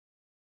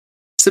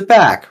Sit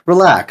back,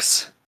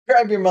 relax.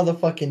 Grab your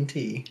motherfucking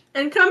tea.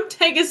 And come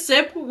take a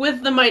sip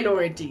with the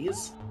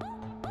Minorities.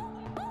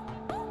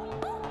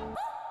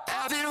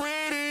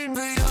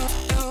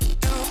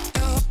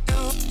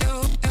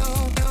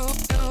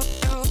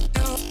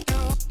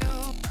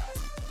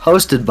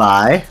 Hosted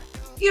by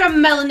Your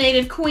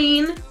melanated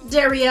queen,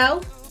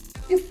 Dario.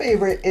 Your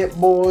favorite it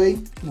boy,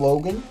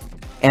 Logan.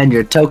 and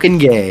your token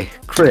gay,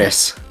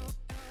 Chris.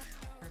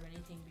 Or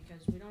anything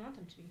because we don't want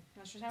them to be.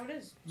 That's just how it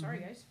is. Sorry,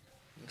 guys.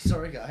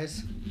 Sorry,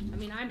 guys. I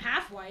mean, I'm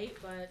half white,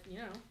 but, you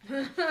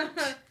know.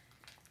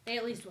 They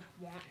at least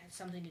want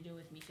something to do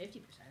with me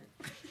 50%.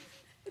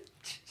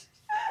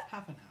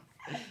 Half and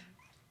half.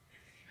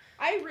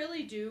 I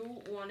really do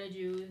want to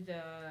do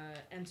the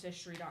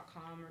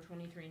Ancestry.com or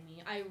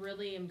 23andMe. I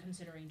really am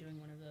considering doing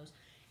one of those.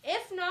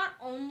 If not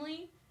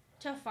only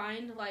to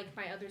find, like,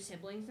 my other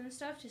siblings and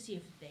stuff to see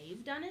if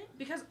they've done it.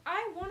 Because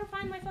I want to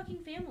find my fucking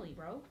family,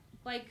 bro.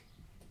 Like,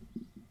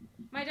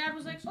 my dad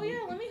was like, oh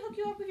yeah, let me hook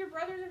you up with your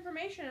brother's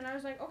information. And I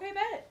was like, okay,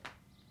 bet.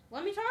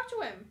 Let me talk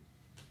to him.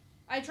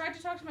 I tried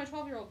to talk to my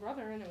 12-year-old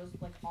brother, and it was,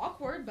 like,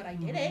 awkward, but I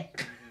did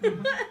it.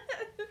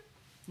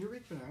 You're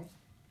reaching out.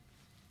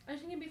 I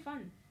think it'd be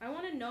fun. I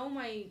want to know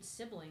my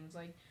siblings.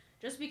 Like,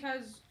 just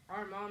because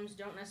our moms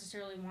don't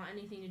necessarily want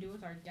anything to do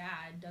with our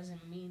dad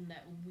doesn't mean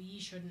that we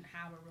shouldn't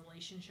have a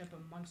relationship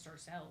amongst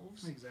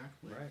ourselves.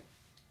 Exactly. Right.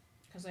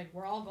 Because, like,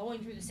 we're all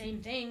going through the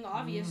same thing,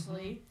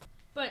 obviously.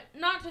 But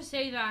not to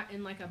say that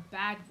in, like, a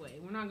bad way.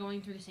 We're not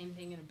going through the same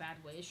thing in a bad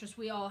way. It's just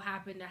we all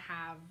happen to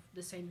have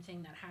the same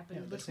thing that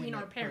happened between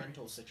our parents.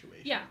 Parental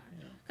situation. Yeah.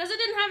 Because it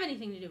didn't have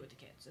anything to do with the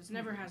kids. It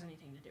never has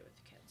anything to do with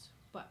the kids.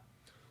 But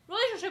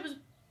relationships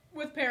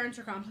with parents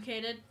are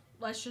complicated.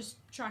 Let's just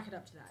chalk it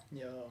up to that.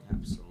 Yeah.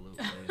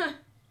 Absolutely.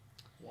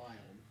 Wild.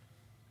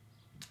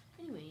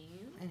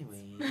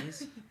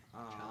 Anyways,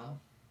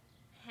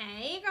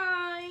 Hey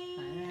guys!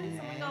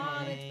 Oh my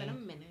god, it's been a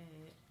minute.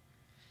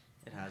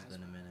 It has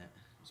been a minute.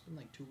 It's been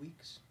like 2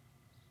 weeks.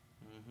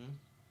 Mm-hmm.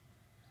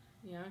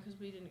 Yeah, because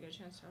we didn't get a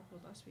chance to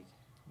upload last week.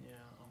 Yeah.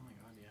 Oh my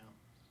god.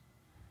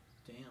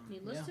 Yeah. Damn.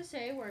 Needless to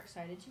say, we're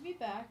excited to be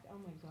back. Oh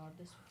my god,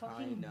 this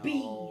fucking I bee!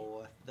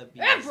 know. The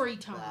bee Every is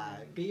time.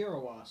 back. Bee or a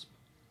wasp?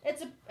 I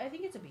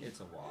think it's a bee.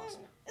 It's a wasp.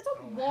 It's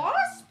a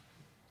wasp?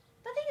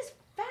 That thing is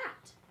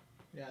fat.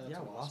 Yeah, that's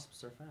a wasp.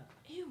 wasps are fat.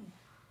 Ew.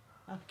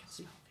 I can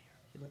see.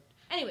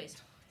 Anyways,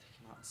 They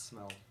cannot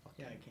smell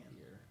fucking Yeah, I can.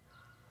 beer.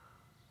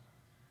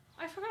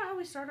 I forgot how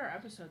we start our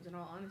episodes, in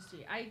all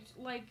honesty. It's...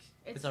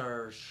 With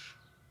our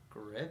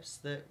scripts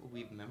that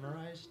we've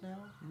memorized now?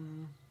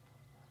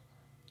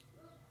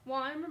 Well,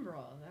 I remember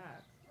all of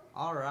that.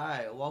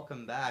 Alright,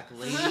 welcome back,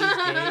 ladies, gays,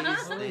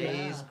 Oh,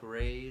 theys, yeah.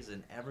 grays,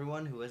 and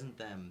everyone who isn't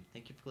them.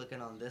 Thank you for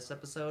clicking on this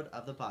episode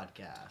of the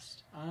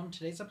podcast.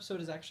 Today's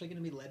episode is actually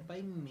going to be led by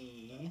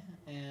me,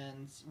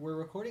 and we're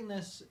recording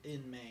this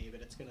in May,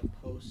 but it's going to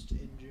post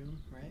in June,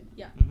 right?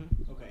 Yeah.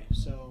 Mm-hmm. Okay,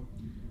 so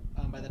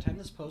by the time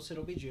this posts,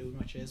 it'll be June,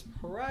 which is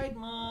Pride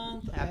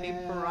Month. Happy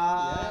and-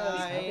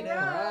 Pride! Yes,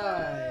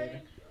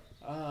 happy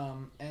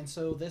Pride! And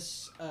so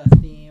this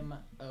theme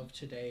of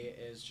today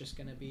is just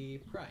going to be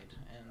Pride,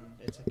 and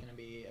it's going to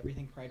be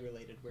everything Pride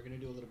related. We're going to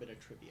do a little bit of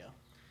trivia.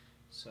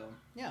 So,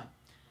 yeah.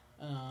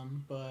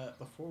 But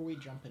before we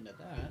jump into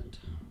that,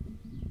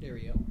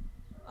 Dario.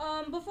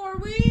 Before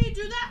we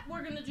do that,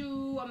 we're gonna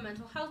do a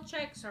mental health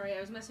check. Sorry, I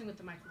was messing with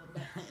the mic a little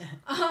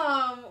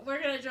bit. We're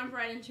gonna jump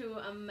right into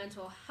a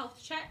mental health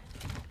check.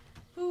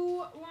 Who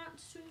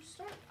wants to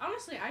start?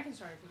 Honestly, I can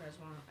start if you guys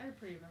want. I had a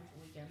pretty eventful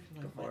weekend.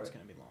 Mine's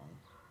going to be long.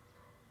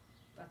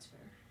 That's fair.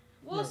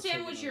 We'll No, it's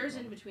sandwich taking yours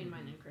over. in between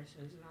mine and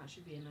Chris's, and that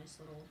should be a nice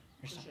little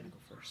You're not cushion. going to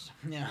go first.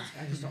 Yeah,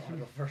 I just don't want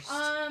to go first.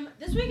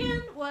 This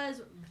weekend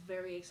was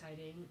very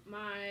exciting.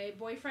 My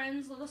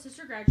boyfriend's little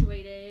sister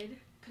graduated.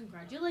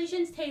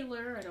 Congratulations,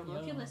 Taylor. I don't know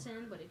if you Yeah.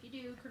 listen, but if you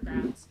do,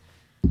 congrats.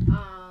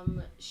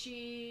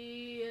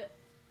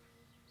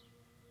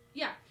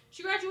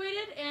 She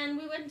graduated, and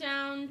we went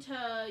down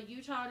to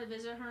Utah to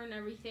visit her and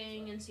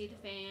everything and see the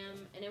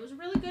fam, and it was a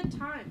really good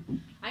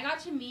time. I got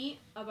to meet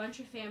a bunch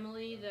of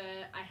family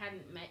that I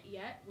hadn't met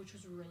yet, which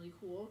was really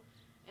cool,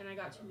 and I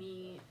got to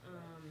meet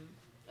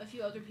a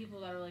few other people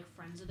that are like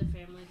friends of the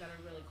family that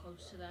are really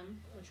close to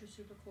them, which was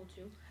super cool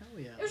too. Hell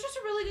yeah. It was just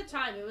a really good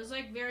time. It was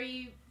like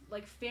very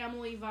like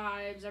family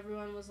vibes.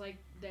 Everyone was like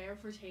there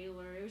for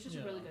Taylor. It was just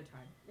a really good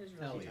time. It was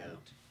really Hell good yeah. time.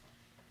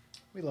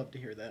 We love to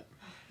hear that.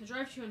 The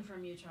drive to and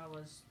from Utah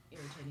was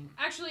irritating.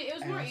 Actually, it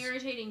was more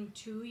irritating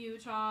to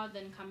Utah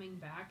than coming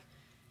back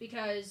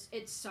because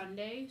it's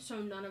Sunday,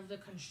 so none of the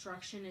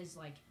construction is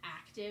like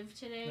active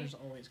today. There's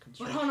always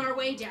construction. But on our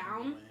way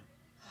down,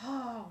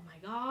 oh my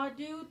god,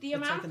 dude. The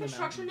amount of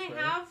construction they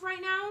have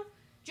right now,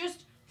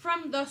 just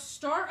from the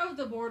start of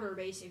the border,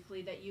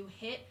 basically, that you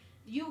hit,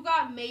 you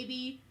got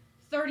maybe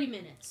 30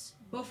 minutes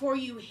before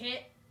you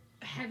hit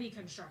heavy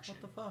construction.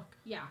 What the fuck?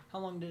 Yeah. How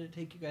long did it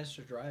take you guys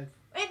to drive?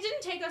 It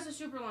didn't take us a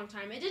super long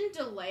time. It didn't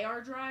delay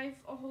our drive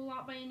a whole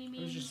lot by any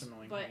means. It was just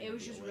annoying. But it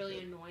was just really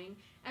annoying.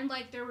 And,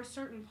 like, there were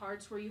certain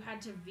parts where you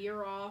had to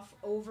veer off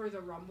over the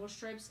rumble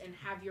strips and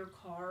have your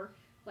car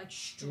like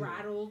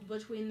straddled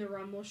between the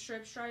rumble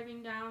strips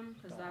driving down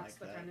because Don't that's like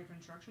the that. kind of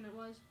construction it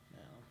was. No.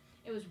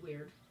 It was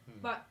weird, Hmm.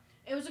 but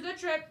it was a good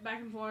trip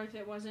back and forth.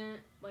 It wasn't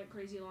like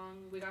crazy long.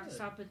 We got to Good.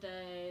 stop at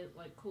the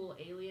like cool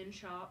alien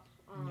shop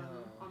No.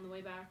 on the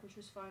way back, which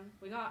was fun.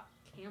 We got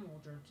camel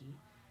jerky.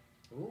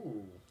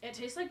 Ooh. It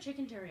tastes like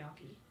chicken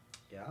teriyaki.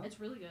 Yeah. It's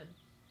really good.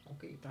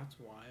 Okay. That's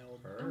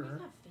wild. Don't make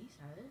that face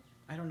at it.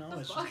 I don't know. The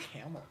It's fuck? just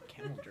camel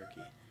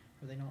jerky.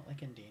 Are they not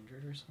like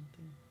endangered or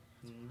something?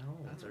 No,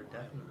 That's they're wild.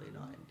 definitely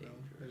not No,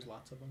 endangered. there's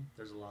lots of them.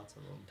 There's lots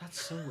of them.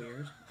 That's so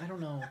weird. I don't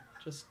know.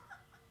 Just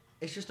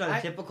It's just not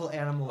a typical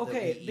animal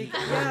okay. that we eat.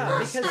 Yeah, in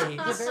the because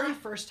States. the very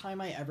first time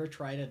I ever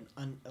tried an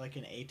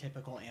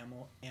atypical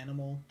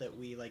animal that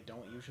we like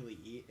don't usually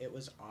eat, it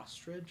was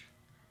ostrich,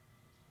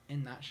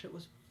 and that shit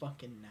was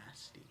fucking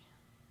nasty.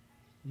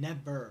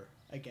 Never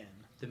again.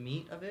 The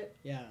meat of it?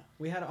 Yeah,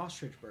 we had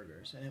ostrich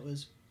burgers, and it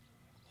was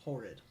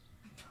horrid.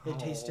 It Oh.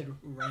 tasted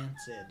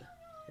rancid.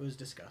 It was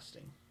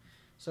disgusting.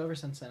 So ever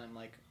since then, I'm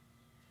like,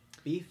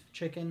 beef,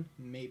 chicken,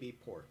 maybe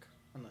pork,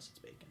 unless it's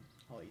bacon.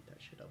 I'll eat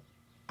that shit up.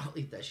 I'll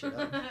eat that shit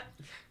up.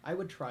 I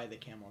would try the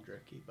camel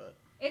jerky, but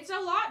It's a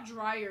lot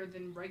drier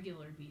than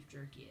regular beef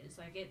jerky is.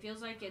 Like, it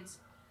feels like it's...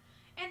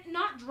 And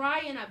not dry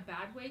in a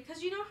bad way,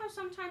 because you know how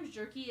sometimes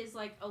jerky is,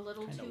 like, a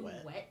little Kinda too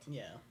wet. wet?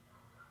 yeah,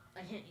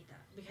 I can't eat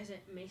that, because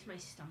it makes my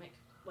stomach,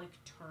 like,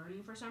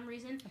 turn for some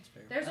reason. that's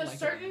fair. There's I a like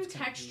it when certain it's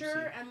kinda texture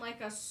juicy. and,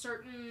 like, a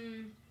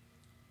certain...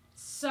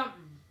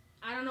 something.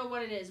 I don't know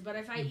what it is, but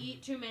if I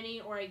eat too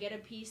many or I get a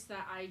piece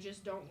that I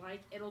just don't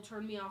like, it'll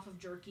turn me off of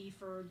jerky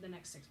for the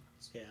next 6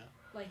 months. Yeah,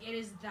 Like, it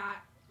is that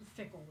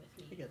fickle with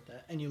I me. get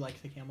that. And you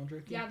like the camel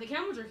jerky? Yeah, the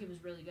camel jerky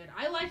was really good.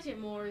 I liked it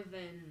more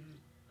than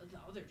the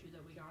other two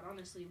that we got,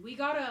 honestly. We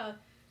got a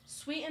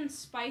sweet and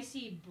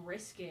spicy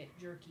brisket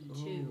jerky,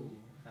 too. Ooh,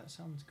 that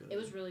sounds good. It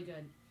was really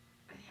good.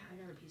 I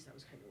got a piece that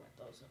was kind of wet,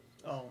 though, so...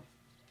 Oh,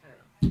 I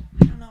don't know.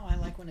 I don't know. I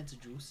like when it's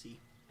juicy.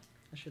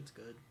 That shit's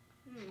good.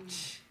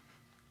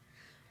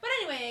 But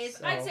anyways,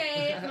 So- I'd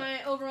say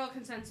my overall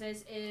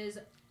consensus is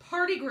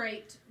party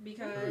great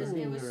because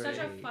it was such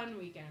a Great. fun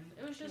weekend.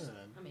 It was just Good.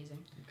 amazing.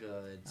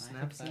 Good. I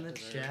Snaps think in the that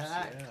deserves-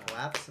 chat. yeah.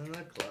 Claps in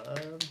the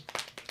club.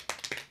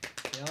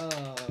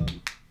 Yeah.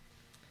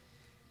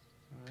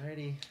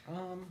 Alrighty.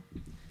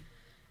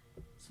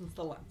 Since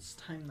the last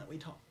time that we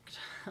talked,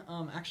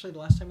 actually the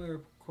last time we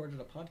recorded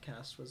a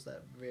podcast was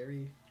that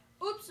very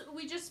Oops,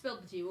 we just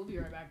spilled the tea. We'll be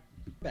right back.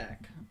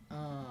 back.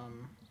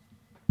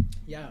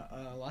 Yeah,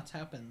 lots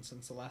happened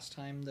since the last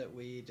time that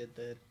we did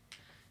the.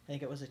 I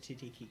think it was a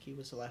TT Kiki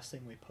was the last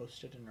thing we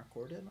posted and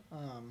recorded.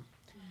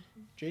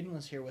 Jaden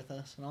was here with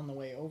us, and on the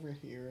way over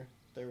here,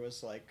 there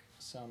was like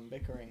some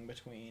bickering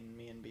between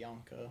me and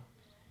Bianca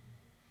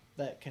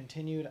that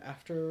continued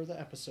after the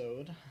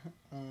episode,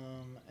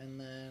 and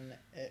then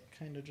it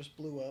kind of just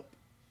blew up.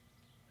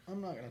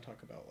 I'm not gonna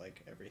talk about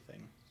like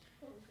everything.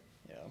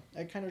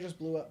 Yeah, it kind of just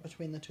blew up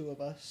between the two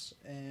of us,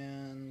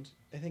 and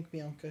I think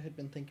Bianca had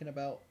been thinking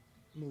about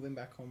moving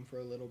back home for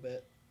a little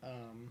bit,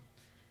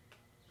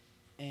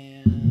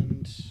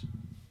 and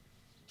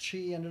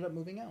she ended up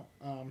moving out.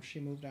 She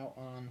moved out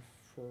on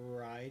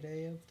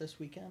Friday of this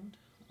weekend,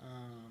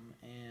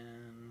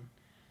 and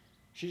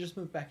she just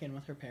moved back in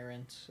with her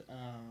parents,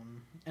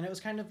 and it was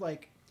kind of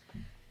like,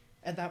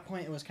 at that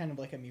point, it was kind of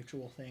like a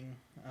mutual thing.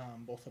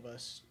 Both of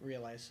us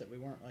realized that we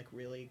weren't like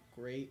really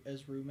great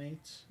as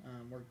roommates.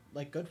 We're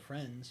like good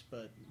friends,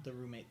 but the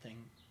roommate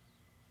thing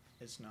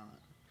is not,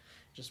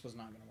 just was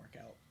not going to work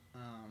out.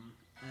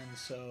 And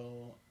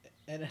so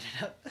it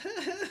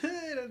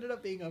ended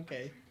up being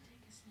okay. Take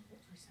a snippet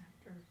for Snap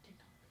or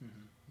TikTok.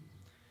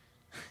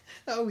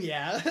 Oh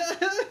yeah.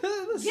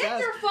 Get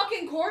your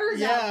fucking quarters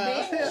Yeah.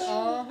 out, bitch!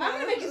 Uh-huh. I'm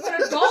gonna make you put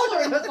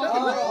 $1 in the fucking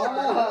Oh.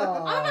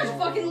 jar. I'm gonna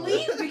fucking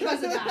leave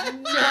because of that.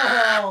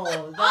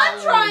 No!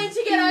 I'm trying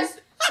to get us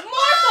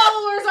more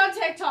followers on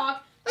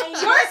TikTok, and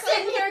you're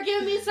sitting here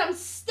giving me some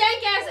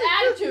stank ass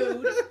attitude,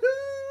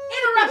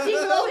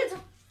 interrupting Logan's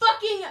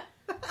fucking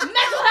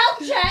mental health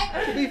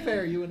check To be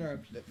fair, you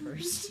interrupted it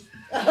first.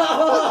 because of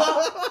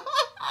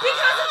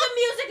the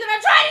music that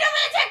I'm trying to do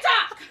with the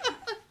TikTok.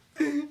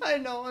 I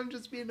know, I'm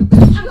just being a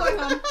bitch. I'm going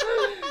home.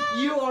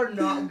 You are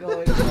not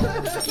going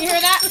home. You hear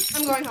that?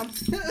 I'm going home.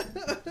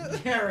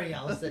 Gary,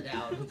 I'll sit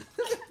down.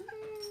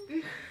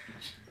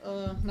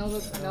 Now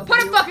the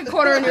Put a fucking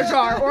quarter in your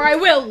jar, or I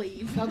will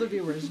leave. now the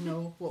viewers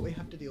know what we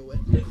have to deal with.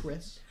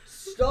 Chris.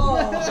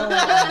 Stop!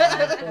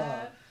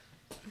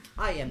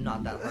 I am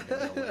not that hard to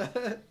deal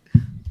with.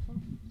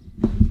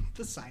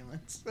 The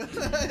silence.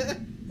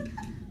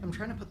 I'm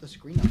trying to put the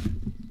screen up.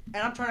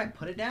 And I'm trying to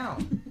put it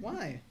down.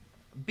 Why?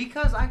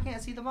 Because I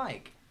can't see the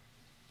mic.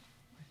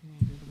 Why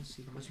can't you be able to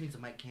see the Which means the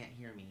mic can't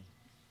hear me.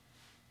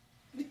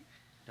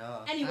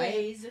 Duh.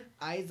 Anyways.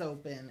 eyes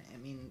open? I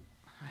mean,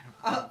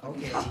 I don't know.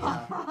 Okay,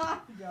 yeah.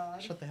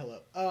 God. Shut the hell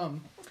up.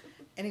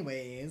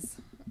 Anyways,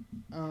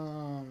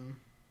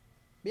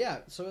 yeah.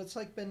 So it's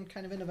like been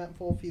kind of an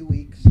eventful few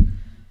weeks.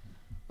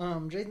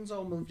 Jaden's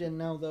all moved in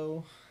now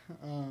though,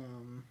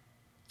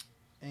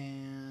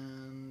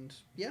 and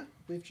yeah,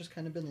 we've just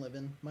kind of been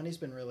living. Money's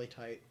been really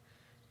tight.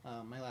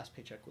 My last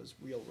paycheck was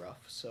real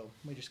rough, so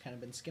we just kind of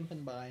been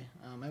skimping by.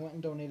 I went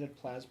and donated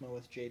plasma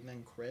with Jaden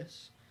and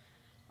Chris.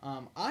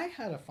 I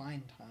had a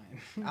fine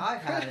time. I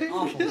had an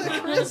awful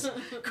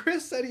time.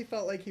 Chris said he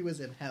felt like he was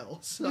in hell,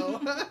 so...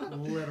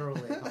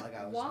 Literally, I felt like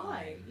I was Why?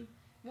 dying.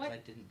 What? 'Cause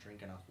I didn't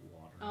drink enough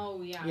water.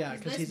 Oh, yeah. Yeah,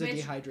 because he's a bitch,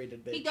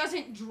 dehydrated bitch. He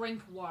doesn't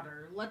drink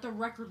water. Let the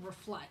record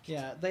reflect.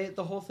 Yeah,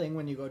 the whole thing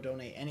when you go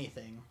donate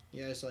anything,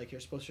 yeah, it's like you're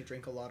supposed to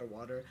drink a lot of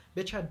water.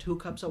 Bitch had 2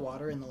 cups of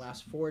water in the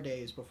last 4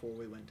 days before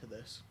we went to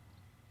this.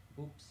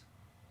 Oops.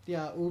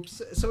 Yeah,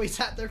 oops. So he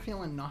sat there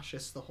feeling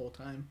nauseous the whole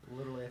time.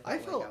 Literally, I I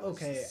felt like I was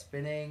okay.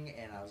 spinning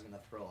and I was gonna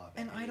throw up.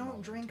 And at I any don't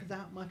moment. drink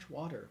that much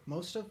water.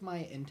 Most of my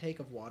intake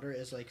of water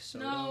is like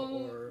soda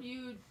No, or...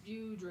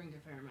 you drink a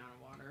fair amount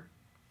of water.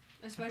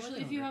 I Especially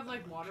don't if you drink have that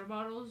like much. water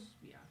bottles.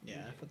 Yeah.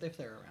 Yeah, but if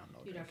they're around,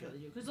 I'll You drink definitely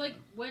it. do. Because like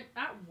when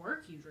at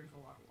work you drink a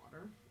lot of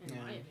water, in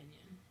Yeah. my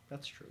opinion.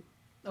 That's true.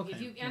 Like, Okay.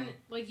 if you and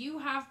like you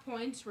have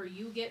points where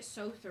you get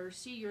so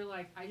thirsty, you're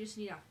like, I just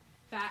need a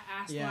fat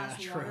ass yeah, glass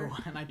of true.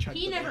 water. And I chugged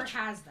He the never bitch.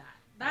 has that.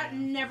 That Yeah.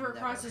 never Never.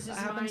 crosses his That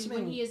happens mind to me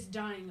when he is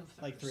dying of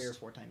thirst. Like 3 or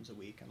 4 times a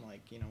week. I'm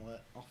like, you know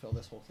what? I'll fill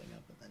this whole thing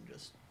up and then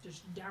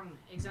Just down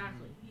it.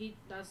 Exactly. Mm-hmm.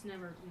 That's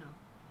never no.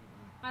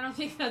 I don't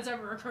think that's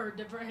ever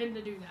occurred for him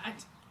to do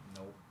that.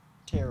 Nope.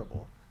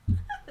 Terrible.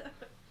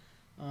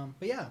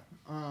 But yeah,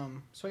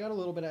 so I got a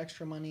little bit of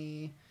extra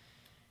money,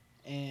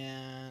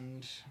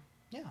 and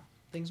yeah,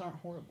 things aren't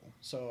horrible.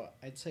 So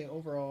I'd say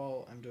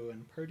overall, I'm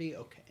doing pretty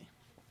okay.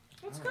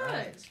 That's All good.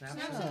 right, Snaps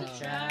Snaps in in the the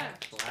chat.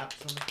 chat.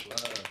 Claps on the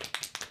club.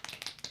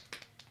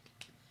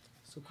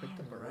 So quick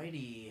to burn.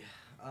 Alrighty.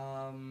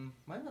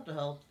 My mental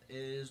health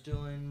is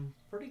doing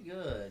pretty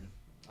good.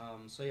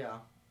 So yeah,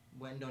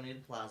 went and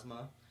donated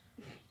plasma.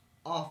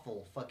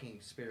 Awful fucking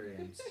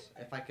experience.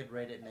 If I could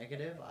rate it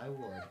negative, I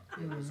would.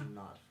 It was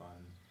not fun.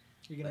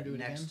 You gonna But do it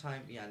next again?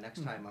 time, yeah,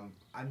 next time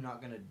I'm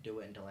not gonna do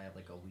it until I have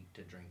like a week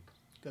to drink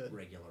Good.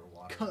 regular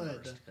water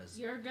Good. first, because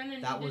You're gonna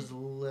need that to, was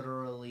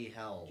literally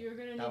hell. you're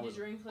gonna That need was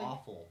to drink like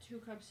awful. 2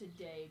 cups a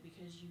day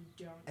because you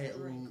don't It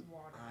drink l-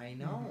 water. I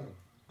know.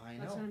 I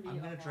That's know. gonna be I'm a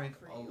gonna lot drink.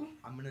 for you.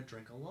 I'm gonna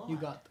drink a lot. You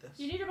got this.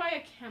 You need to buy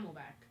a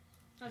Camelback.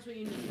 That's what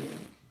you need to do.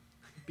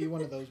 Be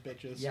one of those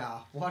bitches. Yeah,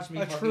 watch me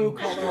A fucking true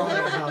run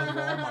Colorado. around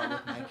Walmart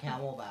with my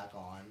Camelback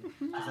on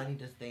because I need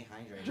to stay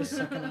hydrated. Just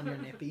sucking on your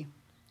nippy.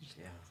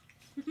 Yeah.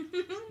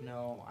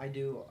 No, I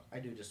do.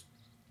 Just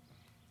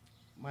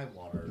my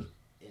water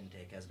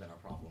intake has been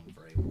a problem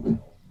for a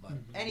while. But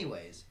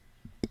anyways,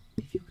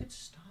 if you could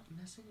stop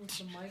messing with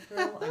the mic,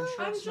 girl, I'm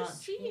sure I'm it's not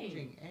just seeing.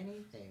 changing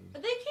anything. They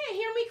can't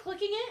hear me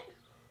clicking it.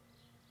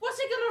 What's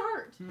it gonna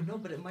hurt? No,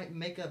 but it might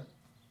make a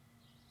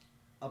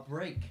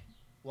break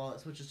while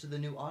it switches to the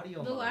new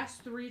audio The mode.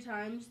 last 3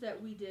 times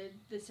that we did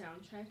the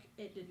sound check,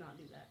 it did not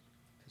do that.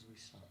 Because we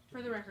stopped. For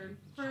the doing record.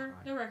 things. For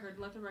Fine. the record.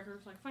 Let the record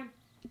reflect. Fine.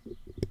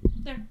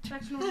 There.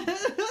 Back to normal.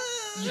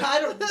 Yeah,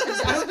 I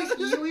don't think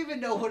you even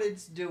know what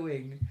it's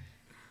doing.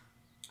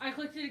 I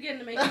clicked it again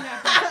to make you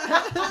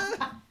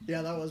happy.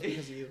 Yeah, that was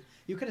because of you.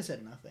 You could have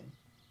said nothing.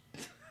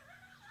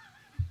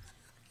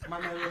 My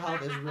mental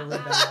health is really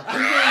bad.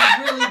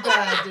 I'm doing really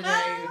bad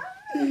today.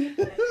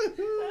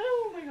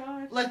 Oh my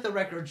god. Let the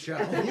record show.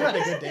 You had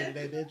a good day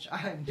today, bitch.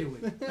 I'm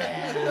doing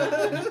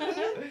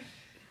bad.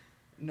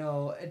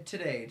 No,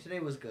 today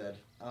was good.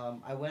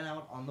 I went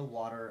out on the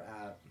water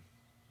at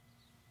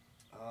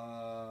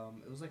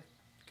it was like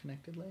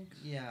Connected legs?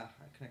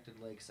 Connected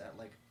Lakes at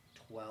like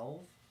 12.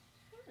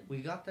 We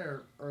got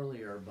there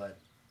earlier, but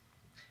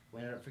we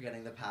ended up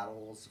forgetting the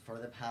paddles for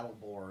the paddle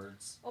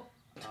boards. Oh.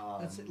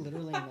 That's it,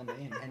 literally in the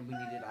name. And we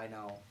needed, I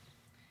know,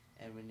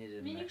 and we needed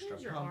I mean, an you can extra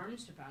use your pump.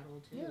 arms to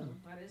paddle too. Yeah.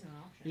 That is an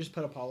option. You just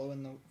put Apollo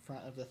in the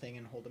front of the thing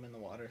and hold him in the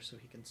water so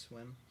he can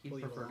swim. He'd pull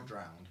you prefer to along.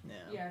 drown. Yeah.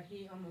 Yeah,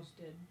 he almost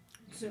did.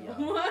 So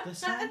Yeah. This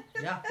time?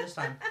 Yeah, this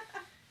time.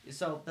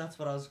 So that's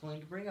what I was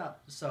going to bring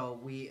up. So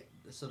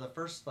the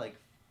first like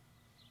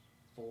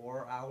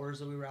 4 hours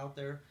that we were out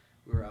there,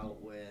 we were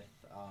out with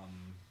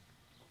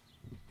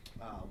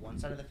one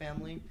side of the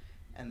family,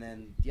 and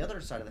then the other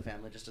side of the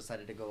family just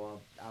decided to go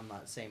on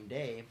that same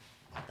day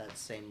at that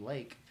same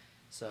lake.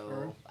 So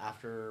Sure.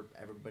 after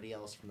everybody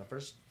else from the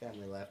first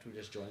family left, we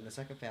just joined the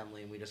second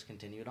family and we just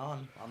continued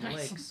on the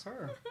Nice. lakes.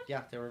 Her.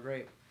 Yeah, they were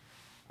great.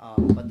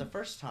 But the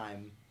first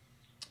time,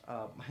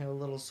 my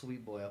little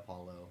sweet boy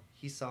Apollo,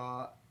 he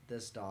saw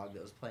this dog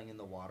that was playing in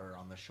the water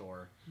on the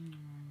shore,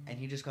 and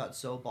he just got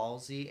so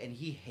ballsy, and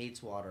he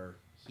hates water.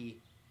 He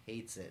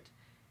hates it.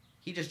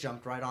 He just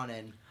jumped right on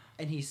in,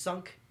 and he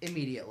sunk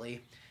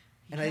immediately.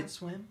 He And can't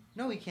swim?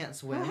 No, he can't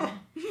swim.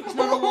 He's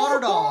not a water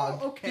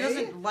dog. Okay. He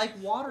doesn't like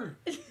water.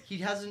 He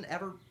hasn't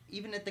ever,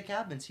 even at the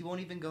cabins, he won't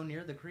even go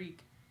near the creek.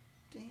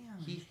 Damn.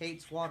 He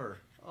hates water.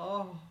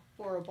 Oh,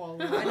 poor Apollo.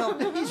 I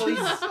know. So he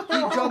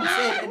jumps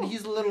in and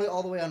he's literally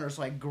all the way under.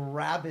 So I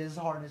grab his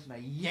harness and I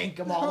yank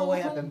him all the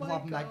way up and Oh my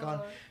plop him back on.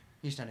 God.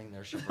 He's standing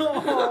there shivering.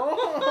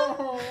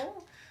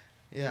 Oh,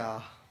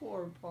 Yeah.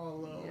 poor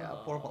Apollo. Yeah,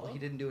 poor Paul. He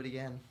didn't do it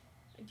again.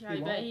 I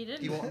bet he did.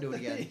 He won't do it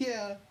again.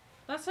 Yeah.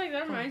 That's like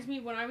that reminds me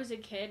when I was a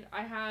kid,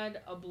 I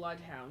had a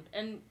bloodhound,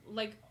 and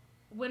like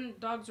when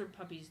dogs are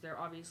puppies, they're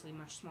obviously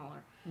much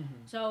smaller.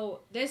 Mm-hmm.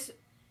 So this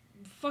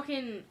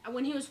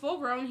when he was full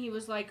grown, he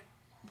was like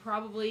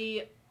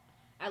probably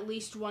at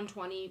least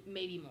 120,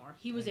 maybe more.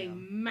 He was a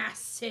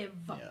massive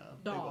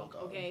dog,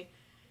 okay?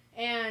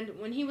 And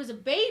when he was a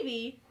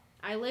baby,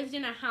 I lived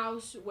in a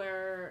house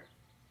where,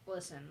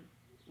 listen,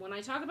 when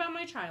I talk about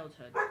my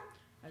childhood,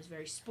 I was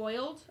very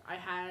spoiled. I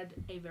had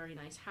a very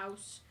nice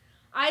house.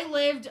 I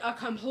lived a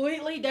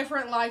completely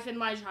different life in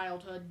my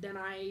childhood than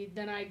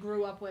I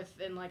grew up with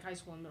in like high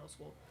school and middle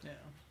school.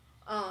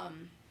 Yeah.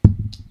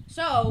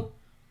 So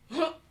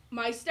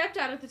my stepdad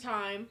at the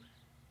time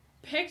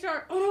picked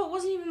our. Oh no, it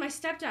wasn't even my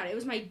stepdad. It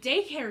was my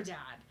daycare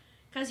dad.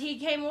 Because he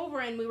came over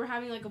and we were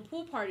having like a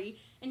pool party,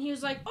 and he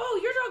was like, "Oh,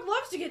 your dog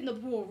loves to get in the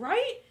pool,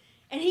 right?"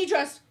 And he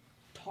just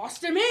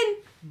tossed him in.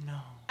 No.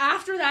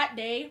 After that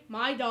day,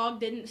 my dog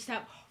didn't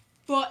step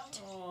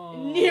foot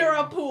near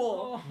a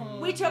pool.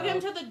 We took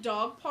him to the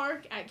dog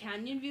park at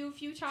Canyon View a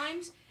few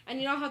times, and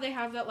you know how they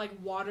have that like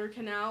water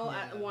canal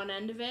at one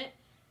end of it?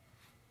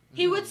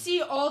 He would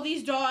see all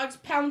these dogs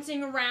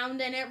pouncing around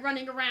in it,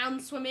 running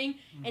around, swimming,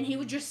 and he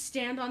would just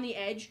stand on the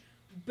edge,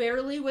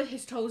 barely with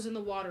his toes in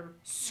the water,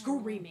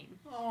 screaming.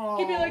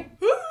 He'd be like,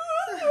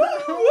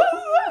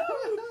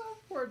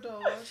 poor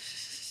dog.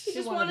 He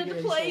just wanted to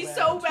play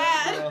so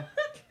bad.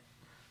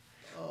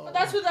 But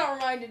that's what that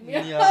reminded me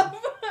of.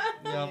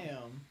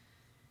 Damn.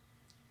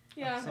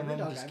 Yeah. Some of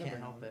them just can't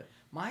help it.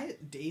 My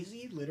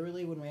Daisy,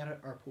 literally, when we had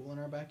our pool in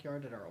our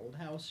backyard at our old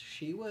house,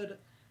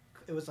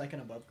 it was like an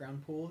above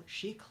ground pool.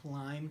 She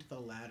climbed the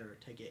ladder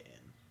to get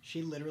in.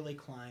 She literally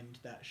climbed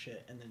that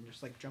shit and then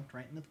just like jumped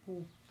right into the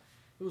pool.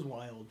 It was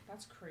wild.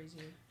 That's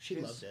crazy. She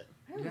loved it.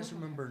 You guys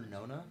remember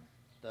Nona?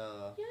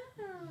 The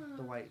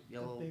white,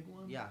 yellow, the big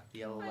one? Yeah, the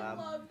yellow lab.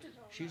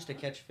 She used to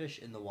catch fish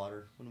in the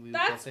water when we would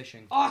go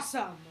fishing.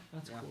 Awesome.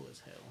 That's cool as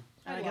hell.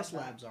 And I guess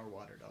labs are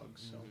water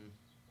dogs, so.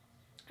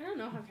 I don't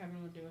know how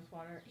Kevin would do with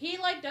water. He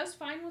like does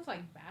fine with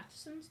like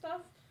baths and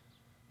stuff,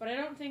 but I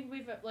don't think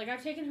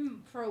I've taken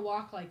him for a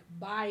walk like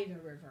by the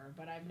river,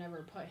 but I've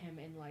never put him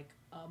in like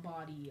a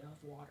body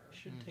of water.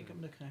 Should take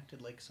him to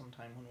Connected Lake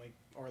sometime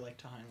or like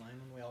to Heinlein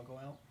when we all go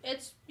out.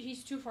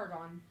 He's too far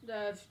gone.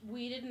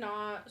 We did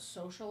not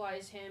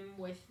socialize him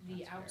with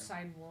the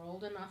outside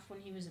world enough when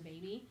he was a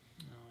baby.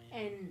 Oh, yeah.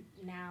 And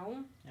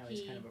now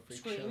he kind of a freak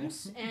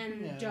screams show.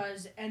 and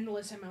does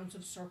endless amounts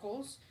of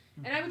circles.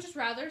 Mm-hmm. And I would just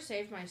rather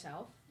save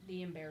myself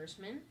the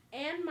embarrassment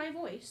and my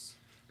voice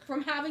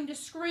from having to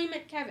scream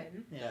at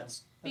Kevin. Yeah,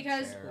 that's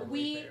because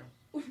fair.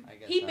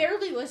 He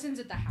barely listens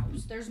at the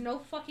house. There's no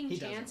fucking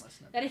chance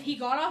that if he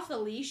got off the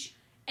leash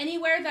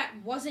anywhere that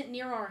wasn't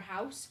near our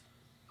house,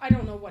 I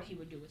don't know what he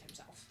would do with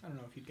himself. I don't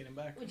know if you'd get him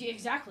back.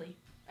 Exactly.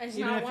 I'm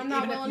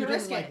not even willing if to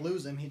risk you it. didn't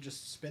lose him, he'd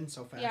just spin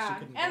so fast. Yeah, you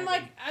couldn't and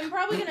I'm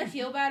probably gonna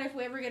feel bad if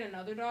we ever get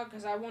another dog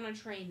because I want to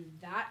train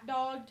that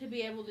dog to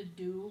be able to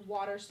do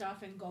water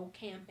stuff and go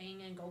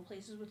camping and go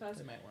places with us.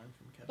 They might learn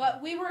from Kevin.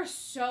 But we were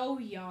so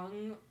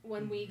young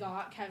when we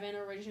got Kevin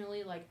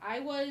originally. Like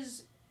I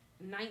was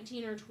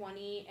 19 or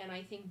 20, and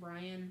I think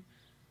Brian.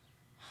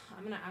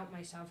 I'm gonna out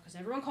myself because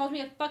everyone calls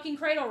me a fucking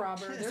cradle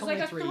robber. There's like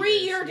a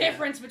 3-year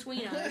difference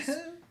between us.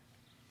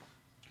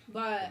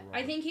 But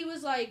I think he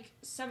was like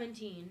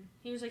 17.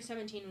 He was like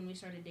 17 when we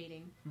started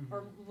dating,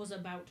 or was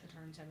about to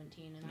turn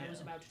 17, and I was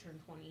about to turn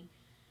 20.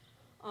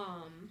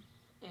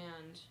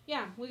 And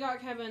yeah, we got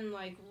Kevin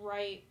like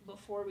right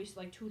before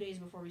 2 days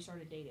before we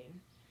started dating.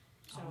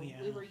 So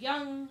we were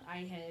young. I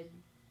had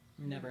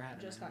never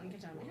had just gotten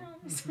kicked out of my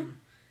house. Mm-hmm.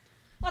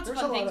 Lots of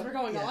fun things were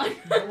going on.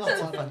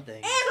 Lots of fun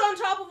things. And on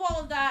top of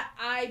all of that,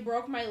 I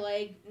broke my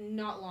leg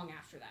not long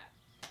after that.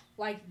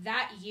 Like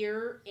that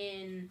year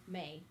in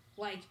May.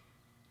 Like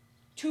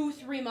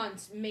 2-3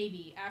 months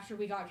maybe after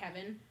we got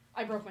Kevin,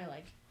 I broke my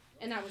leg.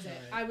 And that was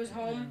it. I was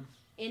home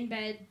in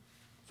bed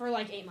for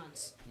like 8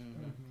 months.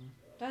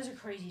 That is a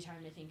crazy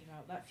time to think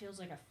about. That feels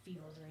like a fever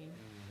dream.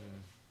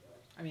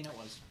 I mean, it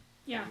was.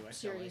 Yeah,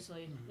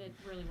 seriously. It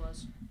really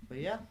was. But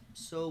yeah,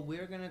 so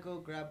we're going to go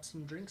grab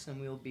some drinks and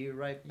we'll be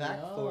right back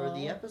for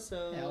the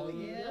episode. Hell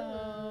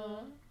yeah.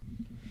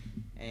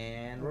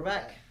 And we're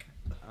back.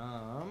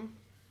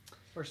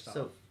 First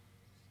off.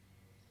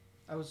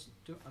 I was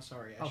doing...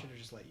 sorry, I should have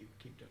just let you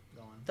keep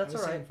going. That's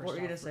all right. What were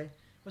you going to say? I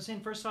was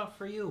saying first off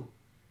for you.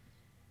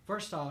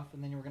 First off,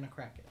 and then you were going to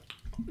crack it.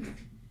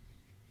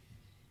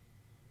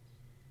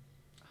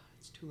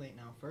 It's too late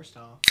now. First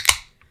off.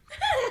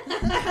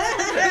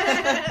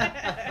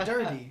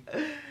 Dirty.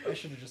 I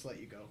should have just let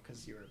you go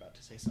because you were about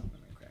to say something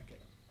and then crack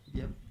it.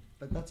 Yep,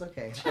 but that's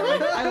okay.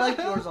 I like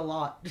yours a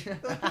lot.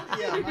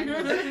 Yeah, mine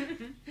was...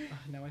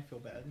 now I feel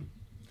bad.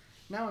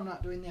 Now I'm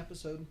not doing the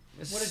episode.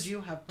 What did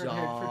you have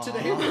prepared for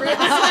today, Chris?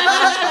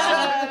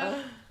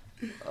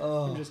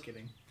 I'm just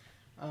kidding.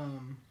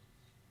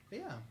 But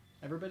yeah,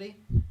 everybody,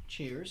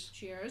 cheers.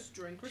 Cheers.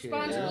 Drink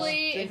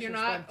responsibly. Cheers. If you're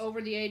not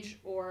over the age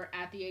or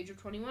at the age of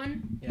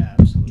 21, yeah,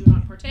 absolutely. do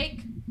not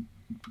partake.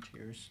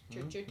 Cheers.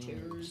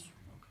 Cheers.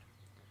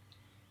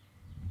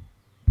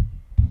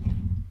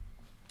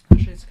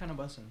 Actually, it's kind of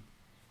bussin'.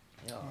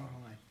 Yeah.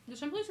 The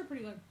Simplies are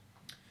pretty good.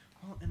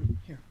 Oh, and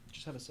here,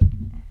 just have a sip.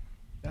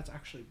 That's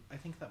actually, I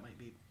think that might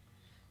be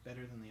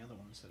better than the other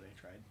ones that I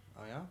tried.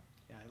 Oh yeah.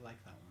 Yeah, I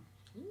like that one.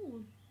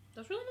 Ooh,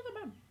 that's really not that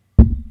bad.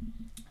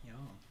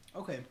 Yeah.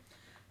 Okay.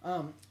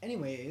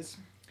 Anyways,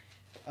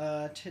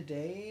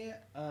 today,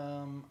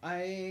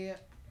 I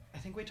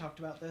think we talked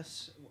about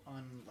this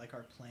on like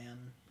our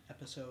plan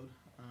episode.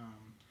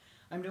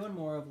 I'm doing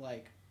more of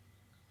like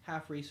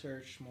half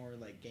research, more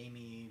like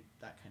gamey,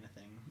 that kind of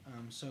thing.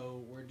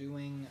 So we're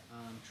doing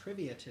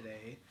trivia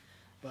today,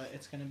 but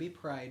it's going to be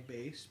Pride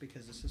based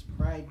because this is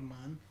Pride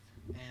Month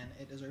and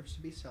it deserves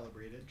to be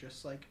celebrated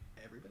just like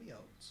everybody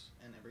else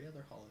and every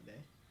other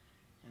holiday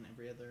and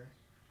every other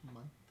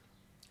month.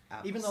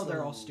 Even though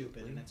they're all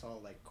stupid and it's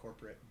all like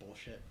corporate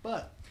bullshit.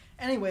 But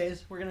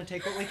anyways, we're going to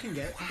take what we can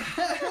get.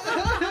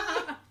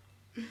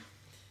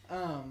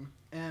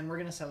 And we're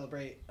going to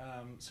celebrate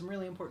some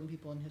really important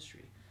people in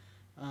history.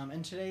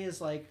 And today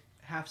is like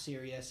half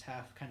serious,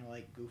 half kind of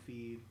like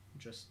goofy,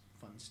 just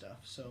fun stuff.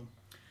 So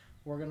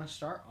we're going to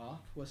start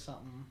off with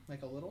something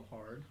like a little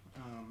hard.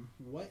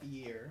 What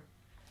year?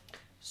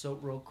 So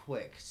real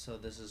quick, so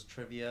this is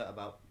trivia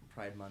about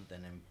Pride Month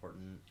and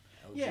important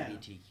Yeah,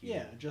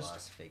 LGBTQ just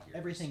plus figures.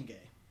 everything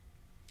gay.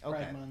 Okay.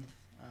 Pride Month,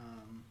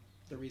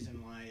 the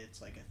reason why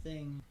it's like a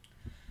thing.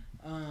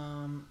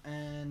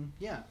 And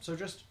yeah, so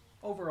just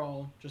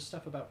overall, just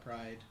stuff about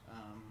Pride,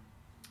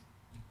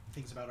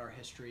 things about our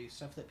history,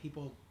 stuff that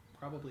people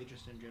probably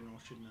just in general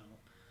should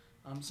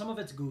know. Some of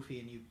it's goofy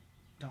and you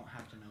don't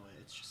have to know it.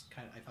 It's just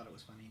kind of, I thought it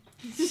was funny.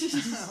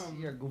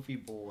 You're a goofy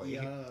boy.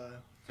 Yeah.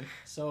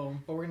 So,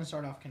 but we're going to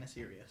start off kind of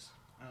serious.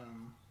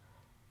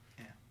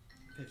 Yeah,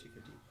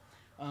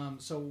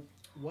 50-50. So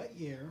what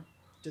year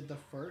did the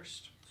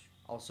first...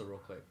 Also, real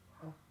quick.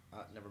 Oh.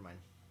 Never mind.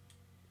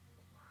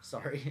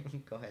 Sorry.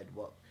 Go ahead.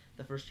 What?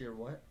 The first year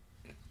what?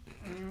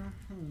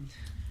 Mm-hmm.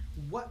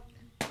 What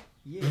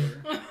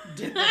year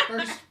did the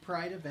first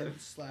Pride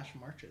events /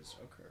 marches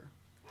occur?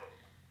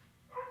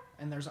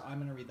 And I'm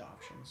going to read the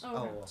options. Oh,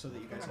 okay. So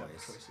that you guys Okay. have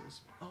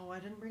choices. Oh, I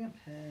didn't bring a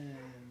pen.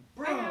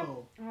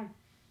 Bro!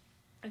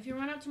 If you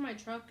run out to my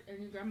truck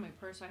and you grab my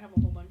purse, I have a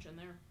whole bunch in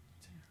there.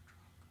 It's in your truck.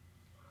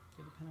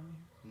 Do you have a pen over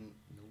here?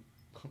 Nope.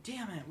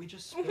 Damn it, we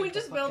just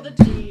spilled the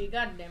fucking... tea.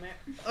 God damn it.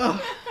 Ugh.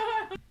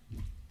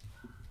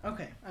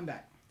 Okay, I'm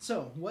back.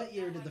 So, what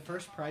year did the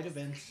first Pride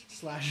events /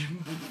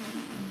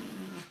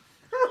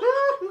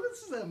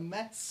 This is a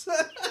mess.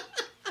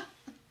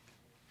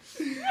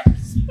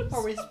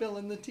 Are we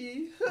spilling the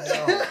tea? No.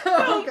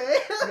 Okay.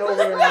 No,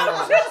 we're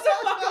not. Just a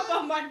fuck up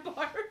on my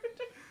part.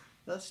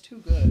 That's too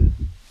good.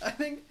 I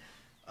think...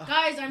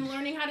 Guys, I'm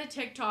learning how to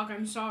TikTok.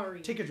 I'm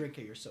sorry. Take a drink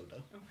of your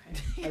soda.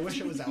 Okay. I wish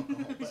it was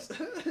alcohol, but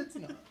it's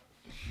not.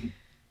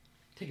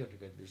 Take a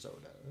drink of your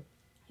soda.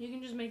 You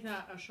can just make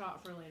that a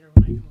shot for later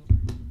when I come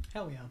over.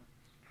 Hell yeah.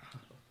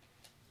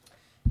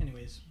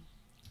 Anyways,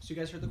 so you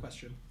guys heard the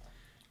question.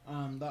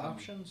 The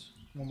options,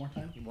 one more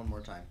time. One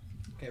more time.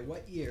 Okay,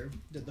 what year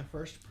did the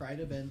first Pride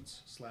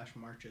events /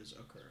 marches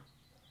occur?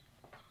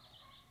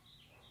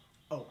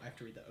 Oh, I have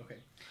to read that. Okay.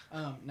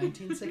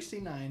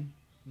 1969,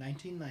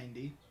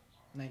 1990,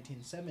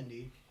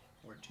 1970,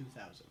 or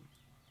 2000?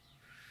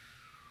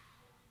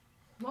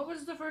 What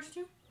was the first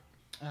two?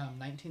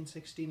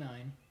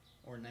 1969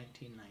 or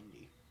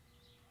 1990.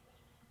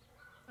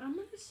 I'm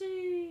gonna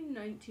say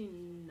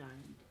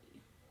 1990.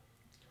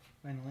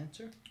 Final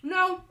answer?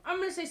 No, I'm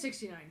gonna say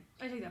 69.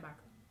 I take that back.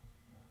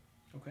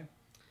 Okay.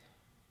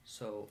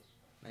 So,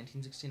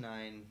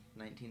 1969,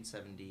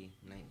 1970,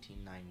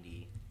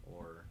 1990,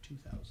 or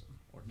 2000.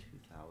 Or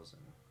 2000.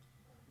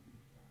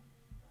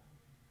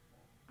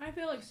 I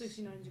feel like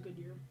 69 is a good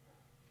year.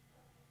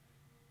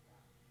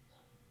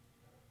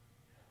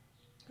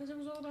 Because it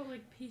was all about,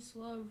 like, peace,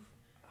 love.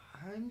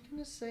 I'm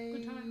gonna say.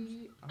 Good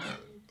times. I'm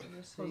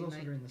gonna say. I was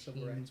also during the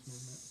Civil Rights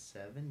Movement.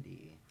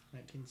 1970.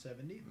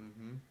 1970?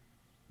 Mm-hmm.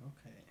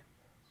 Okay.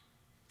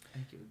 I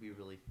think it would be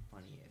really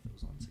funny if it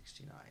was on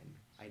 69.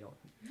 I don't.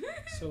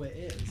 So it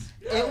is.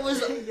 It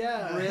was.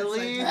 Yeah.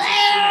 Really? It's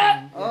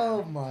 1969.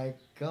 Oh my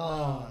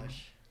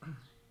gosh.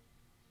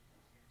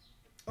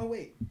 Oh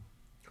wait.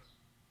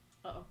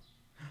 Uh-oh.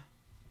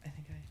 I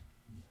think I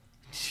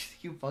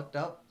You fucked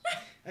up?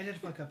 did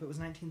fuck up. It was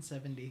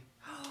 1970.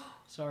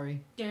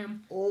 Sorry.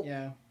 Damn. Oh.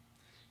 Yeah.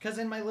 Because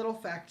in my little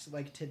fact,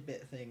 like,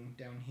 tidbit thing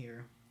down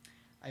here,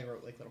 I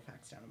wrote, like, little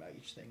facts down about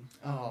each thing.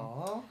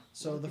 Aww.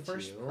 So Look the at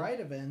first you. Pride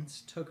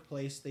events took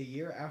place the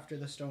year after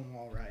the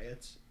Stonewall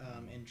riots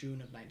in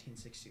June of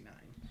 1969.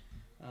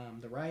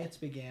 The riots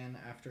began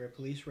after a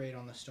police raid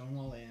on the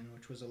Stonewall Inn,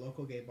 which was a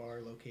local gay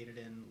bar located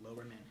in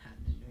Lower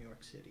Manhattan in New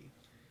York City.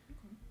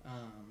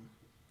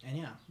 And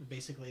yeah,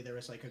 basically there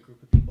was like a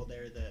group of people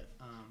there that,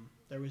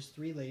 there was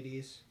 3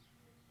 ladies.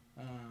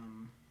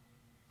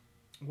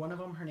 One of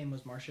them, her name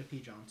was Marsha P.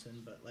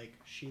 Johnson, but like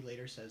she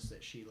later says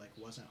that she like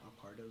wasn't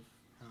a part of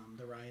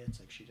the riots,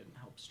 like she didn't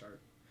help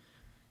start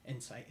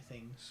incite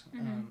things.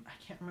 I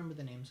can't remember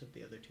the names of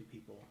the other 2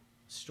 people.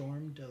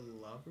 Storm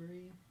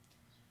DeLovery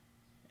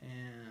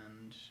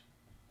and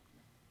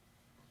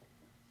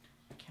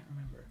I can't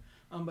remember.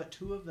 But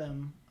two of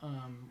them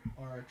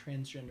are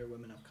transgender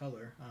women of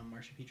color,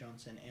 Marsha P.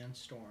 Johnson and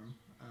Storm.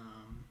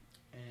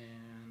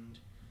 And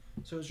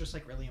so it was just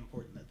like really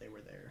important that they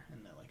were there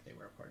and that like they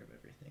were a part of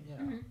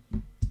everything.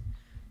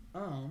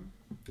 Yeah.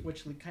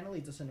 Which kind of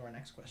leads us into our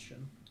next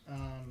question.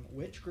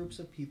 Which groups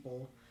of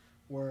people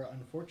were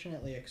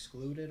unfortunately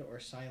excluded or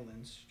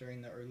silenced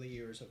during the early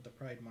years of the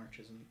Pride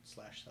marches and /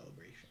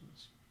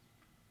 celebrations?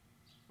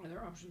 Are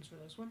there options for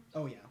this one?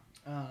 Oh yeah.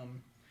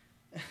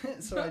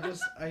 So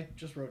I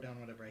just wrote down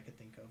whatever I could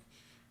think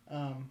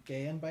of.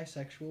 Gay and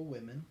bisexual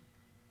women,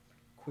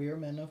 queer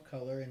men of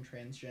color and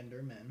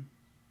transgender men,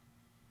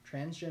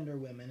 transgender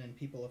women and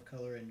people of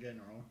color in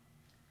general,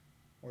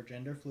 or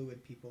gender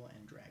fluid people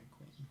and drag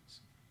queens.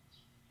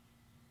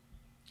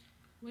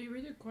 Will you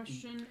read the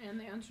question and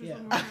the answers Yeah.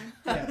 one more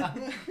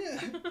time?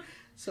 Yeah.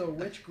 So,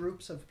 which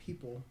groups of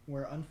people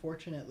were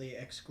unfortunately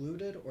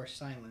excluded or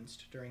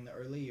silenced during the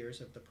early years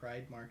of the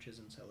Pride marches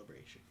and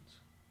celebrations?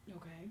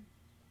 Okay.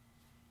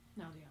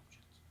 Now the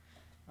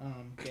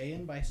options. Gay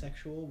and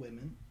bisexual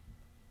women,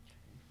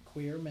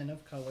 queer men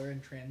of color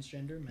and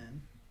transgender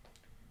men,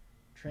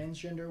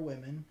 transgender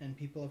women and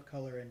people of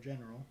color in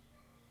general,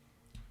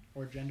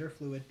 or gender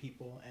fluid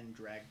people and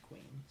drag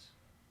queens.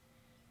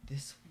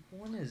 This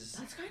one is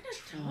That's kind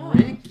of tough.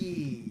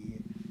 tricky.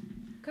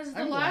 Because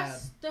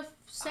the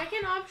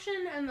second option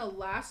and the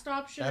last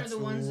option That's are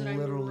the ones that I'm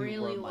literally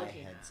really where my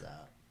looking head's at.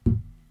 at.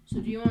 So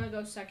do you want to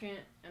go second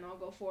and I'll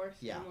go fourth?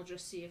 Yeah. And we'll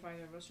just see if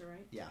either of us are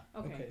right? Yeah.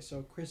 Okay.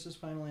 So Chris's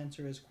final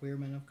answer is queer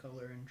men of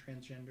color and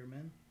transgender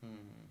men.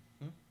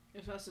 Mm-hmm.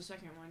 If that's the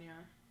second one,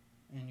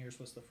 yeah. And yours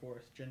was the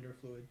fourth, gender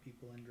fluid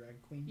people and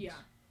drag queens? Yeah.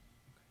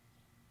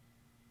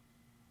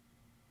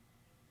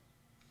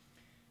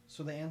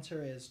 So the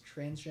answer is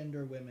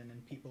transgender women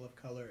and people of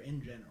color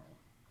in general.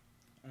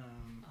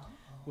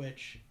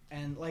 Which,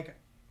 and like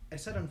I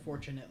said,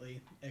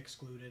 unfortunately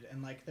excluded,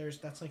 and like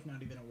that's like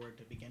not even a word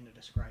to begin to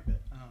describe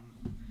it.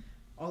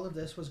 All of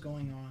this was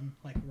going on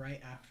like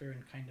right after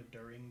and kind of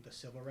during the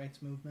civil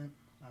rights movement,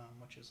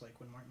 which is like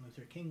when Martin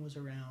Luther King was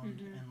around,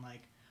 Mhm. and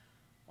like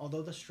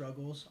although the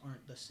struggles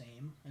aren't the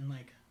same, and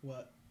like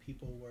what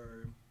people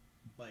were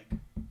like,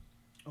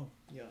 oh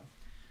yeah,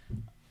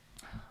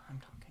 I'm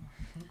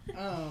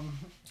talking.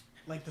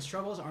 Like the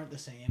struggles aren't the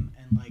same,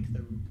 and like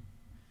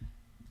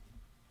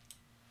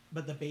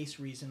but the base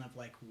reason of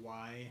like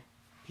why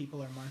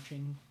people are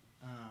marching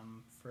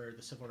for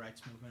the civil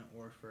rights movement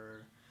or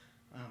for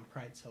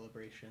pride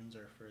celebrations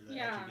or for the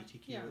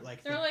LGBTQ,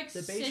 like they're like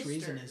the base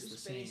reason is sisters, the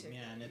same. basically.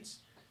 Yeah, and it's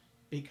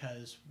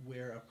because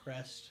we're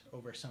oppressed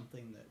over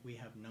something that we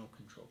have no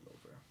control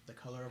over, the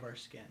color of our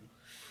skin,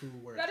 who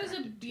we're That is a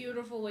attracted to.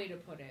 beautiful way to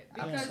put it.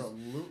 Because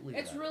Absolutely.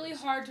 it's that really is.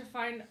 hard to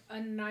find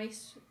a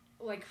nice,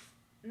 like,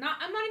 I'm not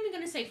even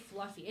going to say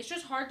fluffy. It's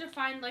just hard to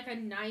find, like, a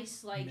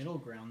nice, like, middle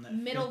ground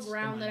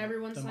that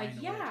everyone's the like,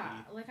 yeah,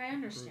 minority like, I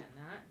understand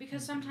that.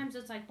 Because Mhm. sometimes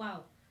it's like,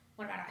 well,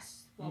 what about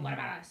us? Well, what Mhm.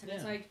 about us? And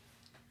it's Yeah. like,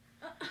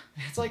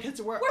 It's like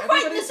we're fighting the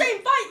everybody's-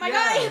 same fight, my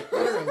yeah,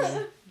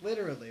 guy!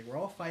 literally, we're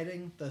all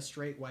fighting the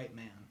straight white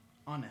man.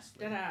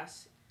 Honestly, Dead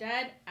ass.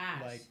 Dead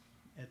ass. like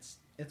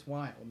it's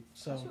wild.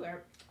 So That's who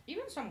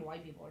even some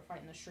white people are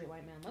fighting the straight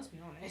white man, let's be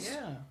honest.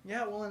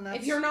 yeah. Well, and that's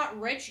If you're not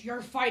rich,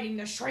 you're fighting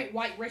the straight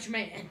white rich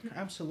man.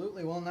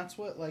 absolutely well, and that's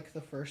what like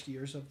the first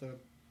years of the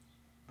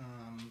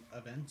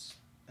events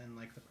and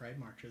like the pride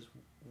marches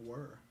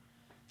were.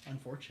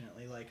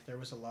 Unfortunately, like there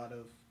was a lot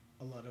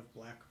of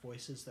black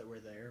voices that were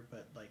there,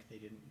 but like they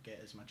didn't get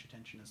as much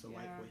attention as the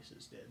white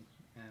voices did,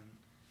 and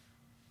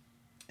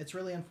it's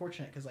really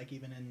unfortunate because like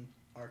even in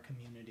our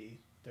community,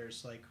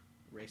 there's like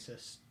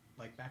racist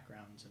like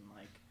backgrounds and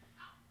like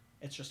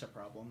it's just a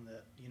problem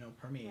that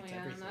permeates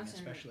everything,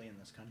 especially in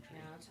this country.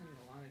 Yeah, that's in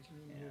a lot of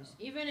communities.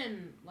 Yeah. Even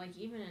in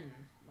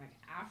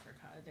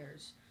Africa,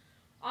 there's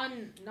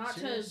not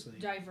Seriously. to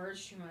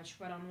diverge too much,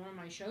 but on one of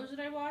my shows that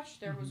I watched,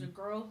 there was a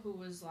girl who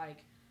was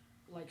like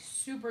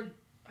super.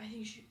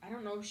 I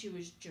don't know if she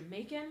was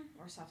Jamaican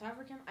or South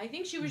African. I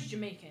think she was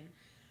Jamaican,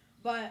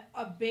 but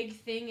a big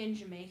thing in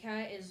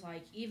Jamaica is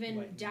like even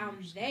Whitening down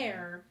your skin.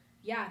 there.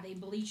 Yeah, they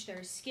bleach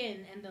their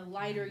skin, and the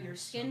lighter your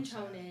skin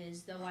tone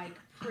is, the like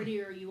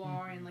prettier you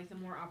are, and like the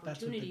more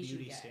opportunities you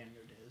get. That's what the beauty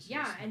standard is.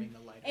 Yeah, is having and the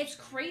lighter it's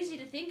skin. crazy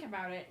to think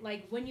about it.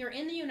 Like when you're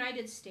in the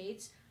United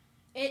States,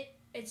 it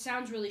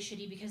sounds really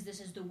shitty because this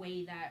is the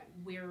way that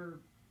we're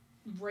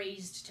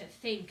raised to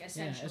think.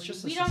 Essentially, Yeah, it's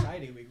just the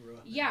society we grew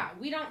up in. Yeah,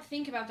 we don't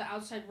think about the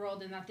outside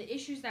world, and that the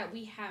issues that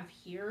we have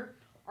here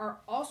are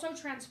also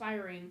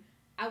transpiring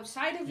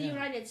outside of the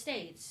United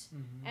States,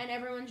 and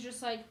everyone's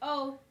just like,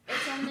 oh,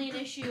 it's only an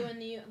issue in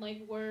the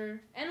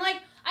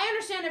I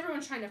understand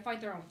everyone's trying to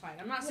fight their own fight.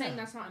 I'm not saying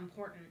that's not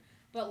important,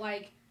 but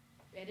like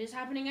it is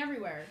happening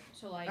everywhere.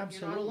 So like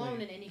you're not alone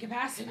in any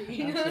capacity.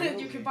 You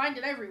can find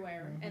it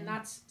everywhere, and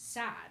that's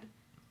sad.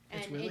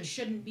 And it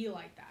shouldn't be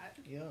like that.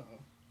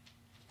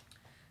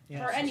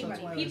 Yeah, for so anybody,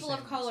 that's why I was people of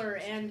saying color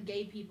it's and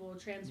gay people,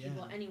 trans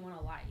people, anyone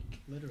alike.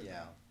 literally.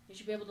 Yeah. You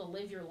should be able to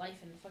live your life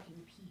in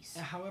fucking peace.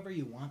 However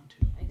you want to,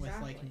 with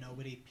like Exactly.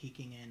 nobody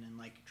peeking in and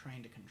like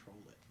trying to control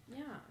it.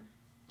 Yeah.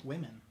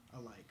 women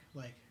alike.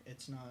 Like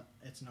it's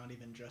not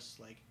even just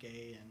like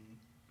gay and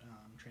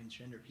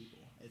transgender people.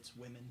 It's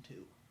women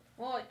too.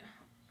 Well, I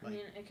Like-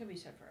 mean, it could be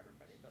said for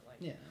everybody, but like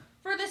Yeah.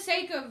 for the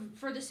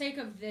sake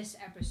of this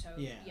episode,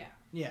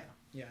 Yeah.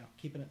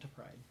 Keeping it to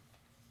pride.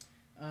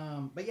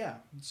 But yeah,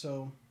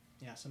 so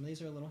yeah, some of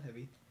these are a little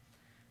heavy.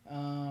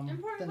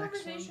 Important the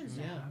next conversations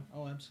one, to yeah. have.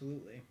 Oh,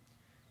 absolutely.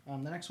 The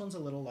next one's a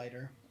little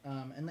lighter,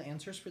 and the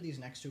answers for these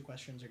next 2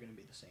 questions are going to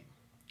be the same.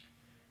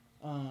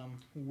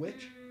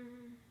 Which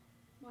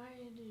Why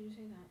did you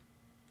say that?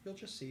 you'll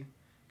just see,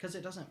 because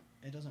it doesn't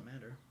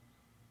matter.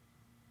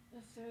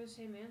 If they're the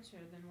same answer,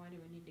 then why do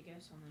we need to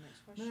guess on the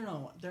next question?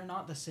 No, they're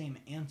not the same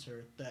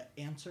answer. The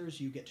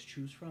answers you get to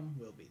choose from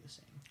will be the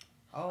same.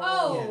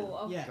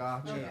 Oh, okay. Yeah.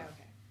 Gotcha.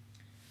 Okay.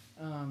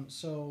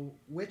 So,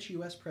 which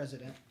U.S.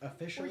 president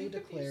officially Were you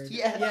declared? confused?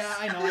 Yes. Yeah,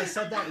 I know. I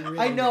said that really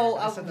I know.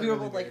 weird. I said that We were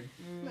really both like,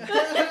 weird.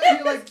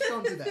 You're like,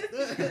 don't do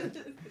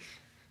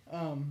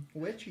that.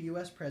 Which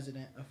U.S.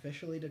 president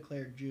officially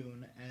declared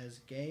June as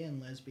Gay and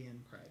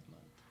Lesbian Pride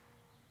Month?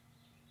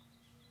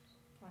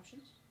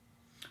 Options?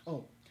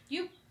 Oh.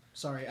 You-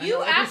 Sorry. I You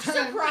know act every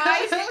time-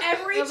 surprised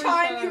every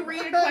time you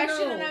read a I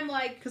question, know. and I'm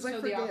like, 'Cause so I the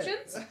forget.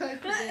 options? I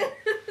forget.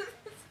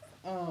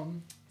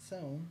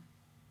 So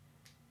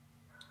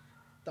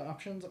the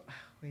options.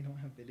 We don't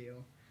have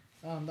video.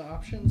 The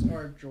options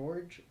are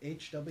George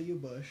H.W.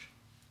 Bush,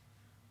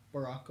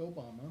 Barack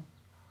Obama,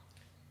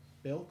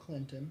 Bill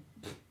Clinton,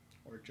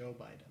 or Joe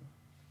Biden.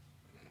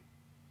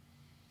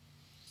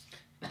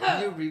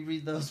 Can you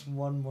reread those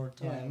one more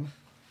time?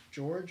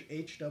 George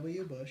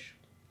H.W. Bush,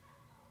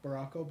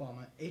 Barack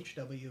Obama.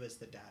 H.W. is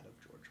the dad of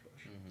George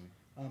Bush.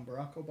 Mm-hmm.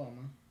 Barack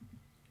Obama,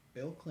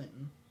 Bill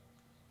Clinton,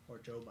 or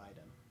Joe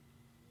Biden.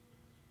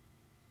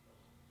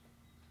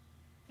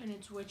 And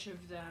it's which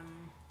of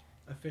them?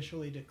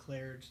 Officially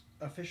declared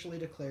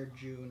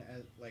June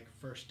as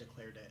first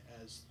declared it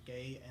as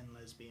Gay and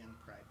Lesbian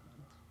Pride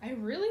Month. I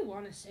really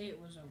want to say it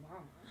was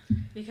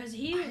Obama because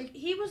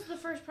he was the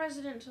first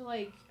president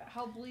to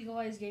help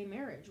legalize gay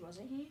marriage,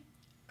 wasn't he?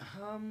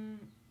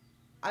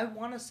 I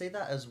want to say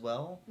that as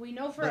well. We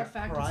know for But a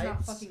fact it's not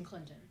Pride's- fucking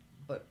Clinton.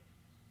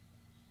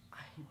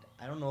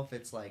 I don't know if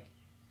it's I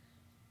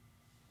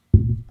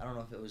don't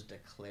know if it was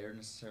declared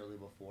necessarily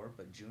before,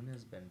 but June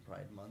has been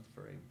Pride Month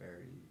for a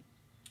very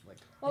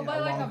Well, Yeah, by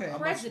long- a okay.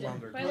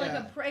 president, Much by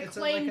longer. It's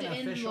claimed an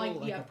in official,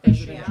 the a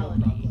presidential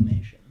officiality.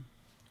 proclamation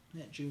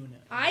that June.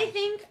 I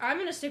think I'm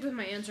gonna stick with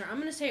my answer. I'm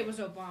gonna say it was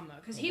Obama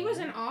because he was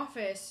in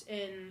office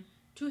in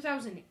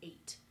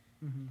 2008,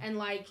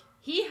 and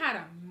he had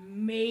a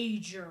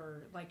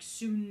major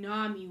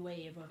tsunami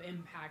wave of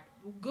impact,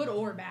 good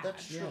or bad.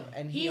 That's true. Yeah.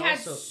 And He he had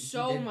also,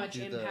 so he did much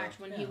do impact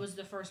when he Yeah. was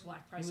the first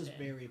black He was president.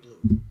 very blue,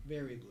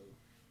 very blue.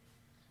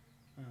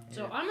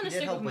 So I'm gonna he did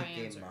stick help with my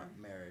gay answer.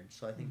 Marriage,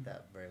 so I think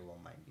that very well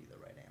might be the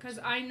right answer. Because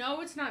I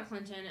know it's not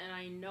Clinton and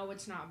I know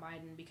it's not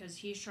Biden because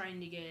he's trying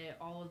to get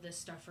all of this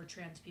stuff for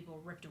trans people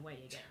ripped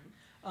away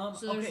again.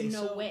 So there's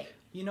no way.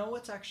 You know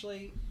what's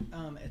actually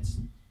it's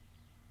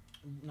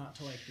not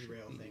to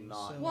derail things.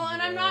 Not Well,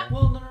 and I'm not.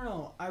 Well,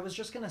 no. I was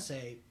just gonna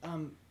say,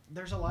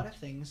 there's a lot of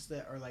things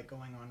that are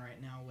going on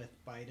right now with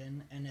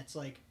Biden, and it's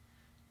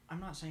I'm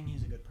not saying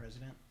he's a good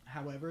president.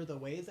 However, the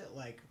way that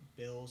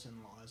bills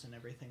and laws and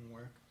everything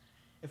work,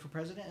 if a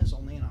president is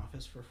only in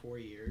office for 4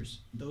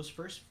 years, those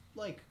first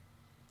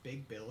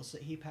big bills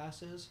that he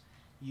passes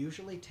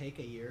usually take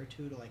a year or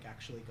two to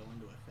actually go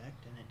into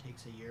effect, and it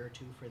takes a year or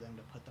two for them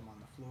to put them on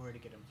the floor, to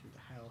get them through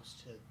the House,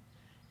 to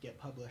get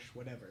published,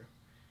 whatever.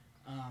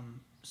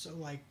 So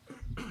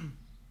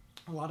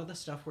a lot of the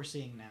stuff we're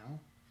seeing now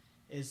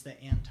is the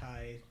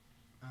anti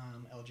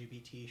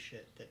LGBT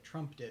shit that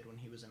Trump did when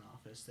he was in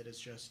office that is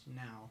just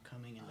now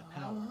coming into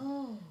power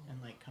and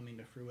coming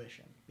to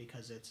fruition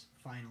because it's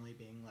finally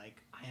being I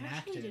actually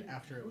enacted didn't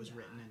after it know was that.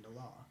 written into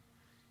law.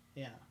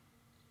 Yeah.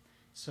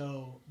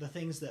 So the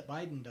things that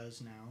Biden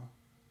does now,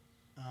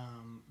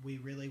 we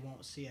really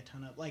won't see a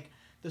ton of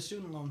the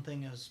student loan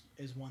thing is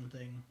one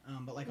thing,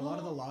 but a lot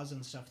of the laws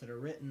and stuff that are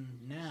written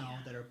now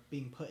that are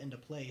being put into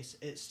place,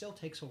 it still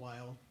takes a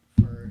while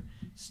for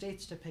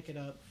states to pick it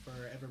up, for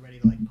everybody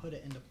to put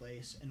it into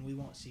place, and we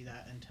won't see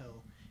that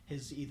until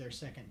his either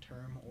second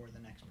term or the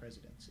next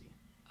presidency.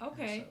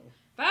 Okay. And so,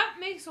 That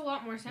makes a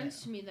lot more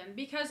sense to me then,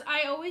 because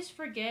I always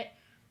forget,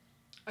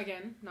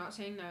 again, not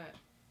saying that,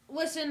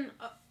 listen,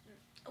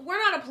 we're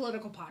not a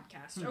political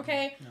podcast,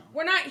 okay? No.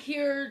 We're not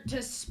here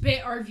to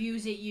spit our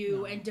views at you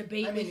No. and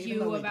debate I mean, with even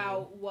though you we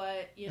about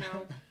what,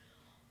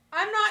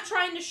 I'm not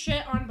trying to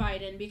shit on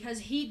Biden because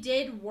he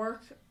did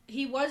work,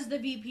 he was the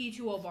VP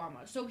to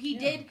Obama, so he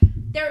did,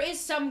 there is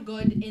some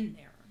good in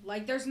there.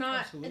 There's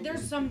not, Absolutely.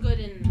 there's some good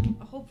in,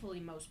 hopefully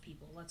most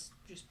people, let's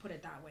just put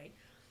it that way.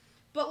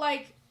 But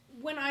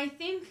when I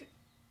think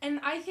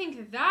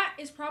that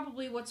is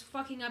probably what's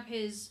fucking up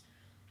his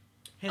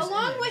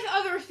along image. with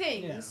other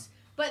things. Yeah.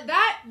 But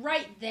that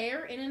right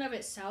there, in and of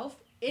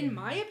itself, in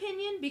my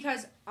opinion,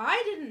 because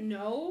I didn't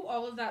know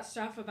all of that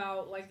stuff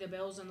about the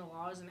bills and the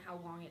laws and how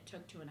long it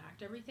took to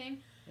enact everything.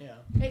 Yeah.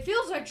 It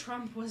feels like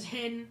Trump was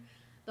in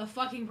the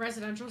fucking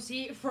presidential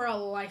seat for a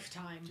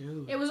lifetime.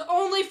 Dude. It was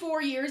only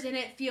 4 years, and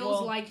it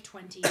feels like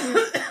 20.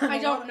 I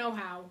don't know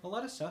how. A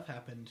lot of stuff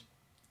happened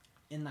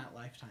in that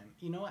lifetime.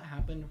 You know what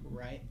happened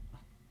right...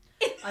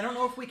 I don't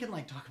know if we can,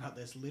 like, talk about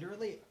this.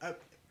 Literally,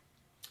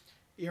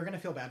 you're going to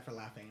feel bad for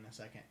laughing in a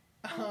second.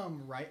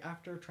 Right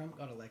after Trump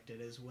got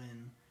elected is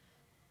when...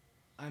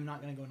 I'm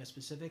not going to go into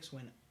specifics,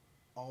 when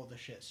all the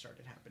shit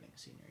started happening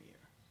senior year.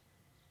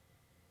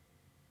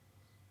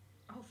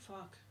 Oh,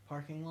 fuck.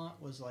 Parking lot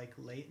was, like,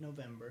 late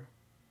November.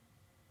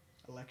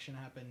 Election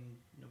happened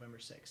November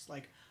 6th.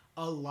 Like,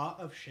 a lot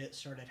of shit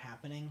started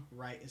happening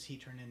right as he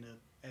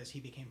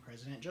became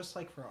president, just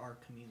like for our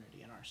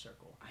community and our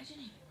circle. I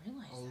didn't even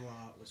realize A that.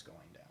 lot was going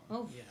down.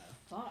 Oh, yeah.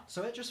 fuck.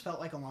 So it just felt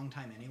like a long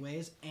time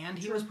anyways, and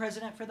he True. was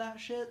president for that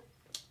shit?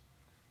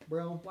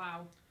 Bro.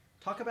 Wow.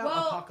 Talk about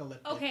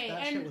apocalyptic. Okay,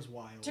 that and shit was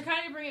wild. To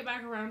kind of bring it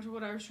back around to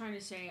what I was trying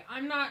to say,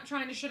 I'm not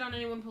trying to shit on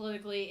anyone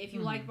politically. If you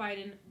like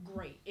Biden,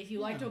 great. If you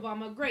liked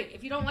Obama, great.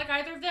 If you don't like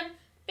either of them,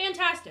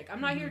 fantastic.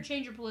 I'm not here to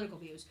change your political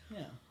views.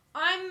 Yeah.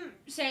 I'm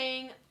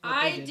saying What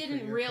I they did for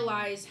didn't your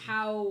realize community.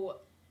 how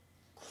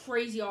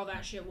crazy all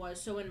that shit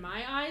was. So in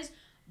my eyes,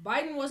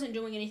 Biden wasn't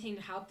doing anything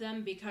to help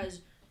them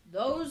because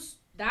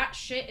that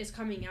shit is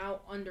coming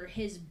out under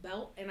his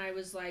belt, and I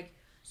was like,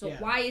 so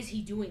why is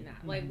he doing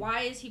that? Like,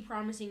 why is he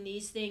promising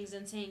these things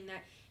and saying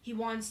that he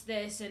wants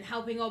this and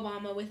helping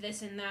Obama with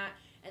this and that,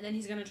 and then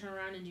he's going to turn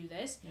around and do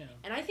this? Yeah.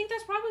 And I think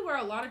that's probably where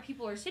a lot of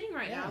people are sitting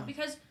right now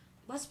because,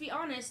 let's be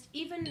honest,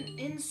 even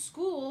in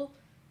school,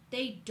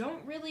 they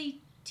don't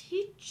really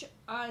teach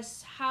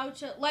us how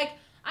to, like,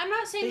 I'm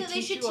not saying that they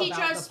should teach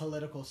us the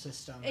political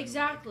system.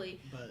 exactly,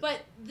 and,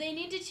 but they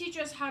need to teach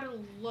us how to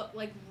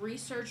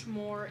research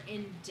more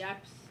in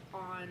depth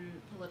on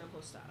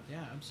political stuff.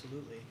 Yeah,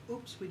 absolutely.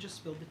 Oops, we just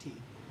spilled the tea.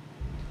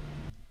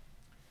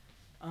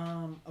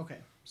 Okay,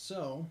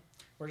 so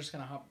we're just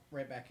gonna hop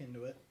right back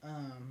into it.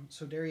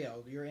 So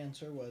Darielle, your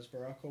answer was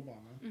Barack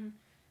Obama. Mm-hmm.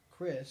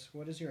 Chris,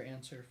 what is your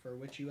answer for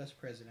which U.S.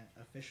 president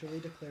officially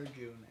declared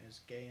June as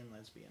Gay and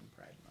Lesbian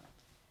Pride Month?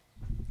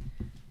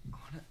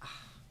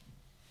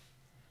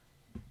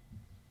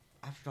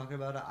 After talking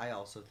about it, I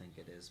also think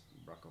it is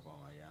Barack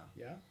Obama,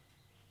 yeah. Yeah?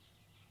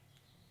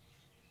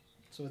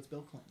 So it's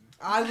Bill Clinton.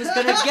 I was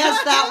going to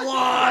guess that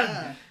one!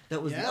 Yeah.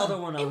 That was Yeah. the other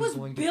one I It was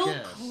going Bill to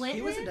guess. Clinton?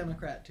 He was a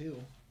Democrat,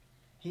 too.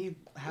 He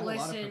had a lot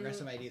of Listen.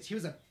 progressive ideas. He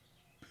was a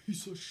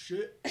piece of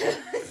shit.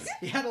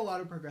 He had a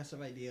lot of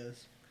progressive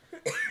ideas.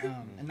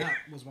 And that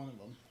was one of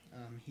them.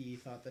 He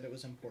thought that it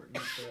was important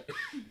that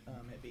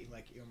it be,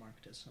 like,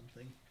 earmarked as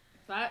something.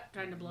 That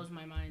kind of blows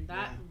my mind.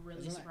 That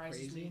really Isn't that surprises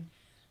crazy? me.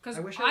 Because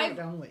I wish I wrote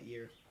down what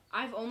year.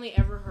 I've only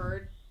ever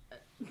heard,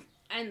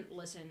 and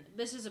listen,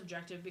 this is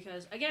objective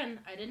because, again,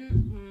 I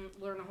didn't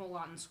learn a whole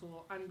lot in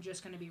school. I'm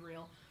just going to be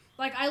real.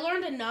 Like, I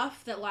learned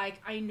enough that,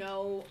 like, I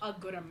know a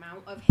good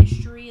amount of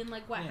history and,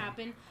 like, what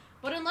happened.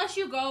 But unless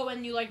you go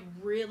and you, like,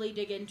 really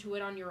dig into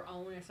it on your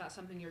own, if that's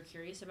something you're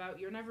curious about,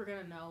 you're never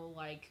going to know,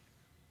 like,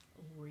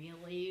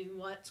 really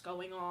what's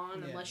going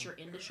on unless you're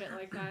into shit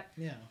like that.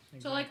 Yeah. Exactly.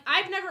 So, like,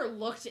 I've never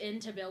looked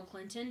into Bill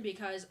Clinton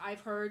because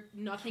I've heard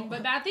nothing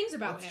but bad things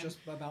about him. Just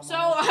about So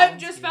Monica I've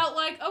just Lewinsky. felt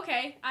like,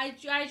 okay, I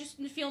just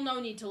feel no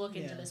need to look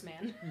into this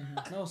man.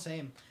 Mm-hmm. No,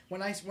 same.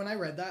 When I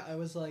read that, I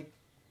was like...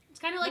 It's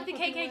kind of like No the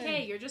fucking KKK.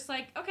 way. You're just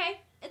like,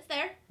 okay, it's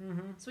there.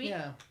 Mm-hmm. Sweet.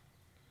 Yeah.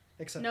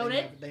 Except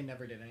Noted. they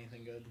never did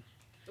anything good.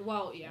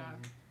 Well, yeah.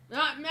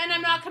 And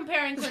I'm not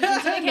comparing Clinton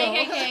to the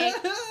KKK.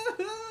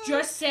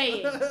 Just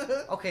saying.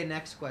 Okay,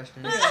 next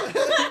question.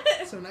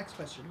 So next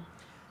question.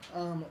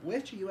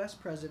 Which U.S.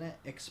 president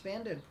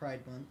expanded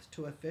Pride Month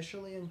to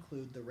officially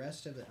include the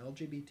rest of the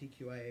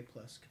LGBTQIA+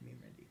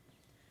 community?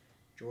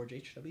 George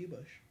H.W.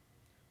 Bush,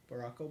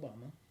 Barack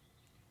Obama,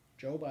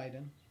 Joe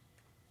Biden,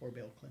 or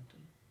Bill Clinton?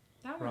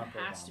 That one Barack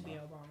has to be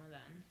Obama. Obama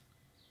then.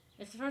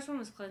 If the first one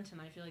was Clinton,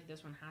 I feel like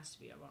this one has to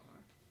be Obama.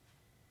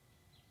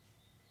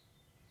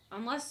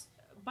 Unless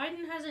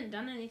Biden hasn't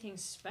done anything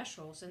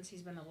special since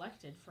he's been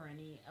elected for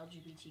any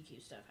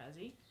LGBTQ stuff, has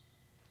he?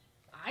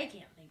 I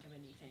can't think of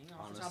anything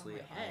off the top of Honestly,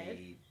 my head.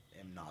 I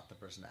am not the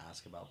person to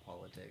ask about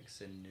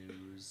politics and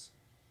news.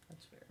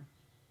 That's fair.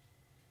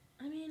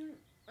 I mean,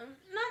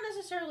 not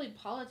necessarily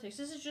politics.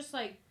 This is just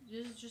like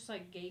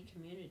gay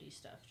community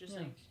stuff. Just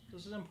like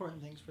This is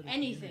important things for the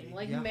anything, community.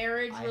 like Yeah.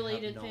 marriage I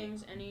related have no-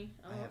 things. Any?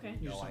 Oh, I have okay.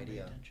 You no just don't pay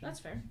idea. attention. That's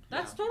fair.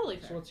 That's totally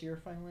fair. So what's your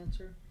final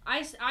answer?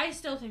 I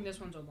still think this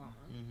one's Obama.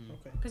 Mm-hmm.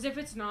 Okay. Because if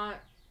it's not,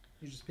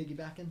 You just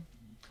piggybacking?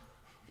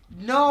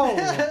 No!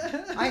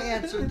 I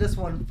answered this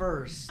one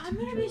first. I'm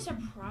gonna be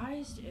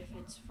surprised if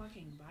it's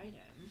fucking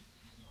Biden.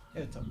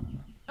 It's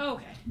Obama.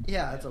 Okay.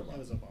 Yeah, it's It Obama.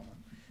 was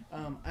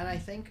Obama. And I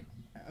think,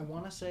 I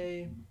want to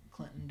say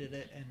Clinton did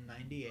it in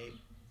 98.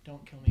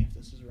 Don't kill me if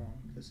this is wrong.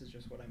 This is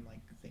just what I'm, like,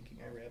 thinking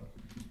I read.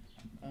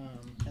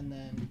 And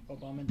then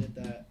Obama did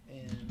that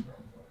in...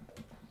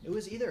 It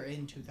was either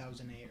in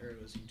 2008 or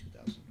it was in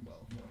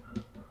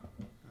 2012.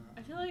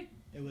 I feel like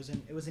It was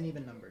an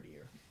even numbered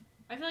year.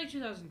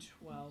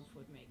 2012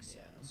 would make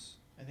sense.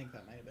 I think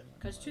that might have been when it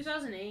Because was.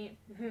 2008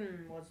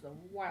 was the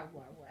wild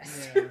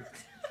west.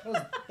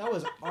 Yeah. That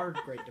was our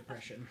Great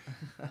Depression.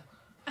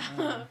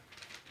 But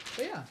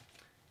yeah.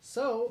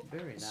 So,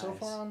 Very nice. so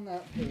far on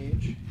that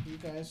page, you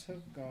guys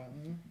have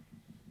gotten...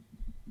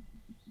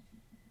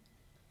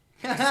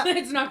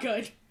 It's not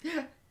good.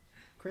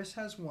 Chris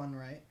has 1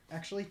 right.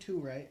 Actually, 2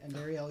 right. And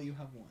Darielle, you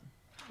have 1.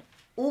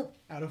 Oh,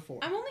 Out of 4.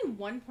 I'm only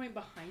 1 point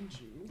behind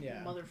you,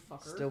 Yeah.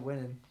 motherfucker. still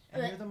winning.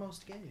 And you're the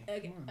most gay.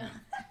 Okay. Come on.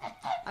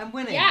 I'm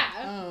winning.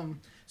 Yeah.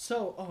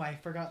 I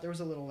forgot there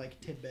was a little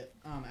tidbit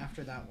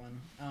after that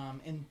one.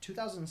 In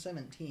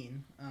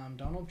 2017,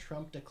 Donald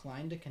Trump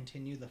declined to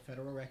continue the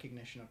federal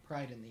recognition of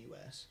Pride in the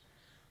U.S.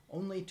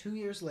 Only 2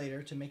 years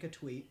later to make a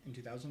tweet in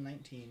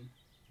 2019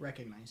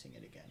 recognizing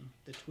it again.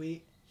 The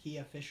tweet he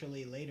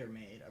officially later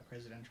made a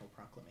presidential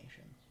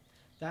proclamation.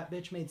 That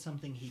bitch made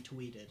something he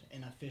tweeted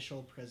an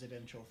official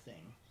presidential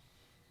thing.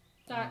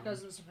 That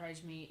doesn't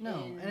surprise me.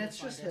 No, in and it's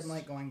the just him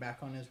going back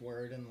on his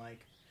word and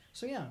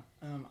So yeah,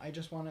 I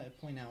just want to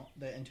point out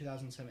that in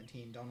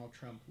 2017, Donald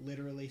Trump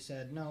literally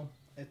said, "No,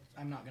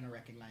 I'm not going to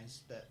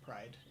recognize that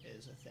Pride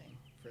is a thing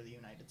for the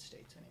United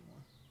States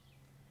anymore."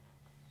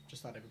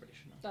 Just thought everybody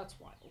should know. That's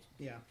wild.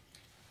 Yeah.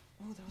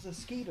 Oh, that was a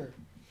skeeter.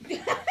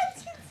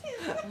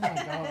 Oh my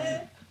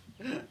god.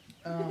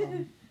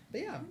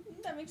 But yeah.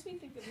 That makes me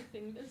think of the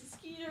thing. There's a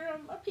skeeter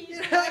on my piece.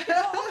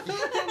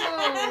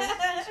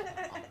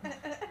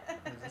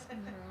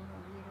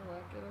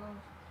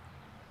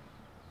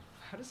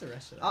 How does the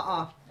rest of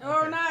that?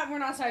 We're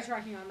not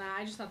sidetracking on that.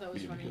 I just thought that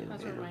was funny.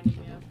 That's what it reminded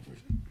me of.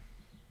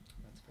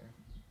 That's fair.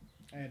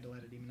 I had to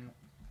let it even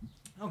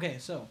out. Okay,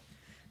 so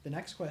the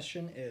next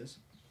question is,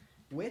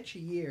 which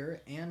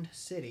year and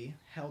city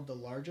held the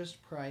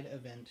largest Pride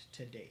event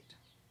to date?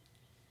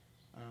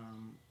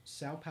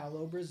 Sao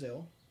Paulo,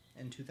 Brazil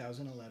in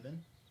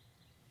 2011.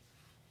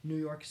 New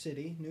York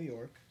City, New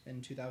York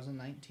in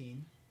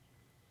 2019.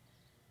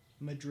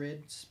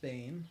 Madrid,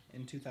 Spain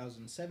in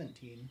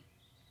 2017.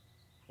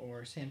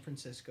 Or San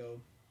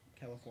Francisco,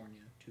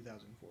 California,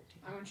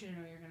 2014. I want you to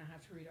know you're going to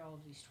have to read all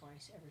of these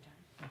twice every time.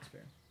 That's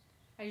fair.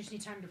 I just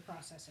need time to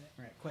process it.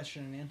 All right,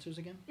 question and answers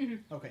again?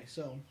 Mm-hmm. Okay,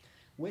 so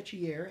which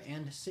year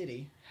and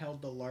city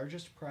held the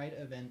largest Pride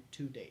event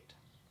to date?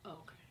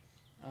 Okay.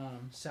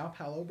 Sao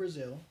Paulo,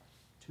 Brazil,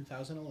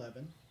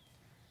 2011.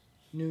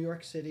 New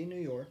York City, New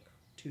York,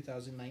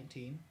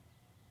 2019.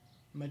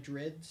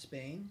 Madrid,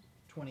 Spain,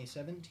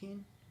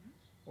 2017.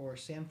 Or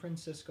San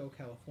Francisco,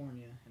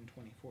 California, in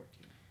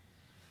 2014.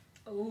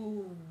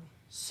 Oh.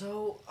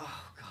 So,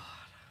 oh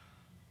god,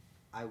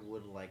 I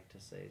would like to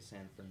say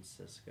San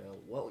Francisco.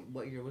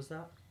 What year was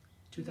that?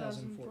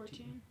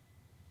 2014.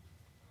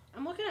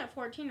 I'm looking at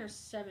 14 or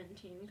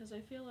 17 because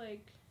I feel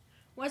like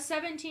was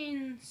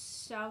 17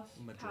 South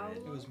Madrid. Paulo?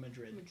 It was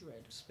Madrid,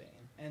 Madrid,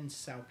 Spain, and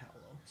Sao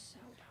Paulo. Sao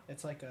Paulo.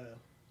 It's like a.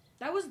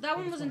 That one was in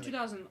one of the-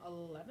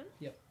 2011.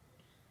 Yep.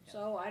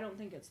 So I don't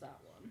think it's that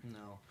one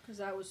No. because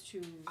that was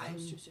too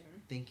soon.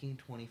 Thinking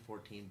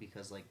 2014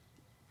 because the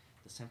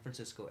San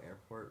Francisco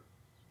airport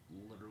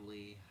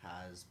literally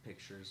has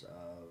pictures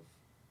of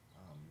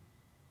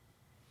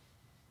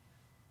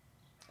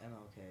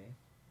MLK,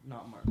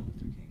 not Martin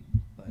Luther King,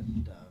 but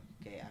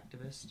gay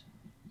activist,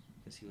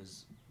 because he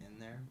was in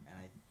there,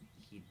 and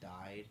he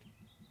died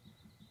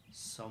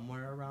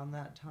somewhere around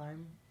that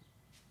time.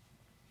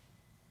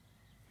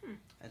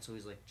 And so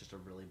he's just a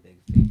really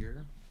big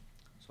figure.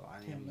 So I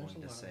am There's going a to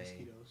lot of say.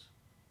 mosquitoes.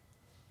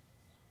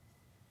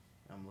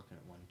 I'm looking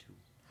at 1,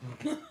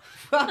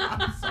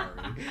 2.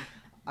 Sorry.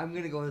 I'm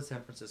going to go with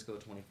San Francisco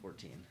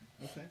 2014.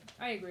 Okay.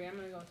 I agree. I'm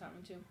gonna go with that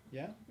one too.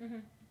 Yeah? Mm-hmm.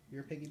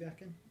 You're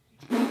piggybacking?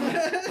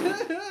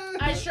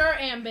 I sure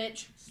am,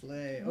 bitch.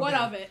 Slay. Okay. What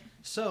of it?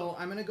 So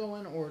I'm gonna go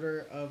in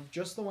order of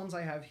just the ones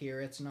I have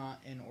here. It's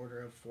not in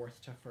order of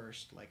fourth to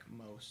first,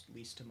 most,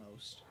 least to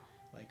most,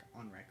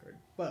 on record.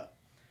 But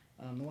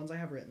the ones I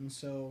have written.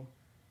 So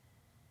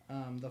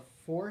the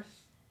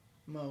fourth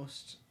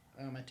most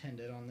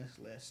attended on this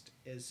list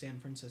is San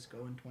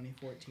Francisco in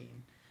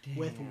 2014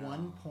 with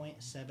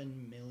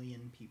 1.7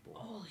 million people.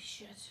 Holy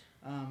shit.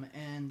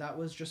 And that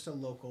was just a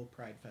local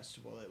Pride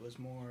festival. It was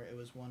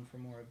one for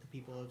more of the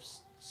people of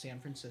San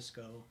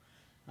Francisco.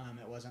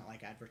 It wasn't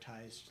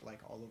advertised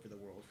all over the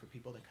world for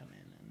people to come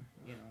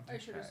in and I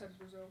should have said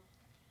Brazil.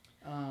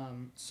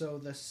 So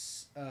the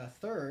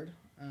third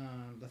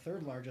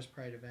largest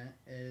Pride event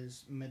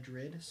is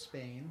Madrid,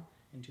 Spain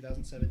in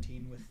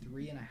 2017 with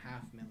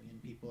 3.5 million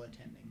people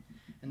attending,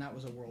 and that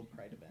was a World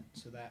Pride event.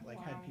 So that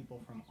had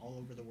people from all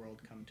over the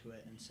world come to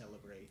it and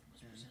celebrate.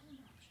 Was Brazil an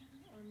option,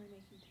 or am I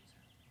making things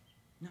up?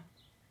 No.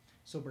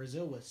 So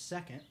Brazil was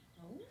second.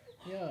 Oh.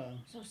 Yeah.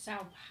 So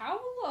Sao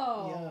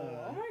Paulo.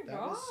 Yeah, Oh my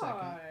that was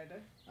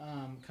god.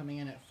 Coming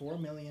in at 4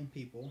 million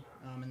people,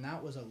 and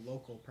that was a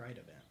local Pride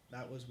event.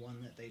 That was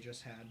one that they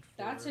just had.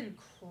 That's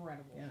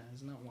incredible. Yeah,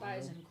 isn't that wild? That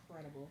is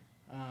incredible.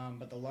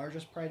 But the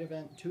largest Pride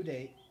event to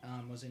date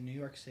was in New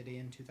York City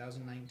in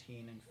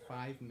 2019, and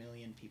 5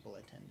 million people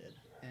attended.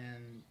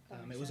 And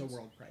it was sense. a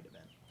World Pride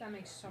event. That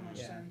makes so much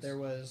sense. There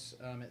was,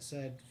 it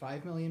said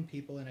 5 million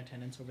people in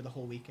attendance over the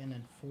whole weekend,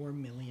 and 4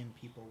 million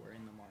people were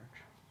in the march.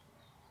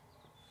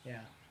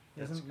 Yeah.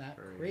 That's Isn't that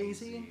crazy?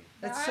 crazy.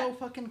 That's That so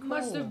fucking cool.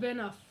 Must have been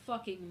a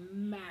fucking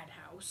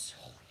madhouse.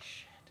 Holy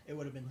shit. It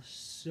would have been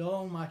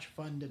so much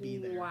fun to be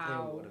there.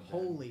 Wow. It would've been.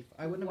 Holy.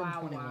 I wouldn't have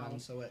Wow, been 21, wow.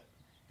 so it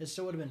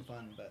still would have been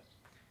fun, but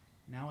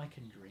now I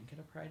can drink at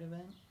a Pride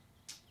event?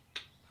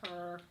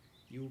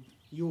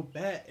 You'll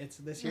bet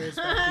this year is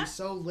going to be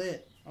so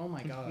lit. Oh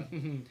my god.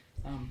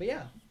 But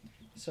yeah.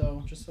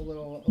 So just a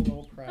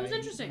little Pride. That was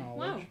interesting.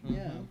 knowledge. Wow.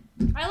 Yeah.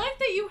 I like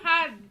that you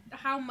had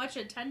how much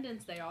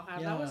attendance they all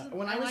had. Yeah.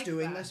 When I was liked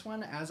doing that. this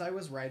one, as I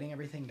was writing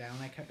everything down,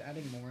 I kept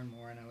adding more and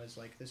more, and I was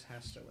like, this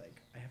has to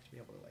I have to be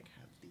able to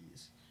have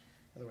these,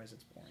 otherwise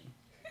it's boring.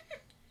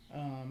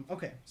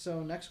 Okay,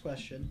 so next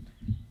question.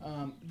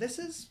 This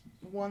is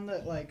one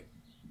that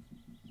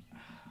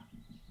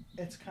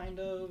it's kind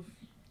of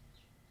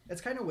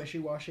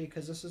wishy-washy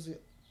because this is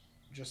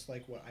just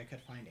what I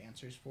could find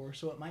answers for.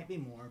 So it might be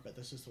more, but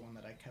this is the one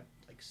that I kept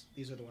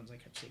these are the ones I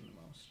kept seeing the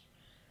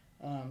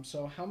most.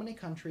 So how many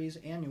countries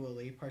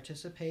annually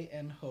participate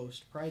and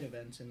host Pride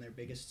events in their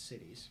biggest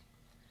cities?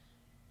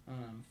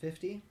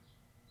 50,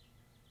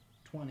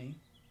 20,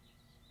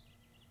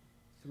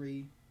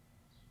 3,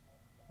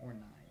 or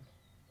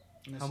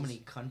 9. How many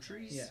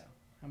countries? Yeah.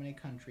 How many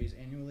countries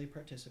annually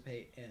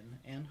participate in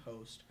and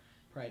host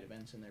Pride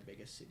events in their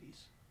biggest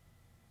cities?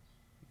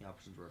 The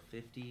options were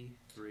 50,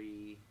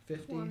 3...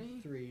 50,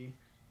 20. 3,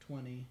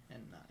 20,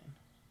 and 9.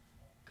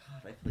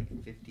 God, I feel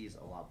like 50 is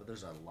a lot, but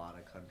there's a lot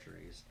of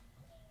countries.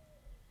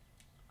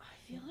 I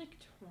feel like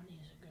 20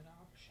 is a good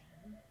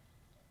option.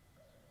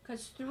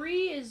 Because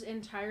 3 is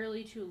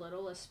entirely too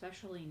little,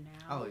 especially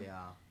now. Oh,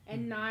 yeah.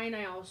 And 9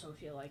 I also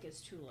feel like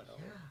is too little.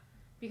 Yeah.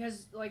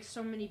 Because,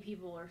 so many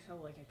people are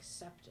so,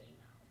 accepting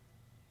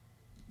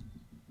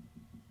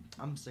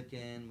now. I'm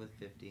sticking with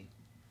 50.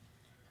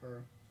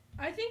 Her.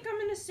 I think I'm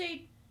going to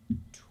say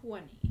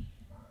 20.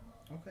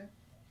 Okay.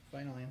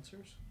 Final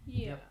answers?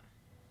 Yeah. Yep.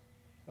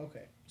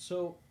 Okay.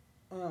 So,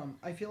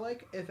 I feel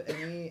like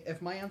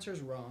if my answer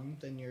is wrong,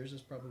 then yours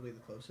is probably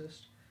the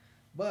closest.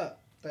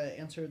 But the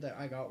answer that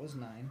I got was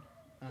 9.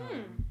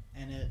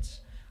 And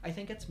I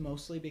think it's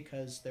mostly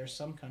because there's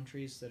some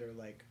countries that are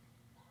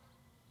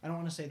I don't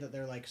want to say that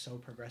they're so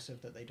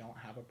progressive that they don't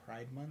have a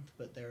Pride Month,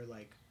 but they're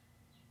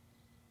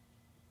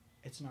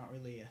it's not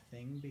really a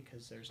thing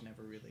because there's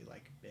never really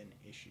been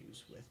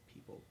issues with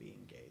people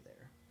being gay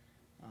there.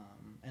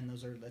 And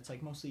that's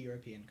mostly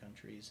European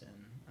countries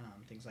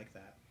and things like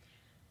that.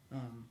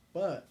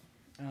 But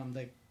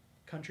the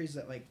countries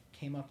that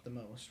came up the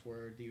most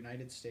were the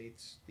United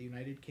States, the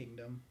United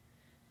Kingdom,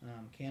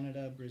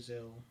 Canada,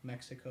 Brazil,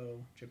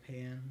 Mexico,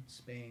 Japan,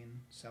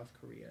 Spain, South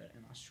Korea,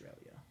 and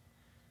Australia.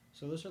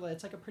 So those are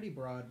it's a pretty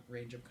broad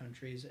range of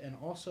countries, and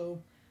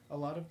also a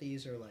lot of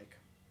these are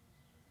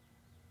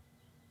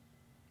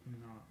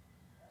not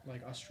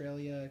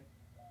Australia,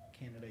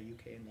 Canada,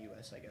 UK, and the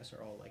US, I guess,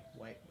 are all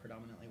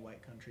predominantly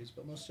white countries,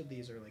 but most of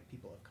these are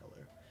people of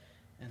color,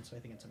 and so I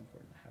think it's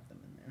important to have them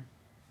in there.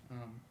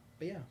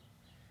 But yeah.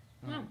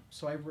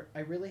 So I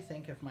really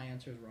think if my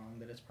answer is wrong,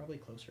 that it's probably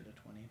closer to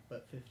 20,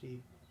 but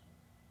 50.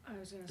 I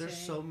was going to say. There's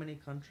so many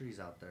countries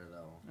out there,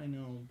 though. I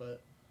know,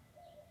 but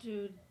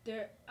Dude,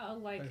 there's a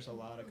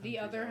lot of countries the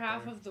other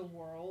half of the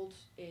world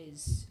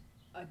is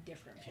a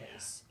different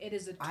place. Yeah. It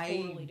is a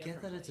totally different place. I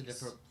get that it's a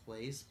different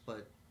place,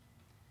 but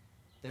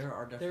there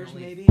are definitely there's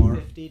maybe far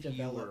 50 fewer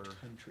developed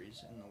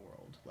countries in the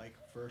world,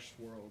 first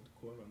world,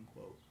 quote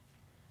unquote,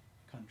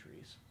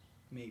 countries,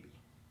 maybe.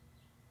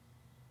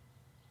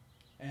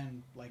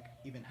 And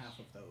even half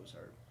of those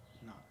are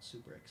not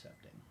super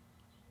accepting.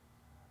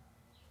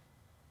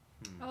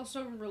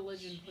 Also,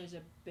 religion plays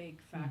a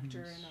big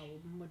factor in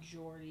a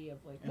majority of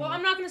And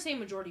I'm not going to say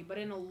majority, but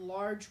in a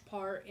large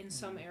part in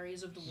some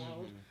areas of the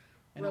world,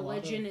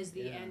 religion is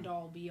the end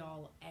all be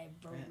all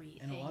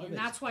everything, and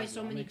that's why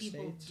so many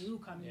people do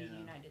come to the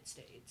United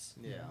States.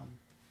 Yeah,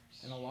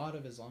 and a lot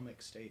of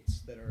Islamic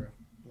states that are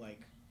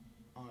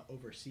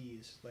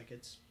overseas,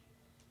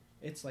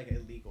 it's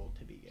illegal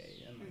to be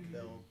gay, and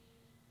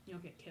you'll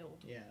get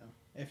killed. Yeah,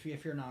 if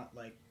you're not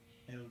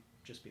it'll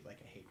just be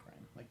a hate crime.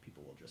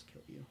 People will just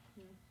kill you.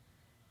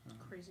 Yeah.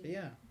 Crazy. But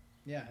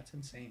yeah, it's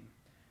insane.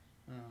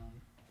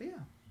 But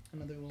yeah,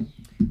 another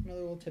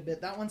little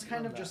tidbit. That one's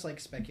kind of just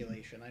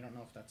speculation. I don't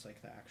know if that's the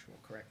actual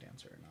correct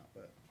answer or not,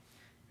 but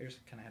I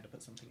just kind of had to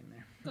put something in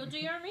there. Go do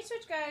your own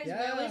research, guys.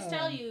 Yeah. We always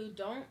tell you,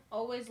 don't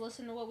always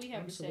listen to what we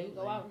have Absolutely. to say.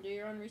 Go out and do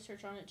your own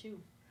research on it too.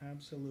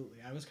 Absolutely.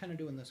 I was kind of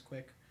doing this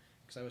quick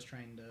because I was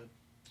trying to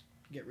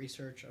get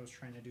research. I was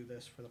trying to do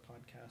this for the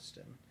podcast,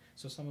 and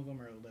so some of them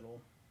are a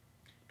little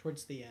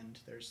towards the end.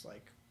 There's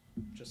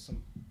just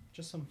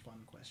some fun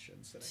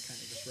questions that I kind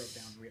of just wrote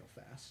down real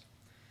fast.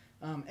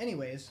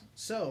 Anyways,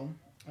 so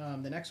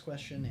the next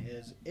question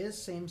is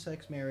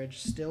same-sex marriage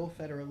still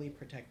federally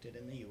protected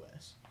in the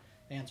U.S.?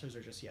 The answers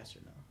are just yes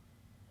or no.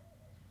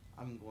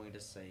 I'm going to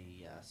say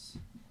yes.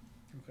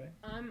 Okay.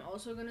 I'm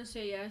also going to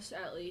say yes,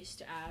 at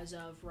least as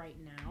of right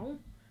now,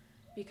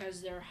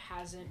 because there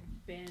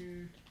hasn't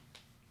been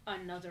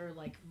another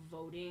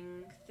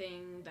voting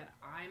thing that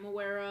I'm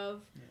aware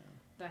of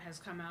that has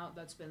come out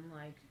that's been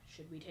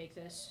should we take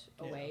this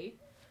away?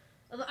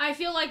 I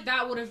feel like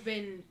that would have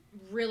been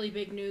really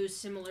big news,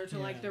 similar to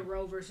like Yeah. the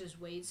Roe versus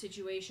Wade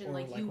situation. Or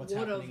like you what's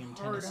would have happening in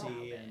heard about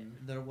Tennessee it. and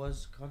There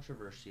was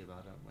controversy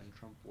about it when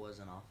Trump was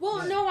in office. Well,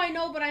 Yeah. no, I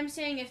know, but I'm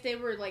saying if they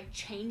were like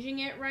changing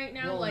it right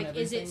now, Well, and like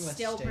is it everything with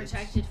still states.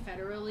 protected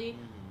federally?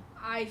 Mhm.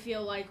 I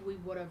feel like we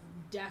would have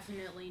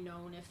definitely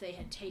known if they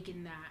had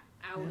taken that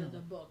out Yeah. of the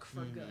book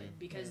for Mhm. good,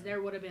 because Yeah.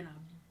 there would have been a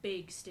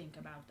big stink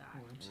about that. Oh,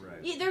 absolutely.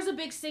 Right. Yeah, there's a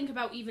big stink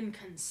about even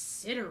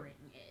considering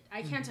it.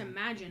 I can't Mhm.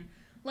 imagine.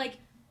 Like,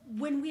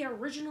 when we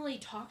originally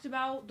talked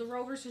about the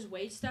Roe versus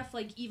Wade stuff,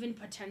 like, even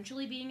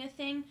potentially being a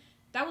thing,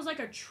 that was like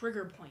a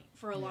trigger point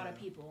for a lot of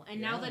Yeah. people. And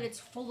now Yeah. that it's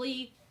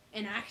fully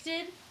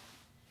enacted,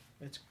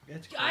 It's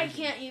crazy. I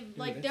can't even, Dude,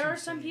 like, it's there are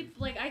some insane.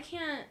 people, like, I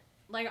can't,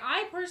 like,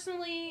 I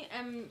personally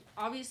am,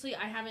 obviously,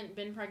 I haven't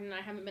been pregnant,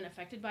 I haven't been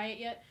affected by it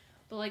yet,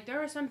 but, like,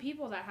 there are some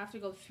people that have to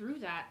go through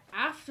that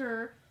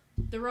after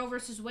the Roe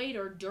versus Wade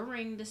or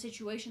during the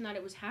situation that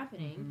it was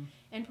happening, Mhm.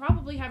 and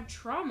probably have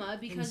trauma In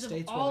because of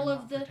states where all they're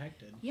of not the,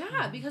 protected. yeah,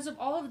 Mhm. because of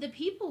all of the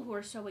people who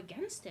are so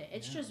against it.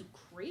 It's Yeah. just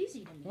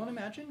crazy to me. Well,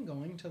 imagine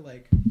going to,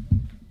 like,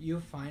 you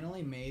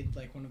finally made,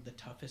 like, one of the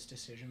toughest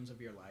decisions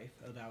of your life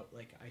about,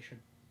 like, I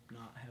should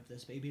not have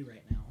this baby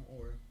right now,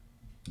 or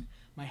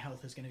my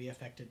health is going to be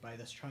affected by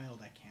this child,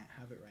 I can't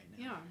have it right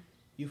now. Yeah.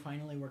 You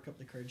finally work up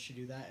the courage to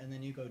do that, and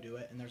then you go do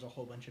it, and there's a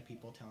whole bunch of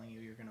people telling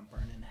you you're going to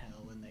burn in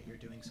hell and that you're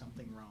doing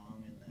something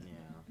wrong, and then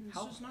Yeah. It's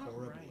how just not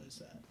horrible right. is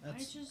that?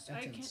 That's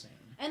I can't- insane.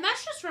 And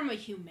that's just from a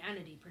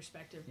humanity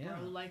perspective, bro. Yeah.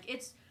 Like,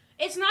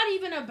 it's not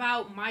even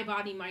about my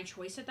body, my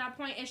choice at that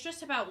point. It's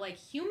just about, like,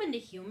 human to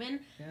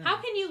human. Yeah. How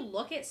can you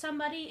look at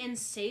somebody and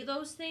say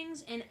those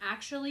things and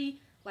actually,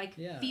 like,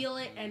 Yeah. feel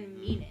it and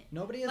mean it?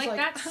 Nobody is Like, like,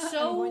 that's I'm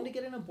so- going to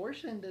get an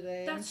abortion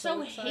today. I'm that's so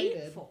so excited.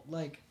 hateful.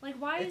 Like, Like,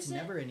 why it's is it?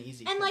 never an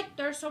easy And, thing. like,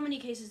 there are so many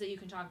cases that you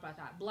can talk about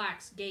that.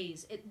 Blacks,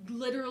 gays. It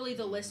literally,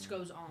 the list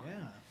goes on.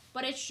 yeah.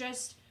 But it's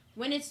just,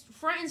 when it's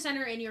front and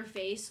center in your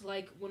face,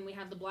 like when we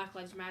had the Black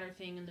Lives Matter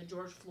thing and the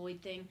George Floyd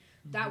thing,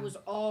 that Mhm. was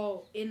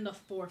all in the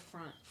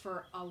forefront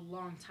for a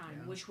long time,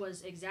 Yeah. which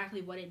was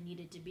exactly what it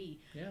needed to be.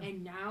 Yeah.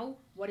 And now,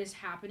 what is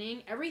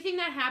happening, everything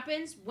that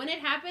happens, when it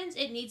happens,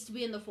 it needs to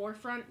be in the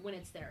forefront when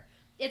it's there.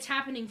 It's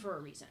happening for a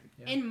reason,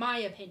 Yeah. in my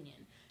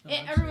opinion. No,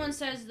 Everyone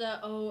absolutely. says that,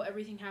 oh,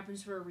 everything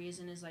happens for a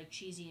reason is, like,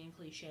 cheesy and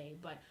cliche,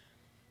 but,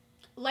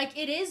 like,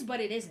 it is, but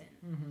it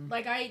isn't. Mhm.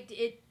 Like,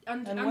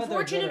 And whether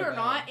unfortunate good or or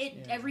not, bad, it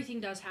yeah. everything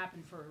does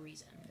happen for a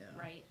reason, Yeah.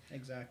 right?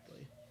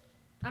 Exactly.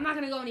 I'm not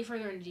gonna go any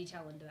further into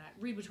detail into that.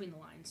 Read between the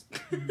lines.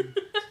 Mhm.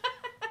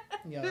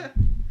 Yeah.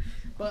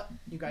 But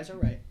you guys are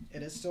right.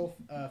 It is still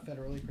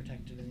federally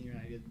protected in the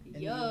United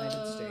Yeah.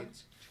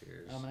 States.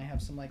 Cheers. And I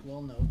have some like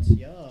little notes.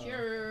 Yeah.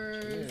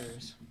 Cheers.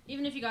 Cheers.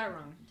 Even if you got it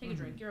wrong, take a Mhm.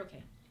 drink. You're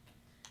okay.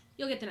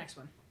 You'll get the next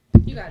one.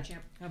 You got it,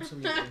 champ.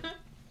 Absolutely.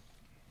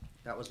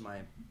 That was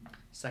my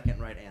second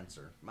right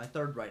answer. My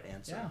third right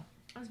answer. Yeah.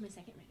 That was my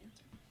second right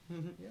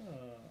answer. Yeah.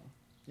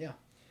 Yeah.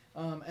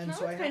 And That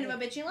so I was kind have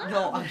of a bitchy laugh.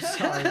 No, I'm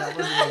sorry. That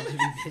wasn't meant to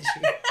be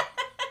bitchy.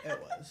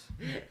 it was.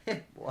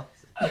 It was.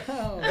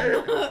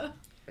 Oh.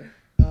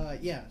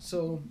 Yeah,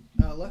 so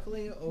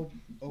luckily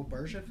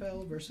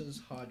Obergefell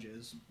versus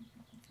Hodges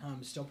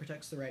still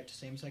protects the right to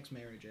same-sex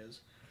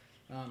marriages.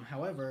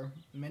 However,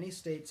 many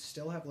states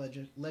still have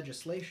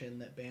legislation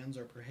that bans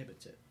or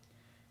prohibits it.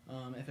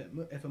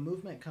 If a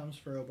movement comes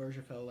for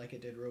Obergefell like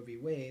it did Roe v.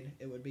 Wade,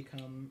 it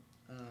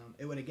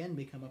would again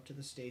become up to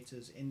the states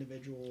as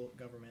individual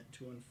government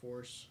to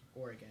enforce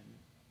or ban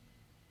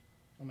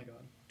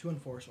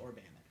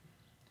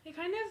it. It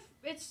kind of,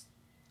 it's,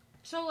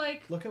 so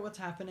like, Look at what's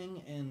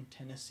happening in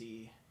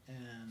Tennessee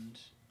and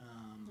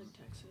like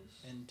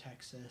Texas. in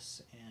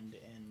Texas and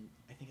in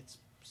I think it's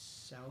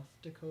South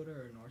Dakota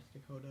or North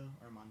Dakota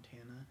or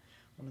Montana,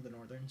 one of the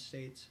northern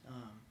states.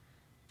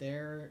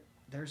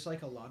 There's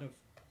like a lot of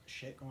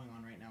shit going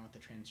on right now with the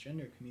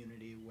transgender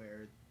community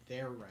where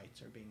their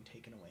rights are being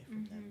taken away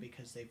from them Mhm.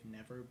 because they've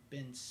never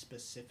been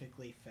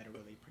specifically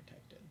federally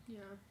protected Yeah.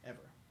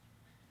 ever.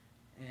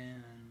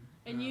 And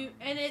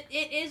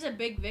It is a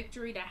big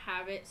victory to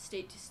have it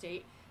state to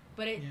state,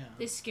 but it Yeah.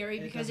 is scary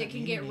It because it doesn't can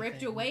mean get ripped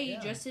anything. away Yeah.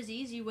 just as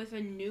easy with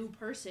a new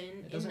person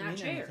it in doesn't that mean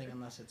chair. anything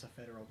unless it's a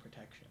federal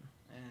protection.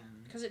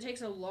 And Because it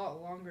takes a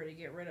lot longer to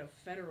get rid of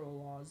federal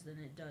laws than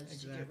it does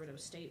to get rid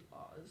of state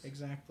laws.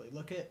 exactly.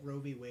 Look at Roe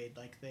v. Wade.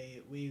 Like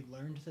we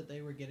learned that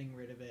they were getting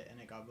rid of it, and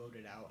it got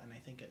voted out. And I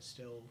think it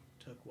still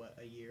took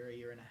a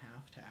year and a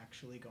half to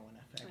actually go in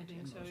effect I think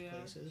in so, most yeah.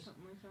 places.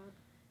 Something like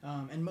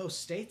that. And most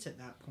states at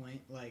that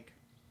point like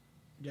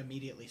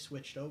immediately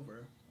switched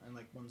over, and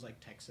like ones like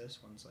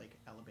Texas, ones like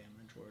Alabama,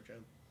 Georgia.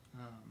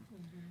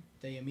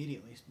 They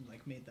immediately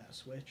like made that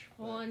switch.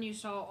 Well, and you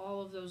saw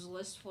all of those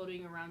lists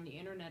floating around the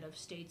internet of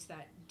states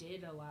that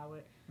did allow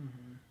it.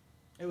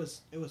 It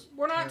was.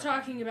 We're not terrible.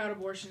 talking about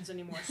abortions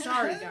anymore.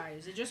 Sorry,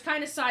 guys. It just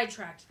kind of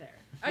sidetracked there.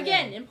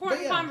 Again, Yeah.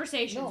 important But yeah.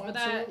 conversations, No, but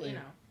that, absolutely. you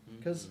know.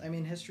 Because, I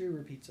mean, history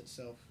repeats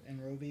itself. And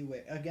Roe v.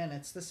 Wade, again,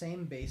 it's the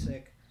same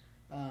basic,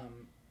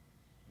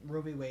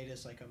 Roe v. Wade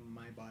is like a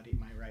my body,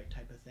 my right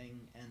type of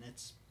thing. And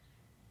it's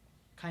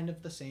kind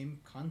of the same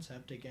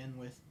concept, again,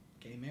 with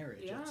gay marriage.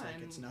 Yeah, It's like,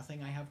 and- it's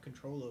nothing I have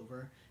control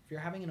over. If you're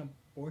having an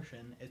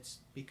abortion, it's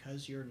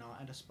because you're not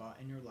at a spot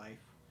in your life,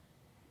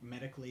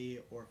 medically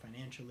or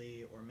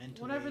financially or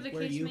mentally, Whatever the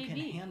where case you may can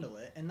be. handle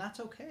it, and that's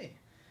okay.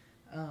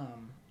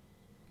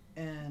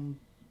 And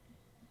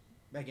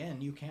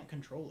again, you can't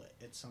control it.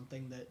 It's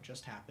something that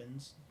just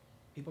happens.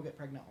 People get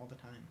pregnant all the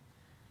time.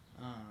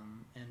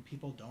 And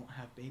people don't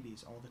have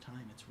babies all the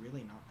time. It's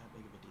really not that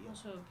big of a deal.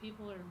 Also,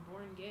 people are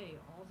born gay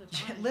all the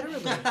time.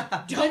 Literally.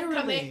 Don't Literally.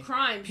 commit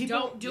crimes. People-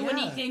 Don't do yeah.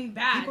 anything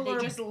bad. People They are-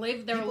 just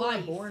live their People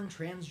life. are born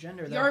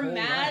transgender their You're whole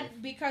mad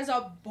life. because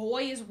a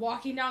boy is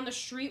walking down the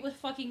street with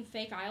fucking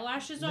fake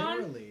eyelashes on?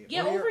 Literally.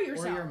 Get Or over you're-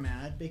 yourself. Or you're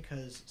mad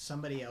because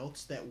somebody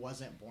else that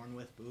wasn't born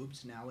with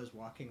boobs now is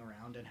walking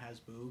around and has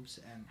boobs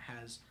and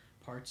has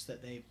parts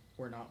that they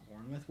were not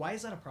born with. Why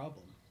is that a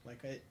problem?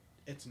 Like,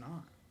 it's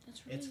not.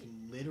 That's really... It's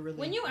literally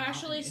When you not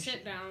actually an sit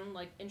issue. down,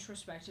 like,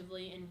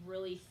 introspectively and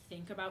really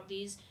think about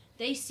these,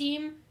 they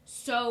seem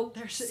so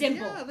They're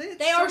simple. yeah, it's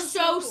They are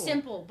simple. so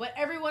simple, but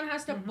everyone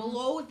has to Mhm.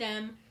 blow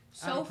them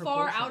so of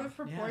far proportion. out of Yeah,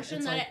 proportion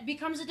it's that like- it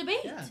becomes a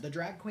debate. Yeah, the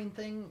drag queen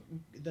thing,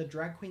 the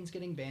drag queens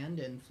getting banned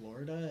in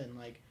Florida, and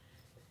like,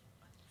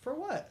 for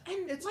what?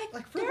 And It's like,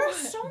 for there what? are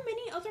so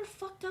many other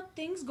fucked up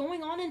things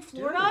going on in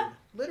Florida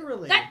Dude,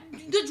 literally. that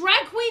the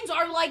drag queens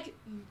are like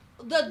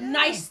the Yeah.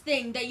 nice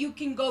thing that you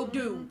can go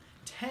do. Mhm.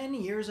 10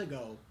 years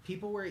ago,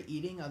 people were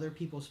eating other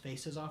people's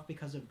faces off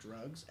because of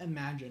drugs.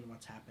 Imagine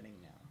what's happening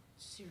now.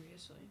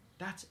 Seriously.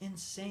 That's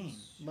insane.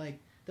 Like,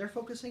 they're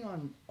focusing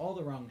on all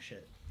the wrong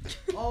shit.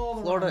 All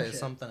the Florida wrong is shit.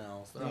 something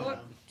else. They're Yeah. on a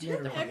Literally.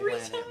 different Every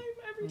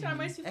planet. time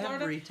I see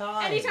Florida, Every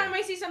time. anytime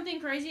I see something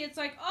crazy, it's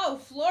like, oh,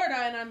 Florida,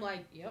 and I'm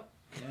like, yep.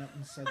 Yeah,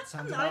 so it I'm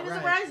sounds not about even right.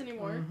 surprised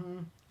anymore.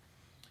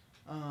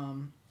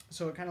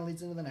 So it kind of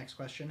leads into the next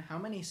question. How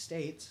many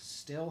states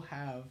still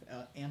have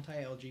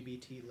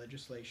anti-LGBT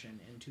legislation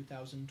in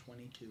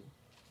 2022?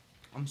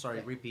 I'm sorry,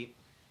 Okay. repeat.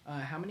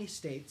 How many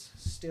states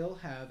still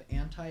have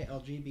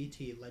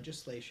anti-LGBT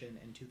legislation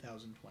in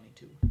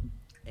 2022?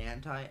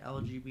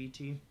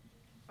 Anti-LGBT?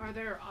 Are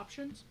there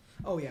options?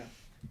 Oh, yeah.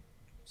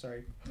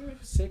 Sorry.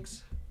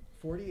 6,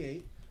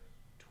 48,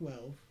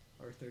 12,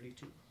 or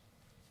 32.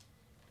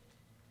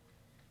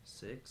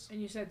 6.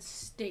 And you said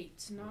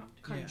states,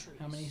 not countries.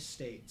 Yeah. How many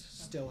states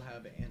still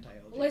have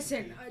anti-LGBT?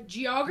 Listen,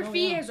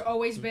 geography Oh, yeah. has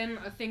always been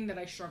a thing that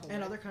I struggle And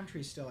with. other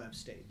countries still have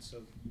states,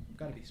 so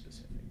gotta be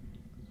specific.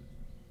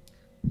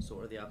 So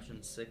what are the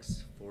options?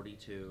 6,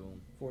 42.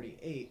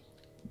 48,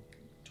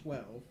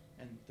 12,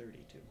 and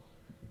 32.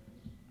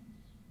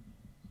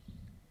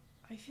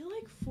 I feel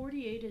like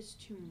 48 is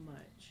too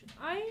much.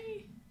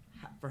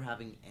 For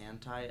having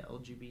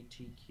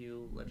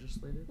anti-LGBTQ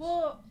legislated?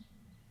 Well,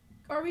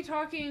 are we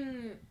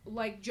talking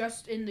like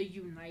just in the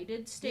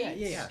United States?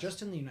 Yeah.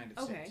 Just in the United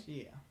Okay. States.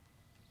 Yeah.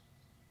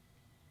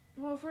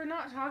 Well, if we're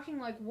not talking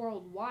like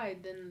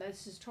worldwide, then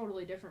this is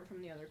totally different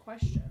from the other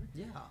question.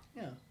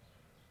 Yeah.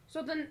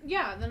 So then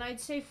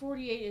I'd say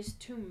 48 is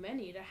too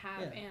many to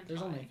have Yeah, anti.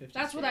 there's only 50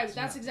 That's states,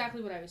 That's yeah.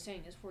 exactly what I was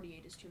saying. Is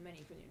 48 is too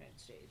many for the United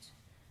States.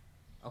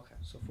 Okay.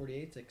 So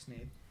 48's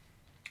Ixnay.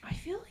 I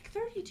feel like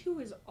 32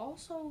 is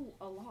also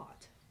a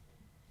lot.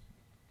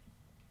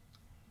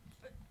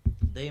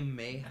 They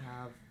may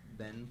have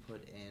been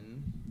put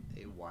in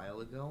a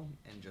while ago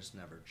and just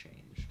never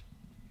changed.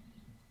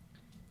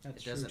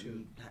 That's It doesn't true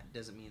too.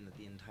 doesn't mean that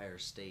the entire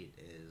state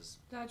is.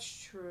 That's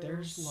true.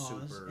 There's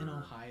laws Super- in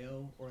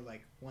Ohio or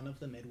like one of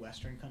the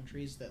Midwestern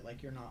countries that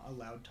like you're not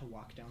allowed to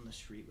walk down the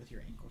street with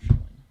your ankle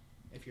showing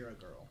if you're a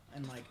girl.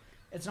 And like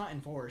it's not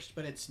enforced,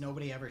 but it's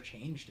nobody ever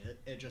changed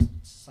it. It just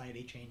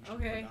society changed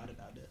Okay. and forgot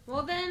about it.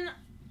 Well then,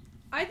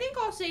 I think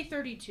I'll say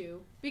 32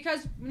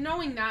 because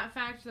knowing that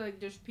fact, like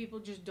there's people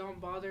just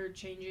don't bother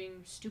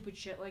changing stupid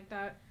shit like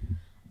that.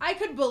 I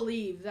could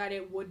believe that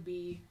it would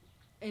be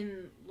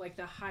in like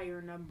the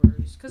higher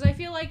numbers because I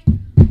feel like,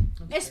 That's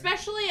fair.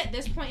 especially at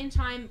this point in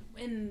time,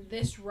 in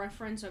this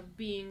reference of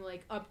being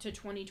like up to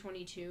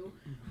 2022,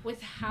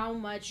 with how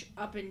much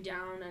up and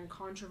down and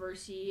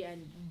controversy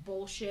and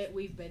bullshit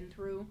we've been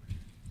through.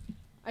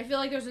 I feel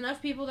like there's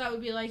enough people that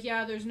would be like,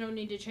 yeah, there's no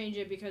need to change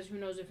it because who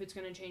knows if it's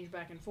going to change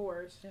back and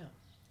forth. Yeah.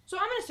 So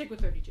I'm going to stick with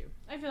 32.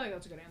 I feel like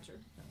that's a good answer.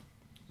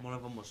 One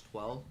of them was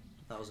 12.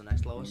 That was the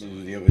next lowest.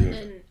 And Yeah.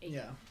 then 8,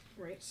 Yeah.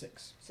 right?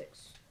 6.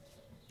 6.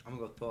 I'm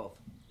gonna go with 12.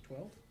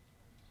 12?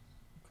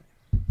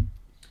 Okay.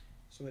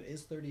 So it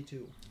is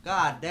 32.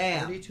 God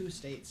damn. 32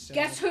 states. Still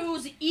Guess have-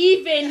 who's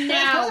even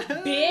now,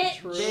 bitch?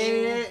 True.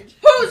 Bitch.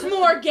 Who's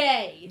more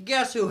gay?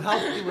 Guess who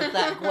helped me with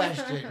that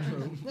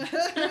question?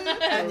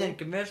 and then True.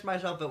 convinced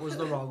myself it was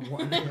the wrong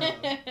one.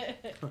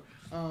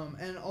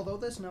 And although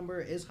this number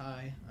is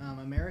high,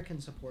 American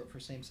support for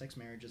same-sex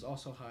marriage is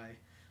also high,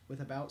 with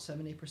about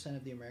 70%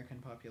 of the American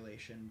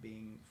population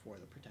being for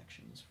the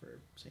protections for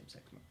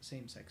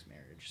same-sex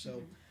marriage.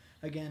 So,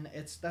 again,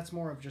 that's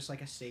more of just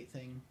like a state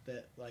thing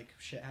that like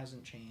shit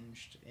hasn't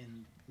changed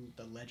in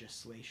the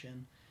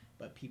legislation,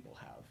 but people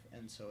have,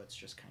 and so it's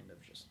just kind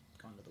of just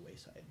gone to the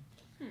wayside,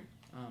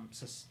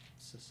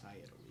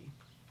 societally.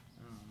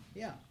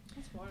 Yeah.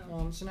 That's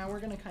wild. So now we're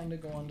gonna kind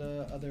of go on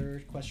to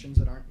other questions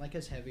that aren't like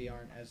as heavy,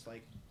 aren't as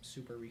like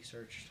super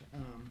researched.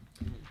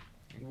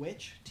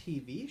 Which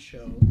TV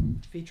show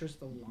features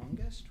the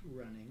longest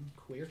running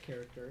queer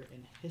character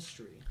in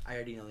history? I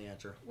already know the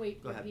answer.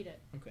 Wait, Go ahead. repeat it.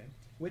 Okay.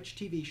 Which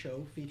TV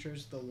show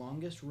features the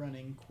longest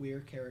running queer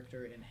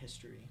character in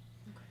history?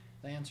 Okay.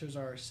 The answers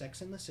are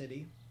Sex and the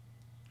City,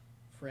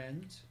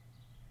 Friends,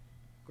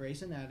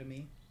 Grey's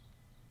Anatomy,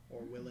 or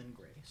Will and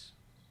Grace.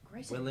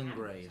 Will and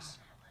Grace.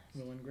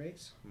 Will and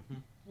Grace? Mm-hmm.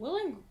 Will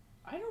and...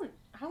 I don't...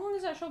 How long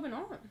has that show been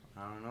on?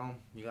 I don't know.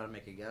 You gotta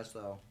make a guess,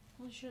 though.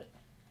 Holy shit.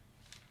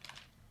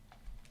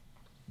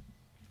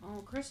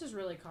 Oh, Chris is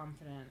really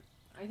confident.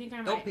 I think I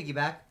might... Don't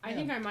piggyback. I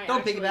think I might Don't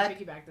actually piggyback.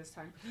 piggyback this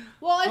time.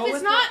 Well, if Go it's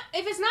with not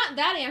if it's not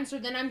that answer,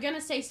 then I'm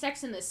gonna say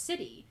Sex and the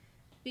City,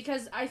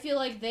 because I feel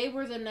like they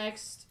were the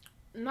next,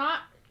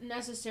 not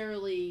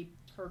necessarily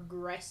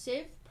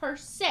progressive per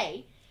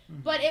se,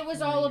 but it was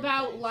Well, all you're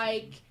about crazy.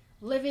 like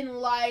living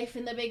life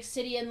in the big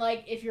city, and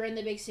like if you're in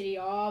the big city,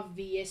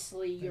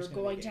 obviously There's you're gonna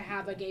be going gay to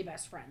have a people. gay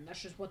best friend.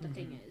 That's just what the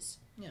thing is.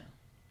 Yeah.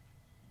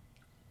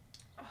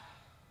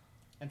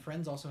 And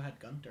Friends also had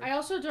Gunter. I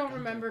also don't Gunter.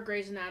 remember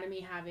Grey's Anatomy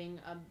having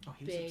a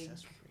He was big.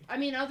 obsessed with Grey's. I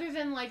mean, other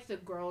than like the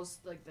girls,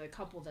 like the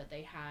couple that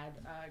they had,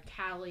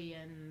 Callie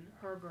and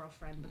her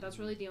girlfriend, but that's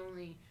really the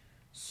only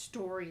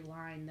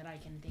storyline that I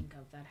can think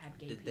of that had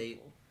gay Did they-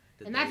 people.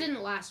 And that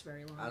didn't last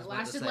very long. I was It about to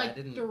lasted say, I like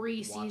didn't 3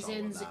 watch all of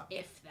seasons, that.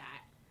 if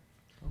that.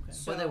 Okay.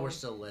 So- But they were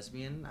still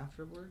lesbian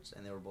afterwards,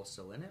 and they were both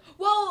still in it.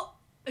 Well,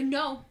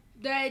 no.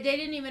 They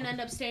didn't even end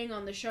up staying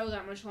on the show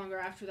that much longer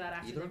after that,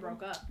 after Either they of them?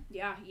 broke up.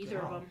 Yeah, either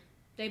of Wow. them.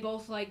 They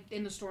both, like,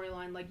 in the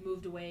storyline, like,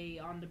 moved away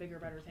on to bigger,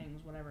 better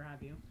things, whatever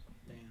have you.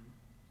 Damn.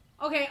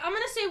 Okay, I'm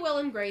gonna say Will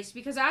and Grace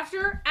because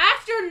after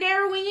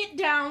narrowing it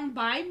down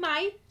by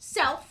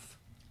myself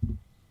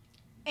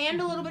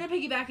and a little bit of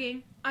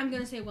piggybacking, I'm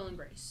gonna say Will and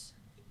Grace.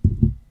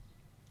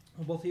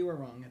 Well, both of you were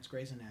wrong. It's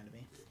Grey's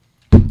Anatomy.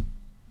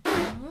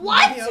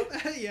 What?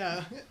 Yep.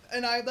 Yeah.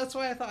 And that's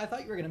why I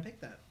thought you were gonna pick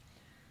that.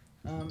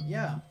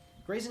 Yeah.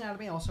 Grey's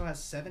Anatomy also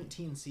has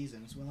 17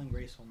 seasons. Will and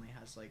Grace only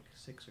has like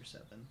 6 or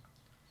 7.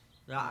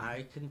 Yeah,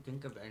 I couldn't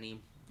think of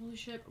any Holy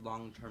shit!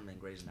 long-term in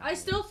Grey's Anatomy. I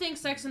still think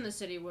Sex and the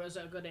City was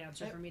a good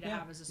answer for me to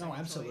have as a second No,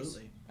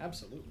 absolutely, choice.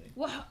 absolutely.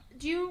 Well,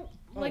 do you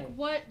like Oh.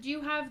 what? Do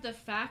you have the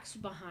facts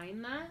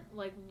behind that?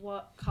 Like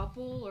what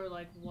couple or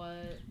like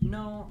what?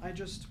 No,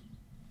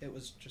 it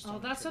was just. Oh, on a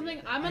that's trivia something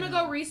thing. I'm I gonna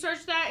know. go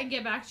research that and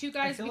get back to you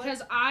guys feel like-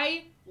 because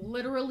I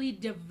literally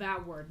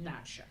devoured Yeah.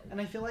 that show.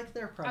 And I feel like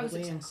they're I was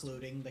probably obsessed.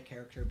 including the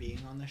character being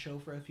on the show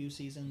for a few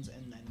seasons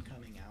and then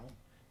coming out,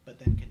 but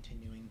then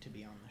continuing to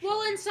be on the show.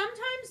 Well, and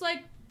sometimes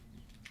like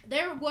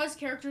there was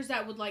characters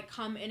that would like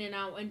come in and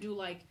out and do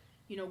like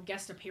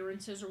guest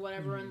appearances or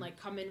whatever, and like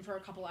come in for a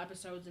couple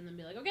episodes and then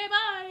be like, okay,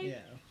 bye. Yeah.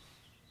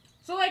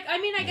 So like I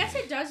mean I guess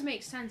it does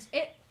make sense.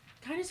 It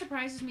kind of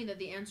surprises me that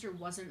the answer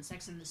wasn't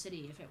Sex and the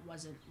City if it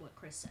wasn't what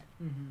Chris said.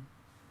 Mm-hmm.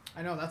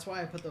 I know, that's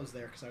why I put those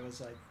there, because I was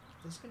like,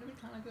 this is going to be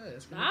kind of good.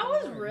 It's gonna That be was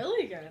kinda hard.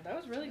 really good. That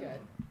was really good.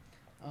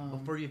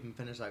 Before you even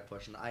finish that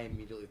question, I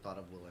immediately thought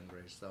of Will and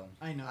Grace, though.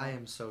 I know. I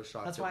am so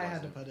shocked. That's it why I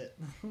had to wasn't. put it.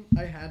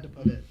 I had to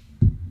put it.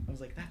 I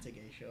was like, that's a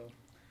gay show.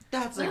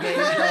 That's a gay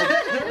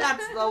show.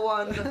 That's the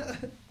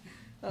one.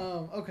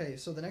 Okay,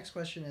 so the next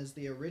question is,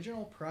 the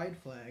original Pride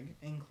flag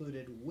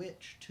included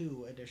which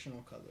 2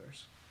 additional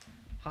colors?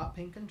 Hot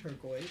pink and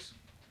turquoise,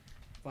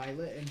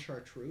 violet and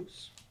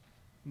chartreuse,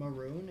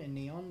 maroon and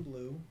neon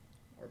blue,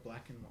 or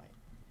black and white?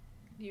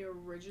 The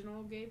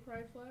original gay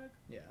pride flag?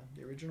 Yeah,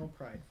 the original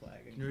Pride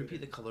flag Can you repeat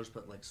included the colors,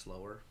 but like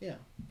slower?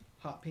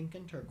 hot pink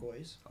and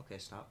turquoise, Okay,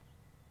 stop.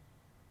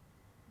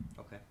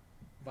 Okay.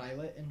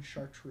 violet and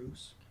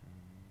chartreuse,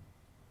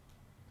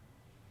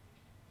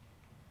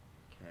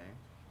 Okay.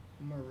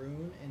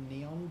 maroon and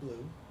neon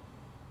blue,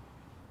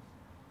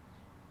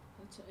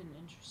 That's an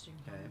interesting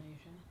Okay.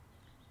 combination.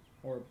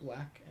 or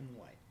black and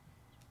white.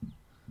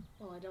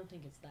 Well, I don't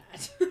think it's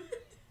that.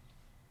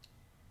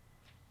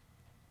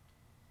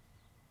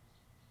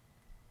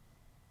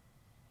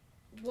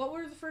 What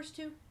were the first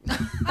 2?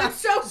 I'm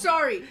so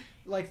sorry.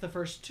 Like the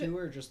first 2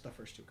 or just the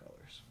first 2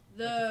 colors?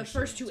 The Like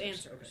first 2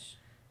 answers.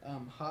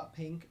 Hot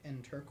pink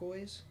and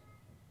turquoise,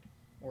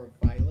 or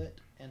violet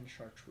and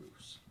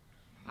chartreuse.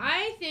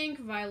 I think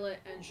violet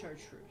and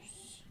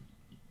chartreuse.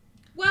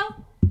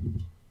 Well,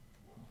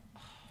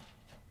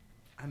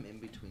 I'm in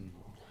between.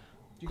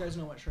 Do you guys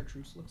know what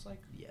chartreuse looks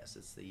like? Yes,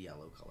 it's the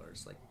yellow color.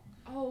 It's like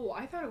oh,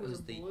 I thought it was, Was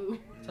a the- blue.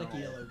 It's like no.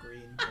 yellow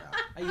green. Yeah.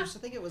 I used to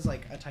think it was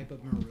like a type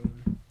of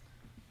maroon.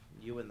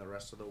 You and the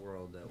rest of the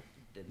world that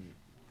didn't.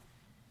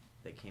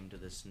 They came to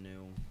this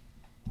new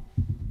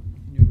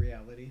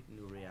Reality.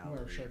 Where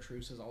reality.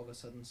 chartreuse is all of a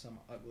sudden some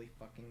ugly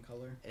fucking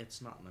color.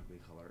 It's not an ugly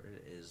color.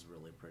 It is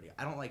really pretty.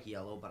 I don't like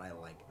yellow, but I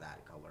like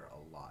that color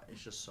a lot.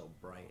 It's just so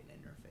bright and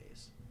in your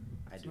face.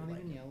 I It's do not like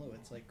even it. yellow.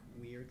 It's like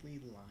weirdly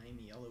lime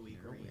yellowy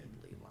You're green.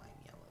 weirdly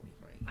lime yellowy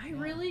green. I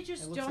Yeah, really it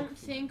just looks like don't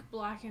flame. think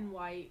black and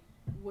white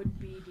would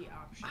be the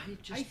option. I I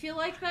just- feel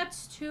like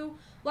that's too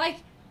like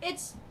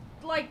it's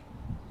like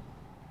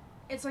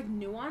it's like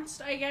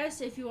nuanced, I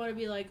guess. If you want to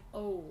be like,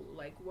 oh,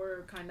 like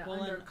we're kind of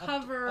Well, and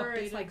undercover.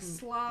 It's like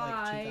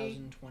sly. Like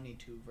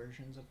 2022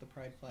 versions of the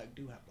pride flag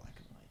do have black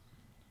and white.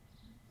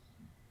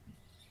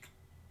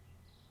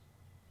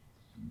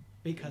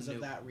 Because of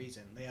that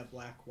reason, they have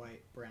black,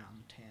 white,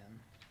 brown, tan,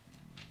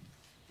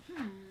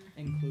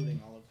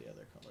 including all of the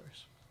other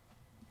colors.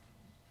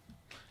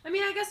 I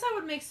mean, I guess that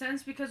would make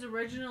sense because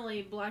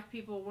originally black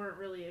people weren't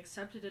really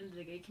accepted into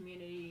the gay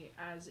community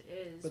as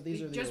is. But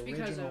these are the just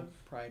original because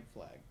of pride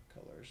flag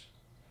colors.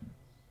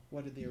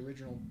 What did the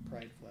original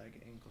pride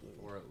flag include?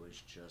 Or it was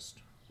just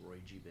Roy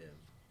G. Biv.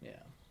 Yeah.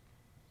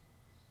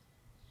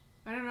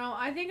 I don't know.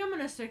 I think I'm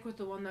gonna stick with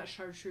the one that's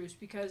chartreuse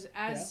because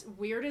as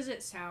weird as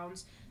it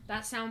sounds,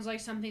 that sounds like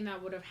something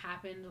that would have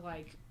happened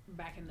like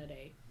back in the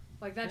day.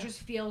 Like that just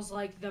feels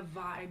like the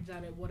vibe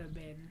that it would have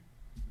been.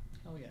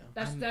 Oh yeah.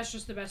 That's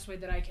just the best way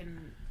that I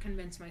can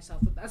convince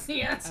myself that that's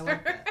the answer. I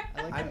like that.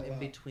 I like I'm that a in lot.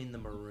 between the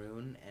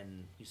maroon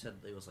and you said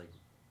it was like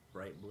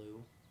bright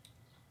blue,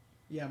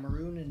 Yeah,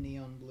 maroon and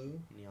neon blue,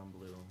 neon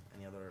blue,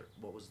 and the other.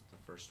 What was the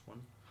first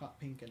one? hot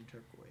pink and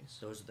turquoise.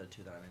 Those are the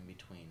two that I'm in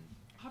between.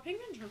 Hot pink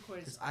and turquoise.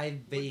 Because I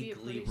be a vaguely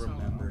pretty solid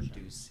remember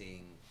option.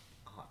 seeing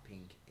hot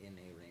pink in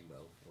a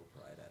rainbow for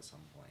Pride at some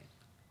point.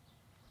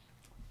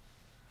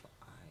 But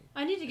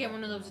I need to get don't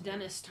one of those remember.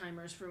 dentist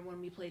timers for when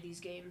we play these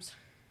games.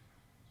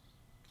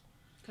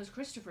 Because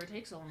Christopher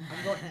takes a long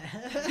I'm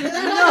time.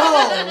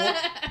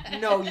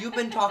 going. No, you've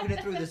been talking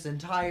it through this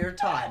entire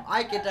time.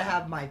 I get to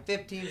have my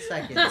 15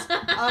 seconds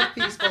of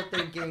peaceful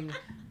thinking.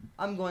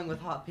 I'm going with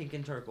hot pink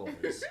and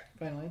turquoise.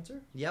 Final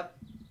answer? Yep.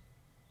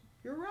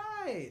 You're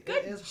right.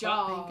 Good it is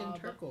hot pink and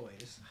job.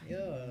 turquoise.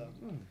 Yeah.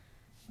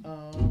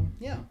 Mm.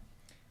 Yeah.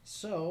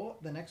 So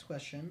the next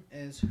question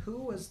is: who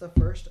was the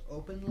first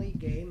openly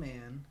gay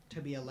man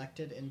to be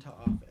elected into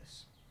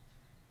office?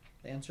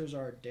 The answers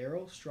are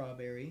Daryl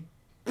Strawberry,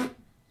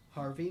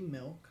 Harvey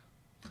Milk,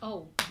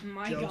 Oh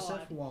my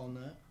Joseph god.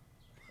 Walnut,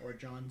 or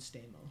John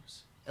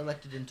Stamos.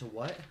 Elected into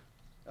what?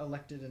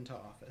 Elected into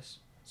office.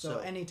 So So-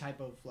 any type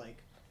of like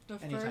The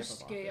any type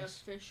first of gay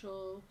office.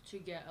 official to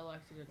get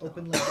elected into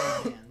openly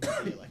office. gay man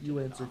to be elected You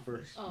into answer office.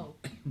 first. Oh.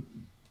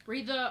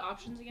 Read the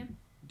options again.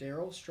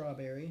 Daryl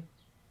Strawberry,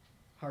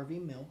 Harvey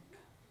Milk,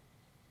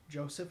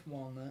 Joseph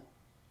Walnut,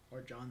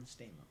 or John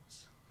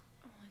Stamos.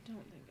 Oh, I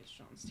don't think it's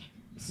John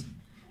Stamos.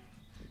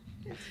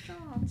 It's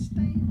John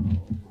Stamos.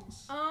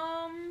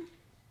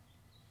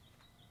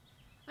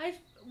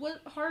 Was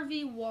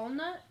Harvey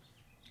Walnut?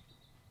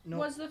 No,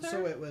 was the So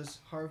third? it was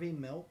Harvey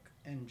Milk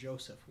and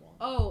Joseph Walnut.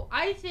 Oh,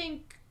 I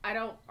think I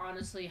don't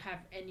honestly have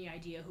any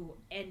idea who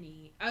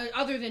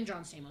other than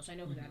John Stamos. I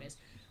know who that is,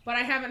 but I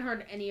haven't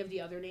heard any of the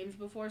other names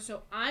before.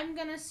 So I'm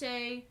gonna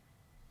say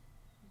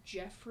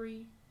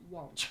Jeffrey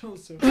Walnut.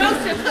 Joseph.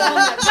 Joseph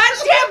Walnut. God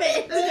damn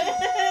it!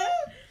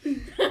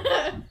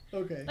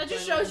 Okay. That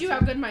just final shows you how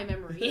answer? good my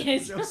memory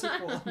is. Joseph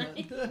Walnut.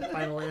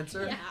 Final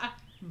answer? Yeah.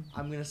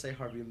 I'm going to say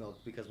Harvey Milk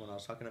because when I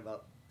was talking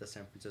about the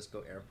San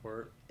Francisco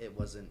airport, it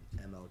wasn't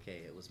MLK,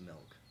 it was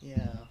Milk. Yeah.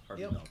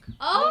 Harvey Yep. Milk.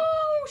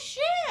 Oh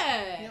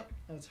shit! Yep.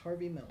 That's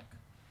Harvey Milk.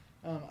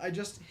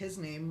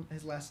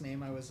 His last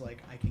name, I was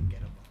like, I can get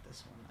him with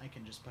this one. I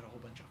can just put a whole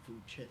bunch of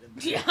food shit in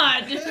there.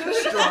 Yeah, dude.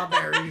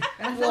 Strawberry. And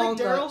I feel like Walnut.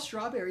 Daryl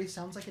Strawberry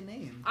sounds like a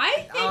name.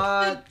 I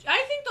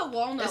think the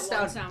walnut It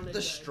one sounded the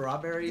good.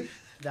 strawberry,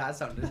 that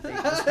sounded fake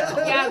as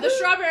hell. Yeah, the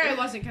strawberry I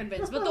wasn't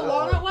convinced, but the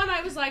walnut one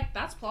I was like,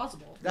 that's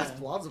plausible. That's Yeah.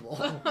 plausible.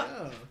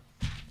 Yeah.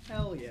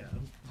 Hell yeah.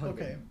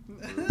 Okay.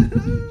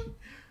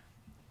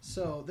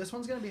 So this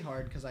one's gonna be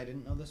hard because I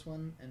didn't know this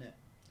one, and it.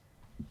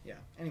 Yeah.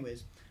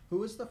 Anyways, who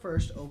was the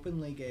first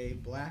openly gay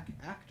black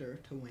actor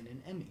to win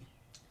an Emmy?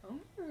 Oh.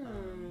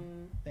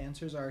 The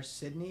answers are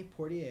Sidney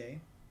Poitier,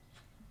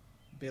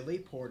 Billy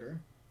Porter,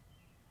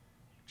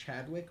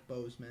 Chadwick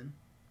Boseman,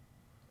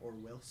 or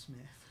Will Smith.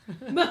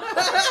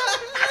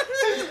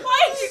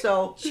 Why?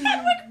 So,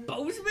 Chadwick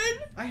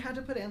Boseman? I had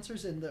to put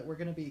answers in that were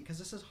gonna be because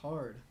this is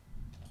hard.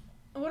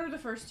 What are the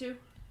first two?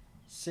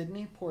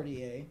 Sidney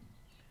Poitier,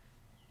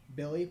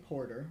 Billy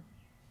Porter,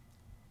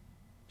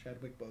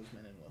 Chadwick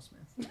Boseman, and Will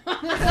Smith.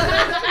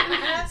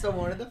 so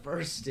one of the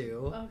first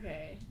two.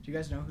 Okay. Do you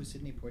guys know who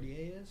Sidney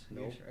Poitier is? Have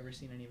Nope. you ever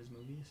seen any of his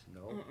movies?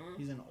 No. Uh-uh.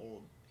 He's an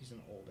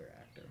older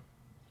actor.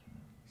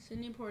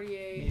 Sidney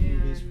Poitier Made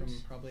movies and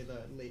from probably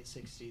the late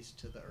 60s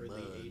to the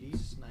early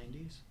Bugs. 80s,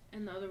 90s.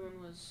 and the other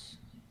one was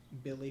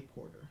Billy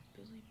Porter.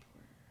 Billy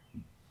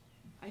Porter.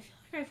 I feel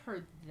like I've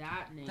heard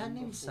that name. That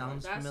name before.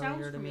 sounds that familiar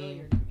sounds to me.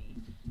 familiar to me.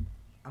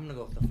 I'm going to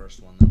go with the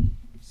first one, though.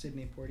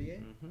 Sidney Poitier.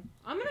 Mm-hmm.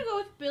 I'm gonna go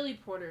with Billy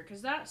Porter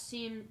because that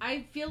seemed.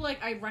 I feel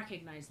like I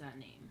recognize that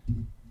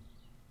name.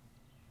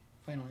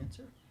 Final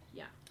answer?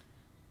 Yeah.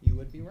 You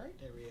would be right,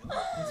 Ariel.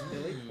 It's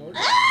Billy Porter.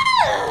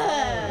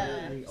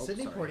 Oh,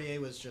 Sidney sorry. Poitier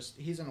was just,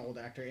 he's an old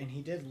actor, and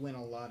he did win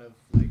a lot of,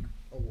 like,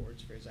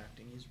 awards for his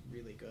acting. He's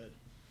really good.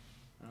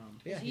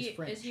 Yeah, he's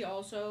French. Is he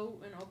also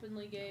an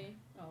openly gay?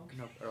 Oh, okay.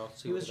 No, or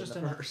else He was just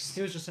another.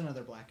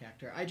 another black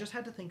actor. I just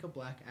had to think of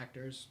black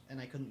actors, and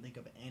I couldn't think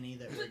of any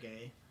that were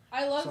gay.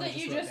 I love So I that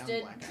just you wrote just down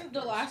did black the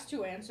actors. last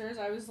two answers.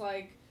 I was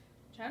like,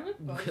 Chadwick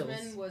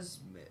Boseman was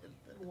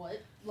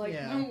what? Like,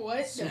 Yeah,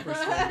 what? super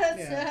sweet.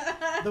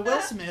 Yeah. The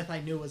Will Smith I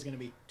knew was going to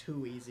be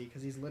too easy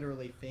because he's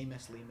literally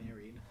famously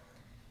married.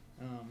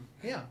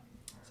 Yeah.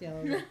 See how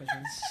that was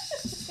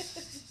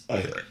questions.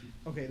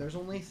 Okay, there's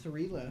only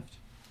 3 left.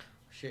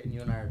 Shit, and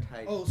you and I are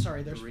tied. Oh,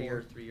 sorry, there's 3 4.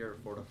 or 3 or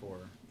 4 to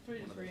 4. 3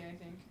 to 3, I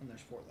think. And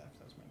there's 4 left.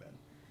 That's my bad.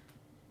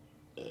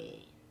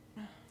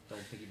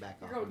 Don't piggyback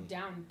Go off me.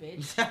 down,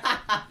 bitch.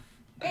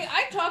 Hey,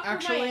 I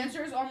talk through my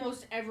answers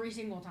almost every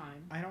single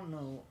time. I don't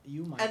know.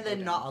 You might. And go then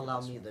down not for allow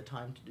this me one. the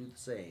time to do the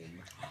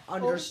same.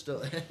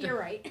 Understood. You're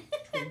right.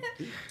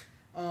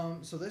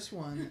 So this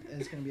one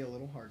is going to be a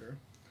little harder.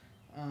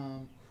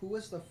 Who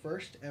was the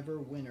first ever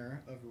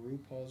winner of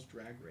RuPaul's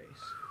Drag Race?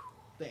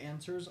 The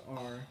answers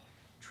are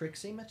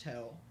Trixie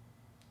Mattel,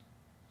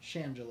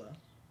 Shangela,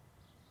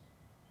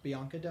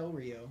 Bianca Del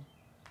Rio,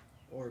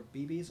 or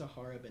Bibi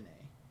Zahara Benet.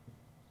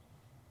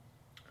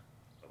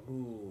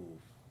 Ooh,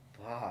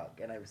 fuck.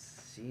 And I've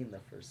seen the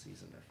first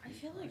season a I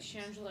few feel like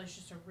times. Shangela is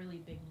just a really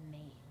big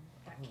name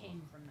that Oh.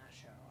 came from that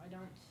show. I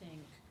don't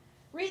think.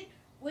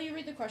 Will you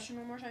read the question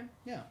one more time?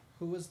 Yeah.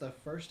 Who was the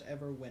first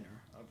ever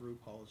winner of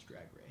RuPaul's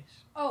Drag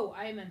Race? Oh,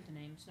 I meant the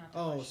names, not the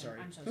Oh, question. sorry.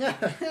 I'm so sorry.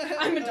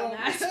 I'm a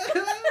dumbass.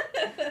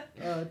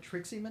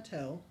 Trixie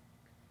Mattel,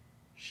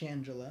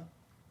 Shangela,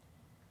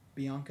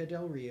 Bianca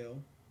Del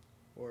Rio,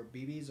 or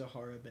Bibi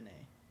Zahara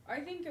Benet. I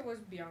think it was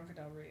Bianca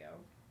Del Rio.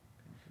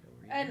 Bianca Del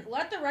Rio. And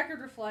let the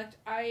record reflect,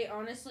 I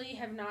honestly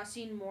have not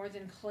seen more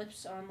than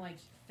clips on like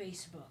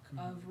Facebook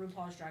of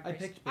RuPaul's Drag I Race.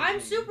 picked big I'm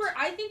names.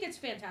 I think it's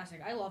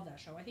fantastic. I love that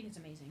show. I think it's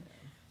amazing.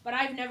 But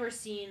I've never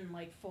seen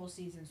like full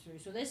seasons through.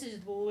 So this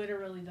is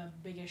literally the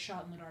biggest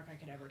shot in the dark I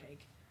could ever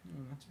take.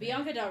 That's fair.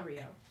 Bianca Del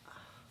Rio.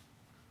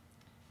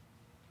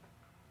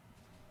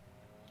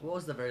 What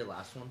was the very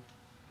last one?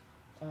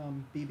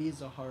 Bibi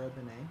Zahara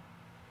Benet.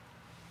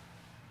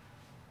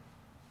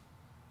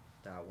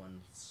 That one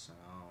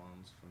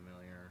sounds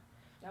familiar.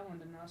 That one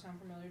did not sound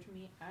familiar to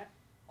me at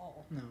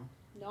all. No.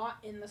 Not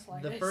in the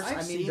slightest. The first, I've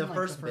I mean, seen, the like,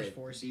 first the first bit,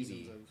 4 seasons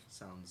BB of-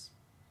 sounds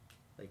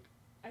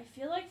I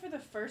feel like for the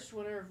first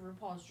winner of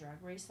RuPaul's Drag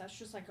Race, that's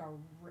just like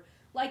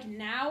like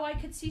now I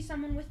could see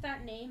someone with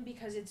that name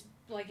because it's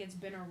like it's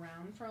been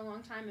around for a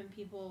long time and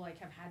people like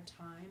have had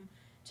time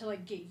to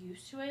like get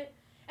used to it.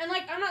 And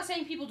like I'm not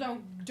saying people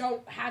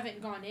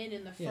haven't gone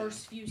in the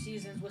first few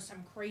seasons with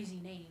some crazy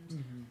names,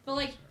 but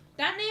like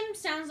that name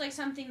sounds like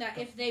something that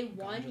if they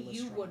won, Gondola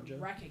you would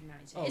Stranja.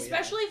 recognize it. Oh, yeah.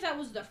 Especially if that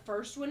was the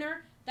first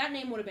winner, that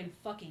name would have been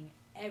fucking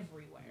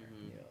everywhere.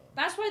 Yeah.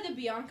 That's why the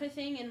Bianca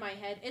thing in my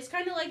head, it's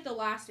kind of like the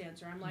last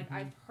answer. I'm like, Mhm.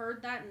 I've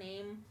heard that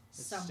name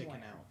It's somewhere. sticking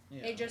out.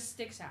 Yeah. It just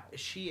sticks out.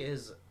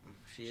 she's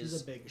She's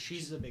a big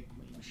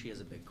queen. She is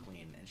a big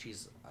queen, and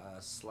she's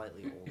a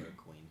slightly older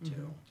queen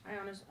too. I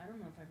don't know if I've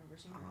ever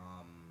seen her.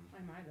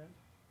 I might have.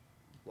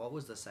 What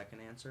was the second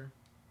answer?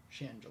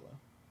 Shangela.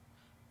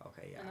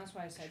 Okay, yeah. And that's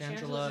why I said Shangela,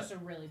 Shangela's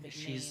just a really big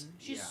she's- name.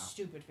 She's yeah.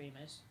 stupid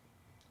famous.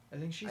 I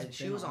think she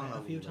she was on a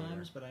a few Lulu.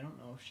 times, but I don't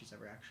know if she's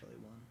ever actually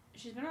won.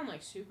 She's been on like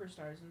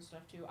Superstars and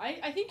stuff too.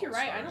 I think you're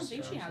right. I don't All-Stars,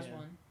 think she yeah. has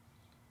one.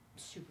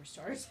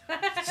 Superstars.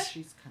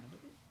 She's kind of a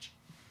bitch.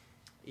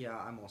 Yeah,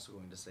 I'm also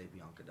going to say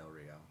Bianca Del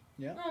Rio.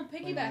 Yeah. Oh,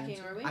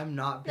 piggybacking, are we? I'm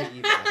not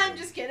piggybacking. I'm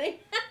just kidding.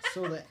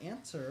 So the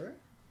answer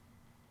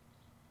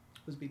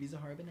was Bibi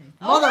Zahara Benet.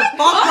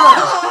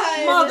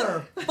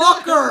 Motherfucker!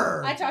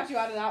 Motherfucker! I talked you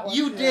out of that one.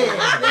 You did. Yeah,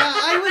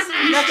 I was.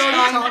 You Next started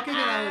time- talking,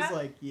 and I was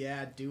like,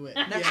 "Yeah, do it."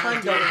 Next yeah,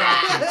 time, do don't it.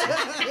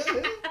 talk to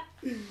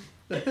me.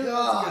 That's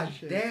God good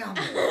shit. damn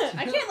it.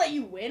 I can't let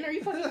you win. Are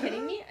you fucking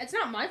kidding me? It's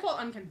not my fault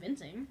I'm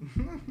convincing.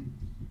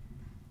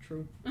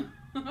 True.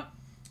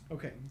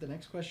 Okay, the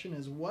next question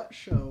is: what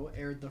show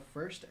aired the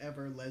first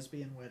ever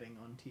lesbian wedding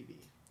on TV?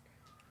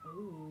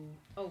 Ooh.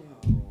 Oh.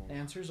 The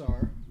answers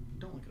are.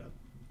 Don't look it up.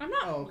 I'm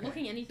not Oh, okay.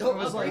 looking anything Don't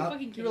up. look Are you up.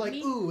 fucking You kidding were like,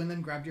 me? "Ooh," and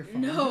then grabbed your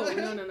phone. No.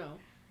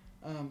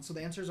 So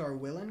the answers are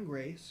Will and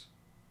Grace,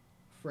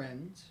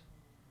 Friends,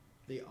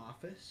 The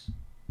Office,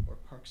 or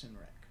Parks and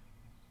Rec.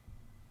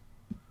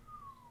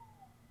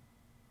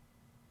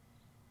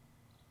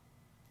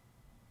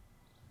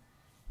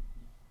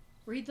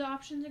 Read the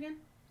options again.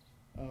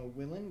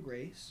 Will and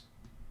Grace,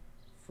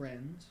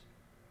 Friends,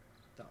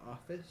 The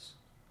Office,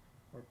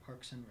 or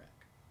Parks and Rec.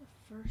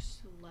 The first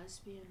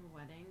lesbian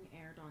wedding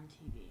aired on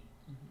TV.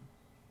 Mhm.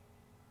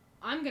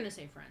 I'm gonna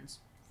say Friends.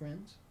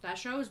 Friends? That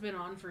show has been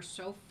on for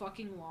so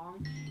fucking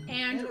long, And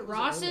and it was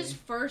Ross's early.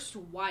 first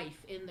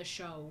wife in the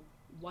show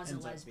was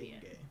Ends a up being lesbian.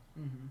 gay.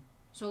 Mm-hmm.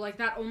 So like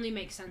that only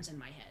makes sense in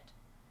my head,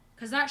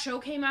 cause that show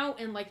came out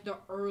in like the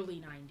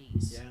early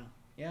 '90s. Yeah.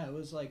 Yeah, it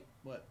was like,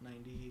 what,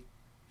 90,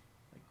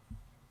 like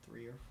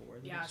 3 or 4?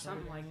 that Yeah, it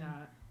started something like airing?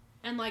 that.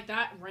 And like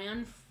that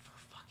ran for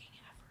fucking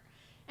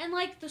ever. And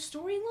like the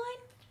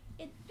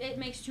storyline, it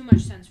makes too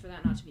much sense for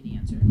that not to be the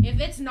answer. If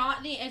that's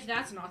not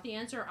the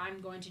answer,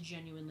 I'm going to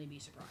genuinely be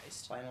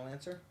surprised. Final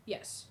answer?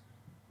 Yes.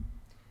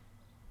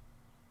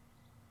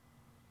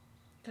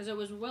 Because it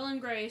was Will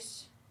and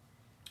Grace,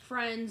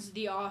 Friends,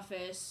 The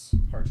Office,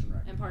 Parks and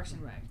Rec. and Parks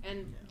and Rec. And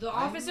Yeah. The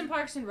Office and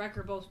Parks and Rec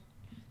are both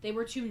They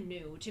were too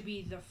new to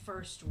be the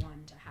first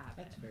one to have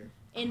That's it, fair.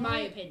 in my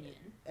opinion.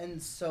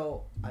 And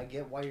so I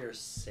get why you're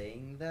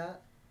saying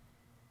that.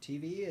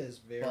 TV is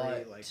very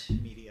But like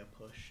media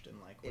pushed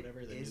and like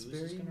whatever the news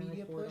is going to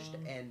media report pushed,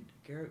 on. and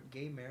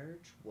gay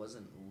marriage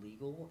wasn't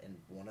legal in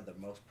one of the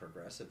most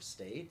progressive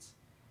states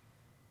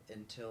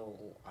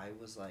until I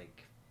was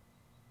like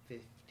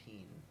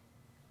 15.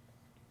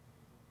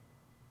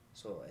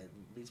 So it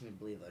leads me to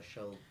believe a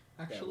show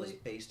that was Actually,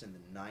 based in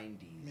the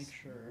 90s make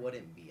sure.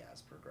 wouldn't be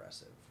as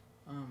progressive.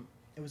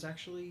 It was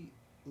actually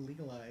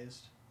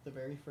legalized. The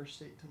very first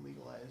state to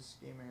legalize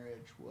gay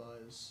marriage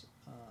was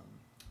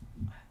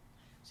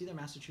it's either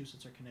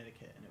Massachusetts or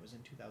Connecticut, and it was in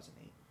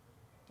 2008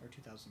 or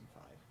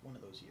 2005, one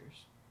of those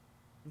years.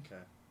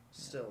 Okay.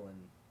 Still in.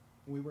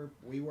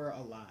 We were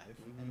alive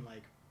and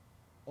like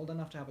old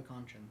enough to have a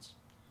conscience.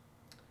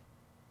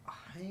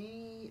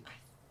 I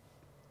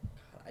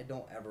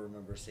don't ever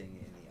remember seeing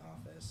it in The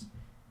Office.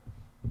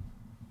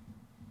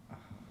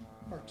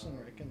 Parks and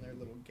Rec and their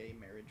little gay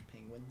marriage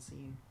penguin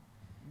scene.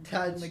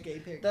 That's, When the gay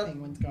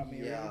penguins got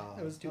married. Yeah,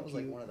 That was too that was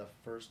cute. like one of the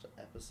first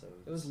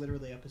episodes. It was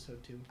literally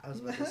episode 2. I was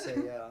about to say,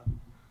 yeah.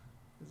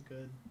 It was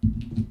good.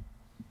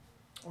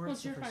 Or What's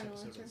it's the your first final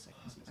episode answer? of the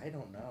second season. I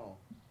don't know.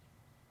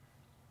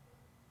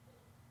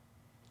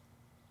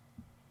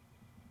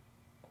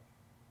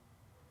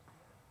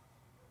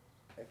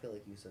 I feel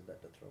like you said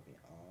that to throw me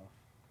off.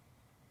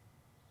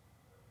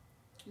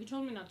 You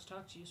told me not to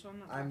talk to you, so I'm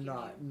not I'm talking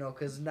not. to you. No,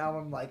 because now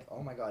I'm like,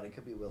 oh my god, it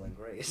could be Will and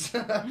Grace.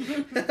 I'm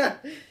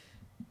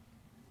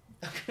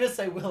gonna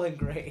say Will and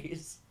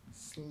Grace.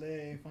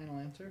 Slay. Final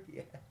answer?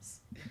 Yes.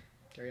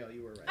 Ariel,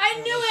 you were right. I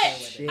That knew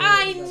was it! their wedding.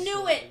 I That's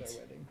knew their it!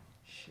 wedding.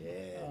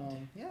 Shit.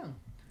 Yeah.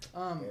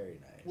 Very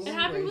nice. Will It and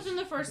happened Grace within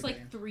the first, was a like,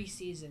 band. 3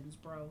 seasons,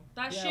 bro.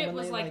 That Yeah, shit when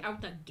was, they, like, like,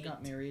 out the gate.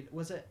 Got married.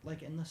 Was it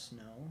like in the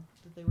snow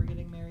that they were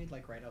getting married,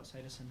 like right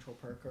outside of Central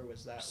Park, or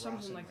was that Ross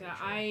Something and like that.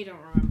 Rachel? I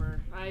don't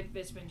remember.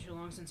 It's been too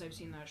long since I've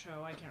seen that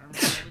show. I can't remember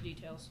all the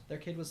details. Their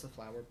kid was the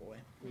flower boy,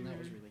 and that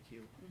was Mhm. really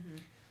cute.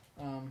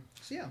 Mm-hmm.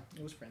 So yeah,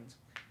 it was Friends.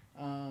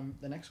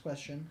 The next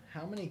question: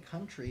 how many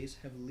countries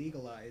have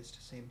legalized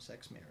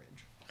same-sex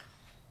marriage?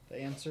 The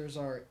answers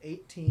are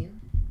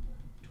 18,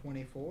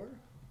 24,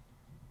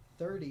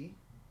 30,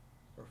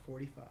 or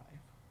 45.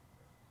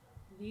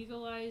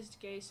 Legalized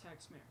gay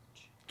sex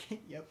marriage.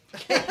 Yep.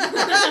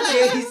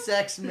 Gay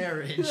sex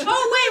marriage.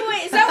 Oh,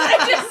 wait, is that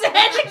what I just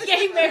said?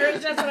 Gay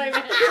marriage, that's what I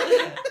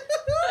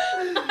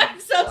meant. I'm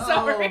so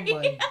sorry. Oh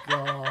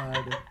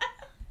my god.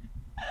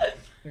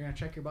 You're gonna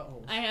check your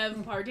buttholes. I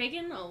have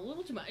partaken a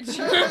little too much.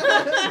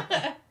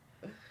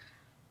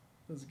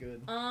 That's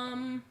good.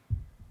 What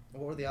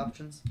were the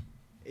options?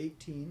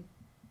 18,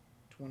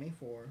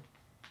 24,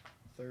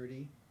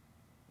 30,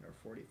 or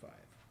 45.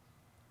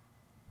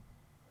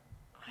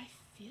 I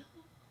feel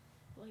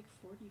like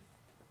 45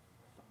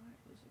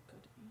 is a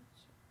good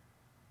answer.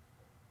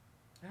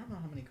 I don't know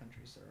how many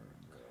countries there are in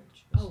the world.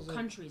 Oh, This is a-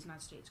 countries,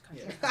 not states.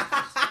 Countries. Yeah.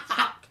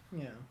 Fuck.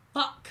 Yeah.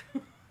 Fuck.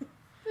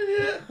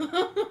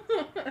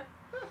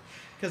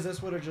 Because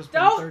this would have just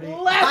been Don't 30.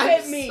 laugh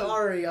at me.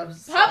 I'm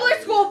sorry.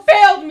 Public school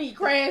failed me,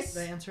 Chris.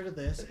 The answer to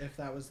this, if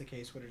that was the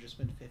case, would have just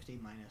been 50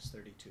 minus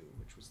 32,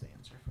 which was the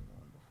answer from the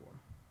one before.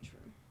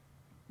 True.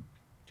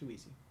 Too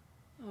easy.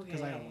 Okay.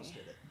 Because I almost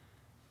did it.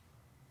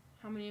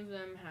 How many of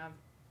them have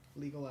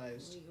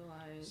Legalized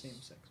legalized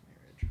same-sex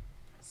marriage.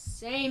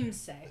 same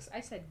sex?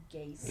 I said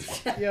gay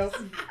sex. Yep.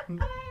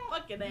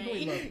 Fucking We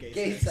A. love gay,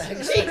 Gay sex.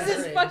 sex. Jesus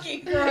marriage.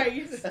 fucking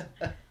Christ.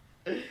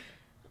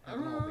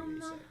 Having all the gay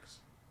sex.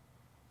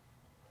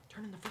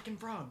 Turning the freaking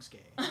frogs gay.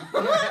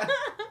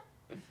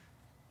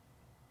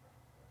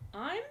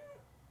 I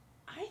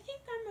think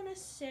I'm gonna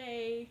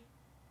say.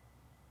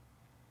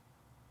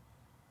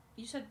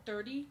 You said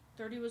 30?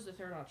 30 was the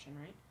third option,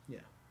 right? Yeah.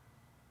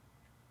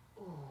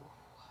 Ooh.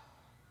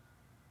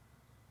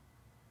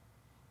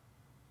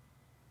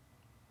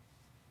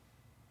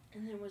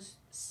 And then it was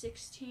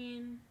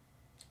 16,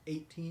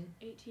 18,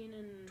 18,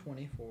 and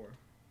 24,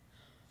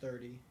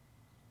 30,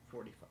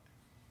 45.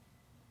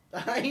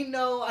 I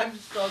know, I'm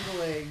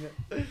struggling.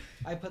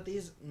 I put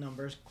these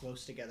numbers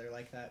close together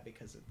like that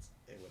because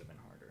it would have been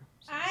harder.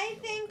 So I you're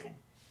think- welcome.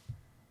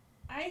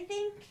 I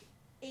think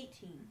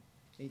 18.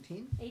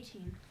 18?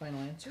 18. Final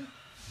answer?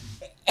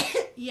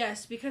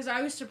 Yes, because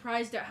I was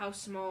surprised at how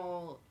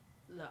small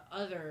the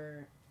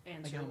other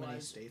answer Like how was. many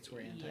states were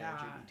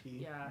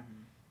anti-LGBT? Yeah.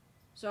 Mhm.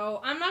 So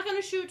I'm not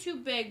gonna shoot too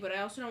big, but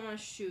I also don't want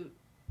to shoot.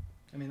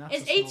 I mean, that's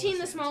Is the 18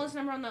 the smallest smallest answer.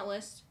 number on that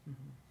list? Mhm.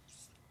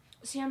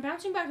 See, I'm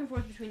bouncing back and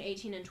forth between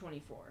 18 and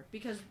 24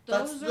 because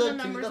That's those are the two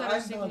numbers that I'm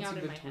are sticking out bouncing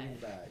in my between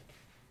head. back.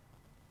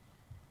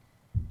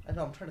 I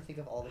know, I'm trying to think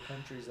of all the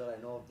countries that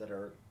I know of that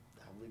have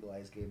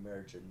legalized gay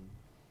marriage, and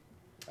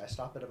I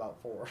stop at about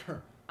 4.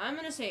 I'm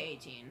gonna say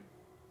 18.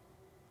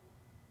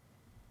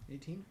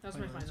 18? That's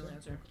my final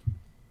answer.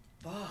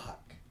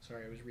 Fuck.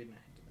 Sorry, I was reading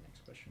ahead to the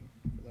next question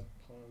for the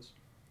pause.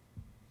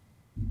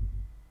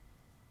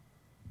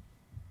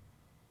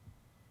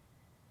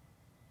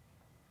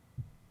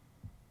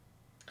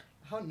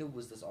 How new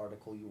was this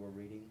article you were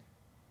reading?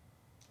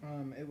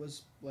 It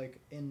was like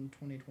in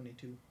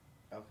 2022.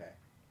 Okay.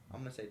 I'm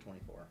gonna say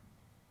 24.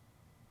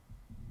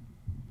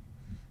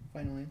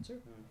 Final answer?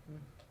 Mm-hmm.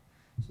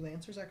 So the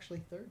answer is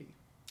actually 30.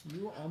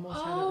 You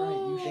almost had it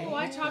right. You Oh,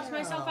 I should. talked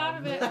myself out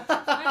of it. I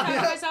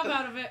talked myself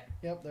out of it.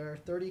 Yep, there are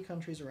 30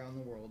 countries around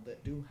the world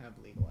that do have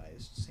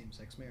legalized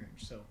same-sex marriage.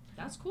 So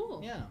That's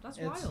cool. yeah, That's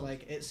it's wild.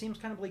 like it seems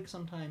kind of bleak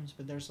sometimes,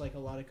 but there's like a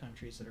lot of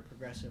countries that are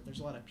progressive.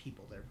 There's a lot of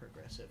people that are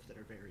progressive that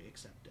are very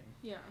accepting.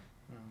 Yeah.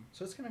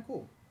 So it's kind of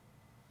cool.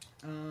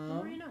 The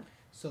more you know.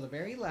 So the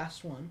very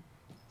last one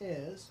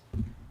is,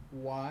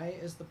 why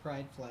is the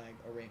pride flag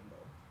a rainbow?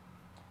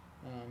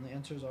 The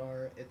answers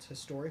are, it's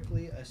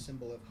historically a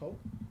symbol of hope.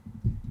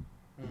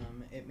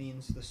 It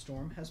means the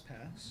storm has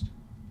passed.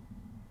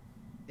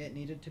 It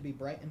needed to be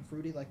bright and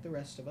fruity like the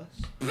rest of us.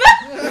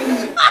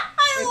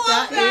 I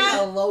love that.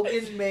 Is a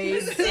Logan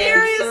made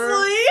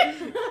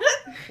Seriously?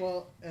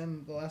 Well,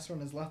 and the last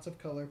one is, lots of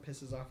color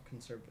pisses off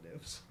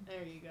conservatives.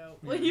 There you go.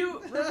 Will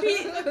you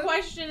repeat the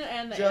question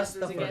and the Just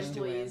answers the again, first two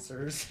please?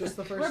 answers. Just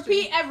the first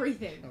Repeat two?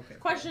 everything. Okay.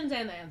 Questions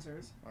and the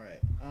answers. All right.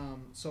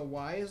 So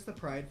why is the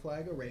pride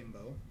flag a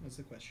rainbow? Is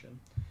the question.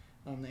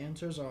 The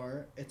answers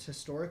are, it's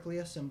historically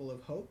a symbol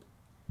of hope.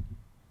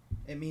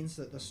 It means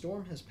that the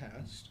storm has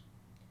passed.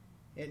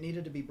 It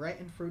needed to be bright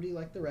and fruity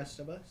like the rest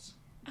of us.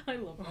 I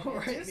love that Or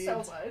answer it so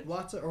means much.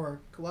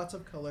 lots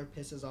of color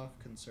pisses off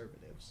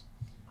conservatives.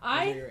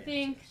 I your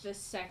think answers. the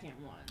second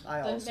one.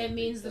 I also It think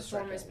means the the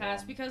storm is second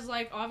past one. because,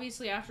 like,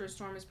 obviously after a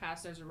storm is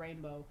past, there's a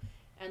rainbow,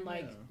 and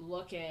like Yeah.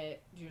 look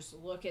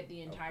at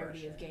the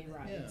entirety of gay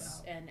Oppression.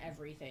 rights and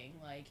everything.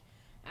 Like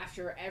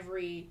after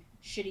every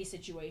shitty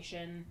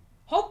situation,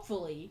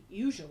 hopefully,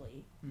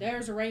 usually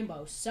there's a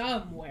rainbow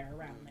somewhere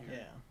around there.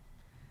 Yeah.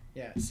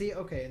 Yeah. See,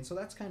 okay, and so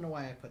that's kind of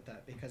why I put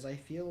that, because I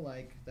feel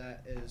like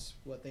that is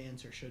what the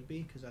answer should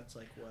be, because that's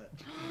like what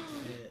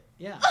it,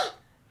 yeah.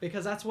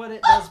 Because that's what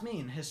it does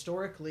mean.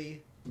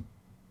 Historically,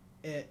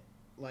 it,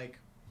 like,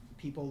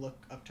 people look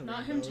up to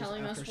Not him rainbows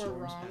telling us after we're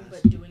storms wrong,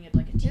 pass. but doing it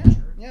like a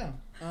teacher. Yeah.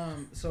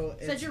 So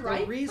Said it's you're the right,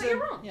 but reason, you're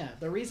wrong. Yeah,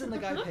 the reason the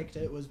guy picked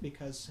it was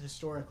because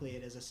historically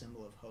it is a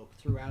symbol of hope.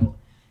 Throughout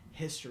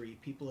history,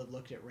 people have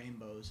looked at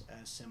rainbows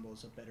as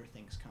symbols of better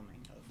things coming.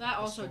 Of That the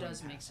also storm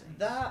does make passing. sense.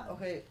 That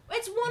okay.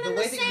 It's one The and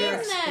way the that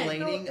you're same then.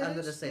 explaining, No, it I'm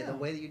gonna is, say yeah. the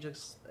way that you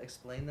just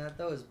explained that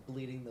though is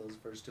bleeding those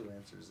first two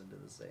answers into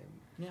the same.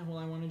 Yeah, well,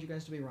 I wanted you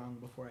guys to be wrong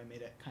before I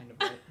made it kind of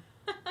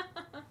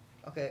right.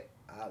 Okay,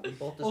 we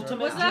both deserve Ultimate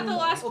Was that June the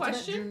last Ultimate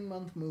question? June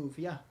month move,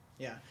 yeah.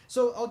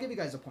 So I'll give you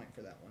guys a point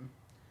for that one,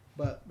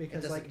 but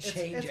because doesn't like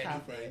change it's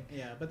half anything. right.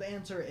 Yeah, but the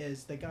answer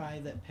is the guy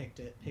that picked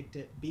it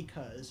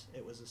because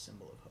it was a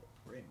symbol of hope.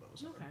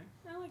 Rainbows. Okay,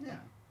 I like Yeah.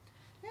 that.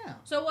 Yeah.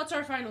 So what's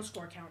our final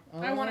score count?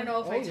 I want to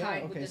know if I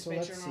tied with okay, this so bitch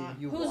let's or see.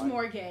 not. You Who's won.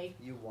 more gay?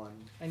 You won.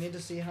 I need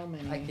to see how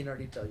many. I can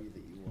already tell you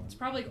that you won. It's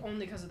probably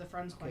only because of the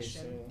friends Okay,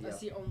 question. so- That's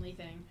the only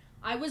thing.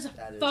 I was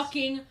That is-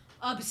 fucking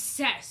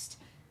obsessed.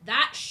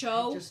 That I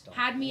show just don't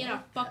had me in a like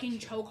that fucking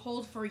show.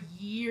 chokehold for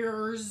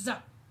years.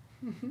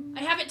 I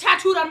have it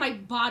tattooed on my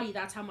body.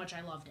 That's how much I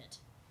loved it.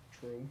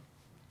 True.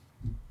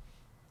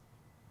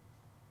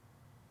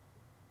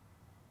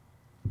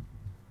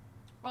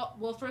 Oh,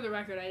 well, for the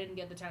record, I didn't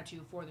get the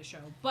tattoo for the show,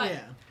 but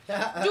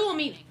yeah. dual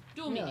meaning.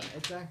 Dual meaning. Yeah,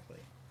 exactly.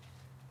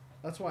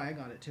 That's why I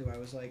got it too. I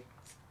was like,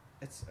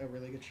 it's a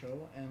really good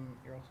show, and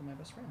you're also my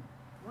best friend.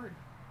 Word.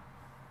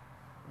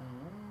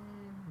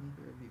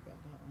 Neither of you got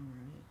that one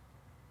right.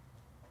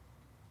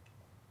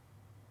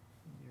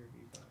 Neither of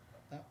you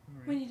got that one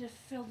right. We need to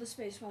fill the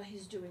space while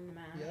he's doing the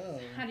math. Yeah.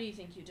 How do you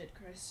think you did,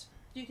 Chris?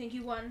 Do you think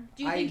you won?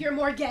 Do you I- think you're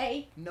more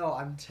gay? No,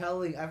 I've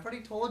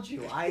already told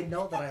you. I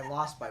know that I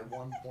lost by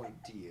 1 point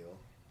to you.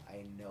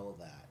 I know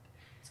that.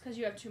 It's because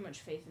you have too much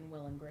faith in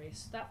Will and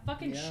Grace. That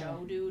fucking Yeah.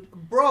 show, dude.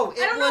 Bro, I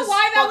don't know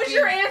why that was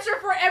your answer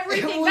for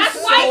everything.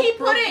 That's why he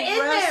put it in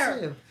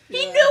there.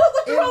 He Yeah. knew it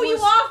would It throw you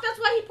was- off. That's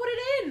why he put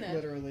it in.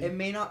 Literally. It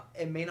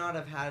may not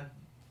have had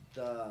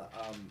the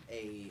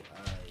a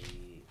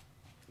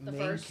The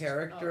main first-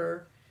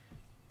 character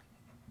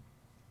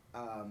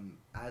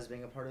as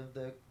being a part of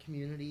the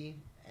community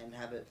and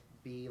have it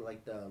be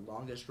like the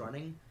longest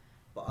running,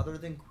 but other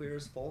than Queer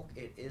as Folk,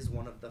 it is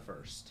one of the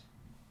first.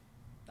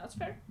 That's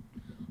fair.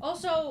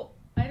 Also,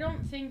 I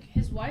don't think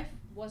his wife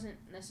wasn't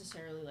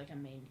necessarily like a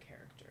main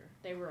character.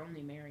 They were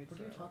only married What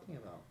for are you talking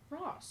about?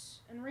 Ross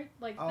and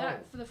like Oh.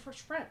 that for the first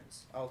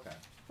friends. Okay.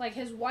 Like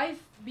his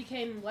wife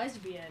became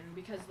lesbian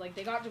because like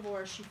they got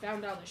divorced. She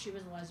found out that she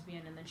was a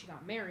lesbian and then she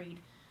got married.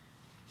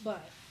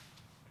 But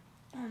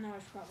oh no, I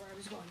forgot where I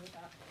was going with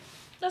that.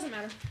 Doesn't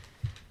matter.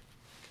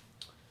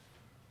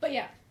 But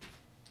yeah,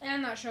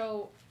 and that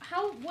show.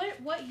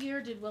 What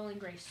year did Will and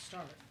Grace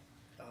start?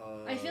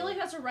 I feel like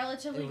that's a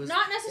relatively it was-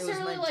 not it was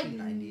necessarily like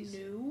 1990s.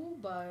 new,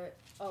 but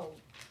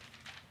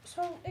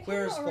so it came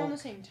Queer as out around Folk. the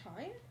same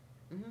time.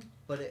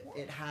 But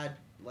it had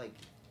like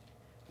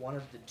one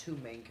of the two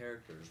main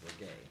characters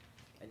were gay,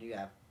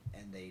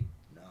 and they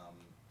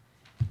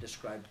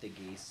described the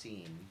gay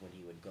scene when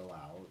he would go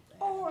out. And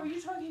Oh, are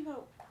you talking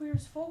about Queer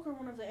as Folk or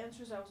one of the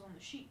answers that was on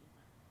the sheet?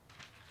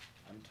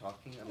 I'm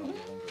talking about Will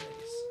and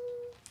Grace.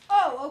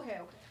 Oh, okay.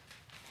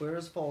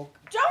 Where's Folk?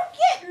 Don't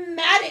get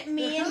mad at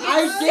me and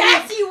I get didn't.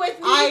 sassy with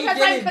me I because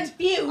I'm didn't.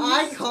 confused.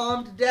 I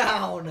calmed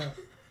down.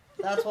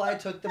 That's why I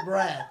took the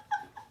breath.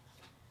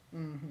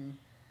 Mm-hmm.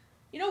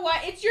 You know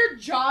what? It's your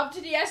job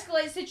to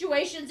de-escalate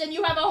situations, and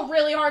you have a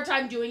really hard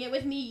time doing it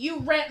with me. You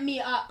ramp me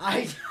up.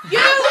 You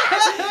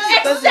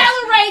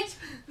accelerate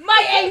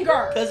my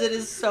anger. Because it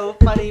is so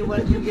funny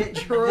when you get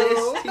this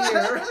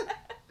here.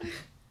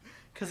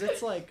 Because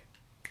it's like...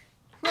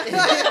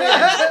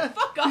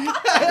 Fuck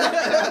off.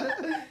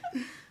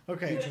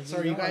 Okay, so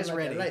are you guys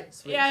ready?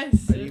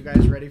 Yes. Are you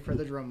guys ready for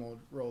the drum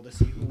roll to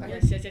see who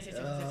wins? Yes.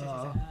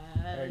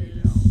 There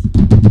you go.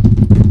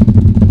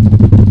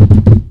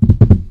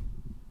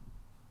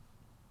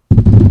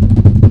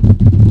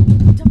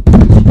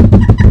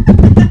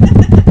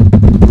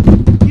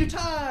 You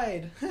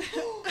tied!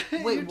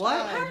 Wait, You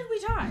what? How tied. did we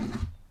tie?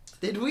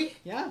 Did we?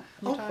 Yeah,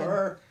 you Oh, tied.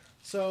 fur.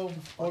 So,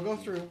 I'll go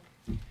through.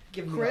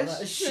 Give me Chris? all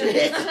that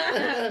shit.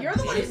 You're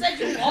the one who said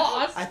you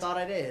lost. I thought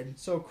I did.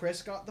 So,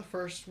 Chris got the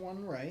first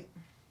one right.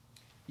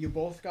 You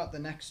both got the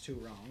next two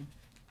wrong.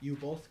 You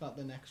both got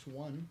the next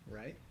one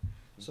right.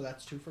 So,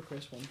 that's 2 for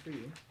Chris, 1 for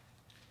you.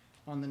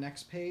 On the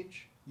next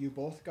page, you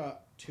both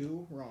got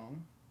 2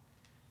 wrong.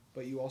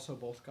 But you also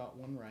both got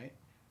 1 right.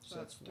 So,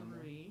 that's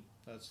 3.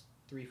 That's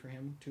 3 for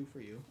him, 2 for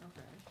you.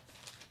 Okay.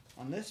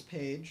 On this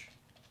page,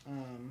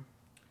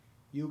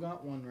 you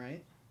got 1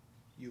 right.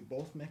 You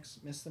both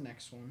missed the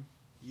next one.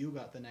 You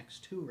got the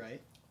next 2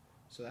 right.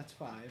 So that's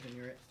 5, and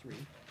you're at 3.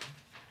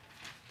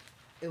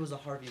 It was a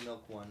Harvey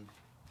Milk one.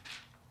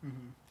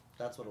 Mm-hmm.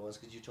 That's what it was,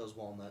 because you chose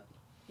walnut.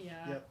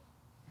 Yeah. Yep.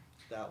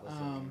 That was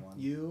the main one.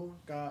 You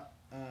got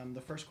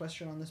the first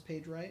question on this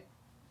page right.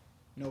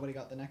 Nobody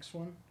got the next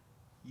one.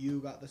 You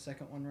got the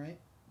second one right.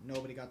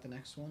 Nobody got the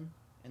next one.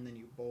 And then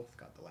you both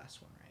got the last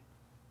one right.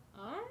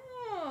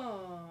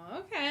 Oh,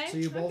 okay. So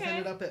you both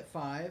ended up at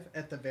 5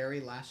 at the very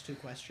last 2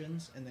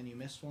 questions, and then you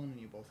missed one, and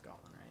you both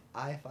got 1 right.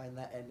 I find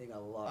that ending a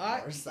lot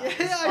more Yeah,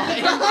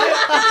 satisfying.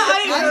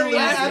 I added it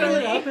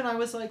Actually. up, and I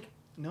was like,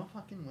 no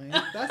fucking way.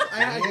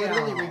 I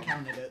literally Yeah.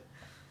 recounted it.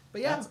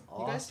 But yeah, That's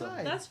you guys awesome.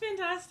 tied. That's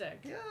fantastic.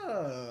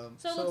 Yeah.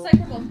 So it looks like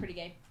we're both pretty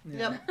gay.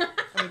 Yeah. Yep.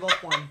 And we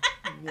both won.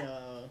 Yeah.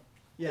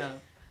 Yeah.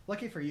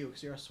 Lucky for you,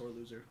 because you're a sore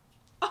loser.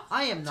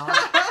 I am not.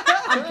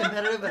 I'm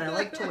competitive and I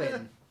like to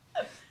win.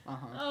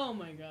 Uh-huh. Oh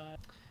my god.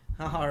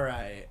 All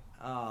right.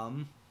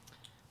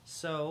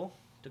 So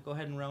to go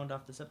ahead and round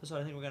off this episode,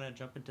 I think we're gonna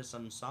jump into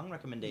some song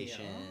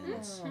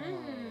recommendations.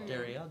 Mhm.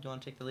 Dario, do you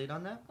want to take the lead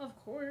on that? Of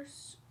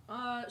course.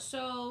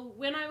 So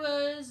when I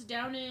was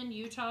down in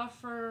Utah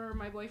for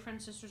my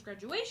boyfriend's sister's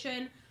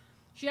graduation,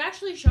 she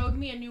actually showed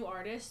me a new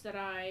artist that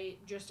I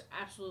just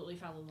absolutely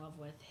fell in love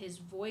with. His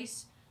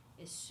voice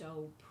is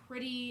so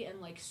pretty and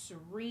like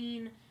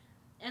serene,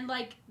 and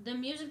like the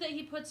music that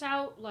he puts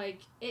out,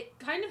 like it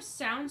kind of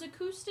sounds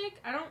acoustic.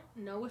 I don't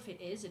know if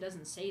it is. It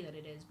doesn't say that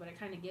it is, but it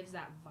kind of gives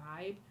that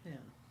vibe. Yeah.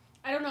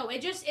 I don't know.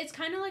 It's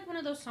kind of like one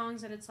of those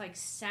songs that it's like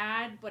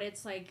sad, but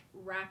it's like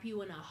wrap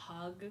you in a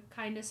hug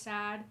kind of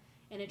sad,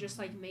 and it just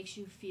like makes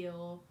you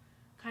feel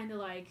kind of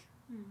like,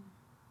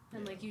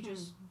 and like you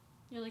just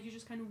you're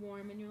just kind of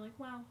warm, and you're like,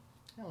 wow,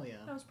 Hell yeah.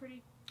 that was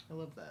pretty. I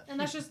love that. And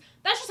that's just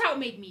how it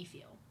made me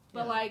feel.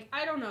 But Yeah. like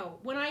I don't know,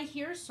 when I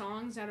hear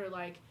songs that are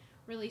like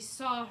really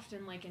soft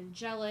and like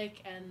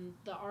angelic, and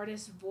the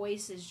artist's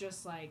voice is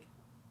just like,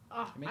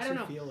 oh, It makes I don't you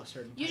know. feel a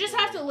certain You type just of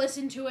have way. to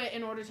listen to it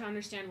in order to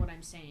understand what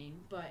I'm saying.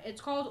 But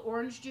it's called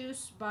Orange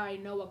Juice by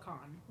Noah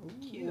Khan.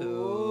 Cute.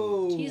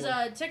 Ooh. He's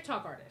a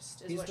TikTok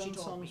artist, is He's what she done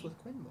told songs me. with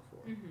Quinn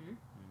before. Mm-hmm.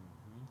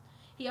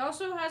 He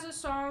also has a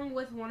song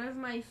with one of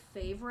my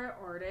favorite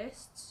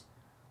artists.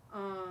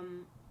 Oh,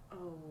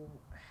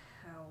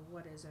 hell,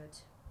 what is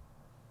it?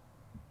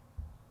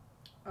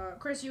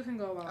 Chris, you can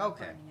go while I'm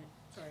Okay. finding it.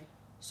 Sorry.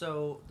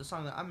 So the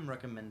song that I'm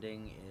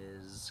recommending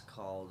is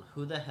called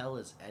 "Who the Hell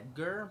Is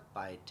Edgar"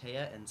 by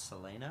Taya and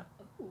Selena.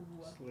 Ooh.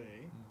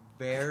 Slay.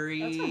 Very.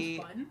 That sounds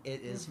fun.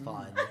 It is Mhm.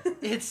 fun.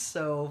 It's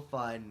so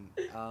fun.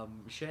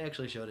 She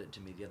actually showed it to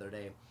me the other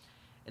day,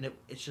 and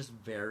it's just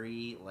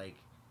very like,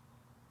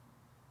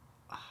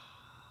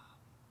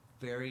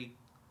 very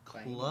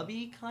Clangy.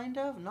 clubby kind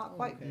of. Not Oh,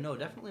 quite. okay. No,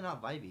 definitely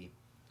not vibey.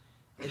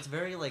 It's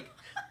very like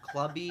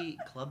clubby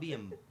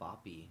and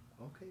boppy.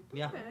 Okay.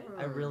 Yeah, Okay.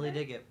 I really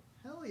dig it.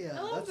 Hell yeah.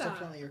 I love That's that.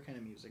 definitely your kind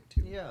of music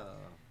too. Yeah.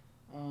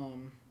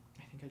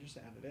 I think I just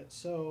added it.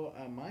 So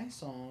my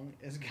song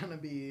is gonna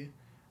be.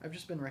 I've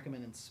just been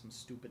recommending some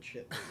stupid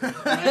shit. lately.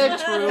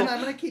 True. And I'm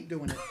gonna keep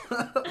doing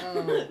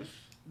it.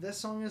 This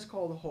song is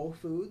called Whole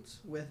Foods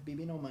with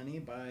BB No Money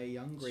by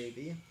Young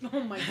Gravy.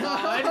 Oh my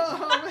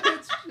god.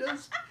 It's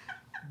just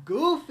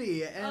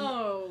goofy. And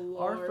Oh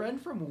Lord. our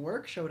friend from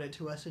work showed it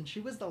to us, and she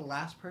was the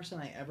last person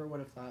I ever would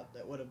have thought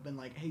that would have been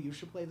like, hey, you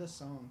should play this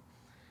song.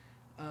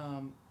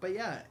 But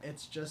yeah,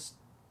 it's just,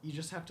 you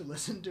just have to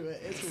listen to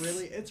it.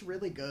 It's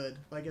really good.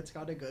 Like, it's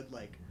got a good,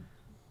 like,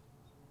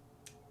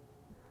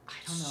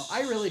 I don't know.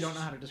 I really don't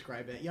know how to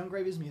describe it. Young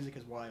Gravy's music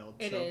is wild.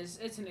 It so, is.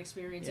 It's an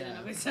experience in and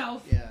Yeah. of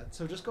itself. Yeah,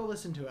 so just go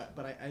listen to it,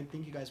 but I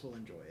think you guys will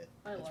enjoy it.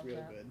 I it's love real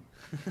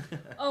that. good.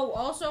 Oh,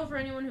 also for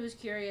anyone who's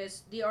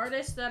curious, the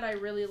artist that I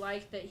really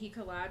like that he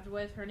collabed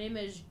with, her name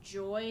is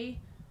Joy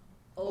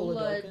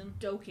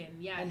Oladokin.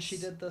 Yes. And she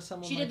did the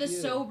Someone She Like did the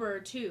You. Sober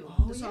too.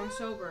 Oh, the song yeah.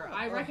 Sober.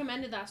 I Oh.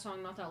 recommended that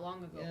song not that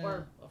long ago, Yeah.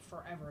 or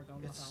forever ago.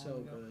 Not It's that so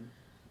long ago. good.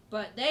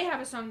 But they have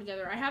a song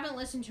together. I haven't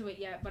listened to it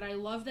yet, but I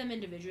love them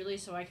individually,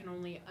 so I can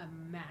only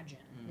imagine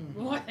Mhm.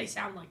 what they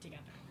sound like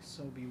together.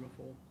 So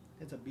beautiful.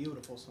 It's a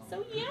beautiful song.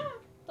 So yeah,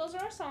 those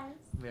are our songs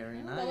Very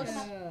Yeah, nice. look 'em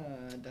up.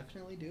 Yeah,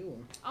 definitely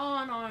do.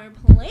 on our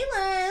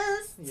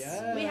playlist.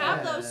 Yes. We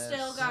have those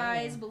still,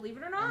 guys. Yeah. Believe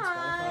it or On not.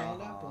 Spotify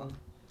and Apple.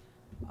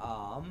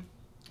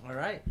 All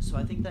right. So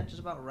I think that just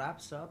about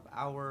wraps up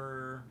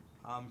our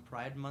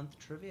Pride Month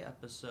trivia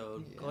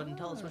episode. Go ahead and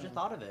tell us what you Yeah.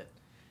 thought of it.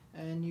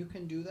 And you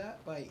can do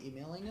that by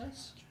emailing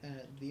us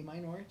at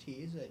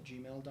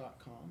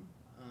theminoriteas@gmail.com.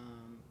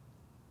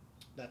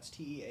 That's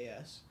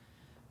TEAS.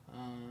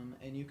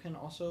 And you can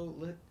also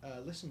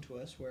listen to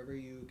us wherever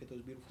you get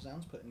those beautiful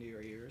sounds put into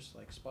your ears,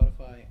 like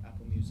Spotify,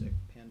 Apple Music,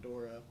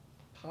 Pandora,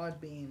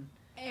 Podbean,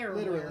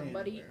 Everywhere, Literally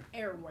buddy.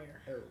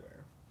 anywhere.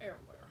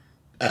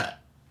 Everywhere.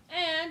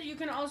 And you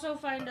can also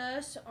find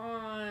us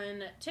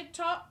on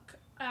TikTok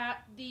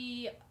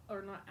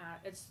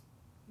it's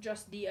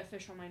just the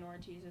official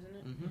Minorities, isn't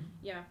it? Mm-hmm.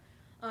 Yeah.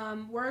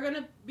 We're going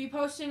to be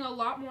posting a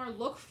lot more.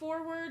 Look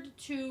forward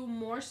to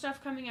more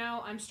stuff coming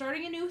out. I'm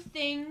starting a new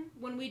thing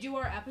when we do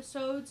our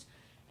episodes.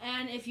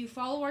 And if you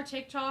follow our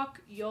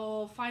TikTok,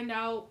 you'll find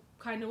out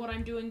kind of what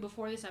I'm doing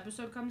before this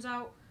episode comes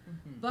out.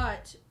 Mm-hmm.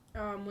 But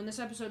when this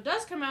episode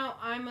does come out,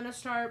 I'm going to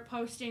start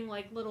posting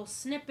like little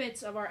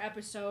snippets of our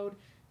episode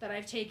that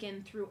I've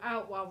taken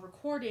throughout while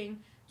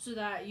recording so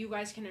that you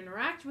guys can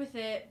interact with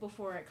it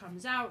before it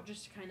comes out,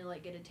 just to kind of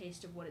like get a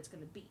taste of what it's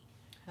going to be.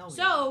 Hell yeah.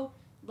 So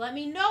let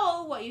me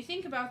know what you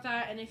think about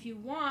that, and if you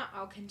want,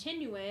 I'll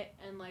continue it,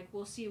 and like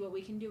we'll see what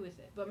we can do with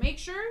it. But make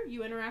sure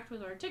you interact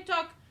with our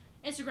TikTok,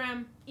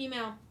 Instagram,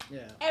 email,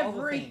 Yeah,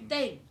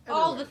 everything,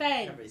 all the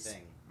things,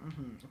 Everything.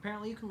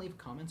 Apparently, you can leave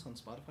comments on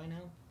Spotify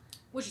now.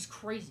 which is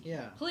crazy.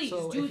 Yeah. Please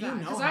So do if you that,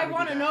 know because how I to do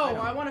want to that, know. I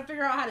don't. I want to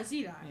figure out how to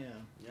see that. Yeah.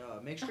 Yeah.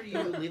 Make sure you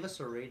leave us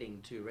a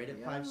rating too. Rate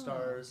it 5 Yeah.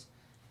 stars.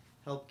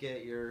 Help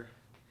get your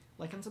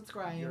Like and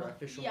subscribe.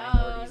 official Yes.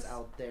 minorities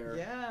out there.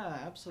 Yeah,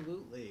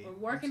 absolutely. We're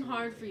working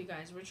hard for Absolutely. you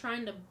guys. We're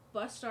trying to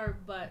bust our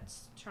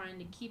butts, trying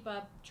to keep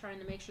up, trying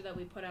to make sure that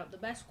we put out the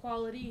best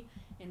quality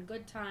and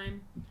good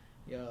time.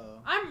 Yeah.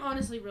 I'm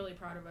honestly really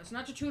proud of us.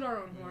 Not to toot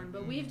our own horn,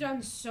 but Mhm. we've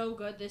done so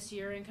good this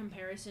year in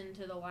comparison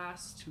to the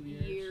last 2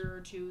 years. year or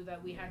two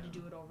that we had to Yeah.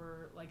 do it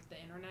over like the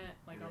internet,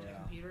 like on the Yeah.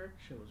 computer.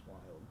 Shit was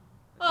wild.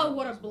 Oh,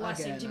 what a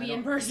blessing Again, to I be don't-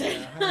 in person.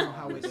 Yeah, I don't know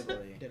how we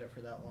Honestly. did it for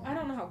that long. I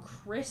don't know how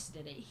Chris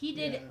did it. He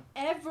did Yeah.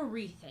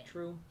 everything.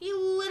 True. He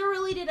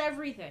literally did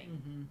everything.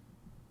 Mm-hmm.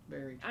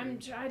 Very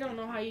true. I don't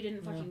know how you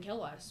didn't Yeah. fucking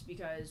kill us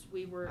because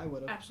we were I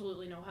would've.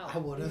 absolutely no help I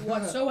would've.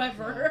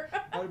 whatsoever.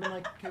 I would have been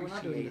like, okay, we're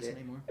not doing this Appreciate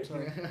anymore. it.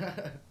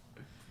 Sorry.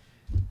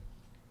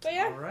 But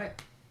yeah. All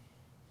right.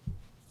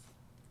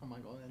 Oh my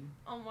god.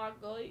 Oh my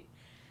god.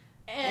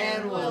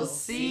 And we'll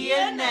see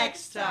you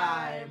next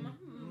time.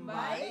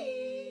 Bye.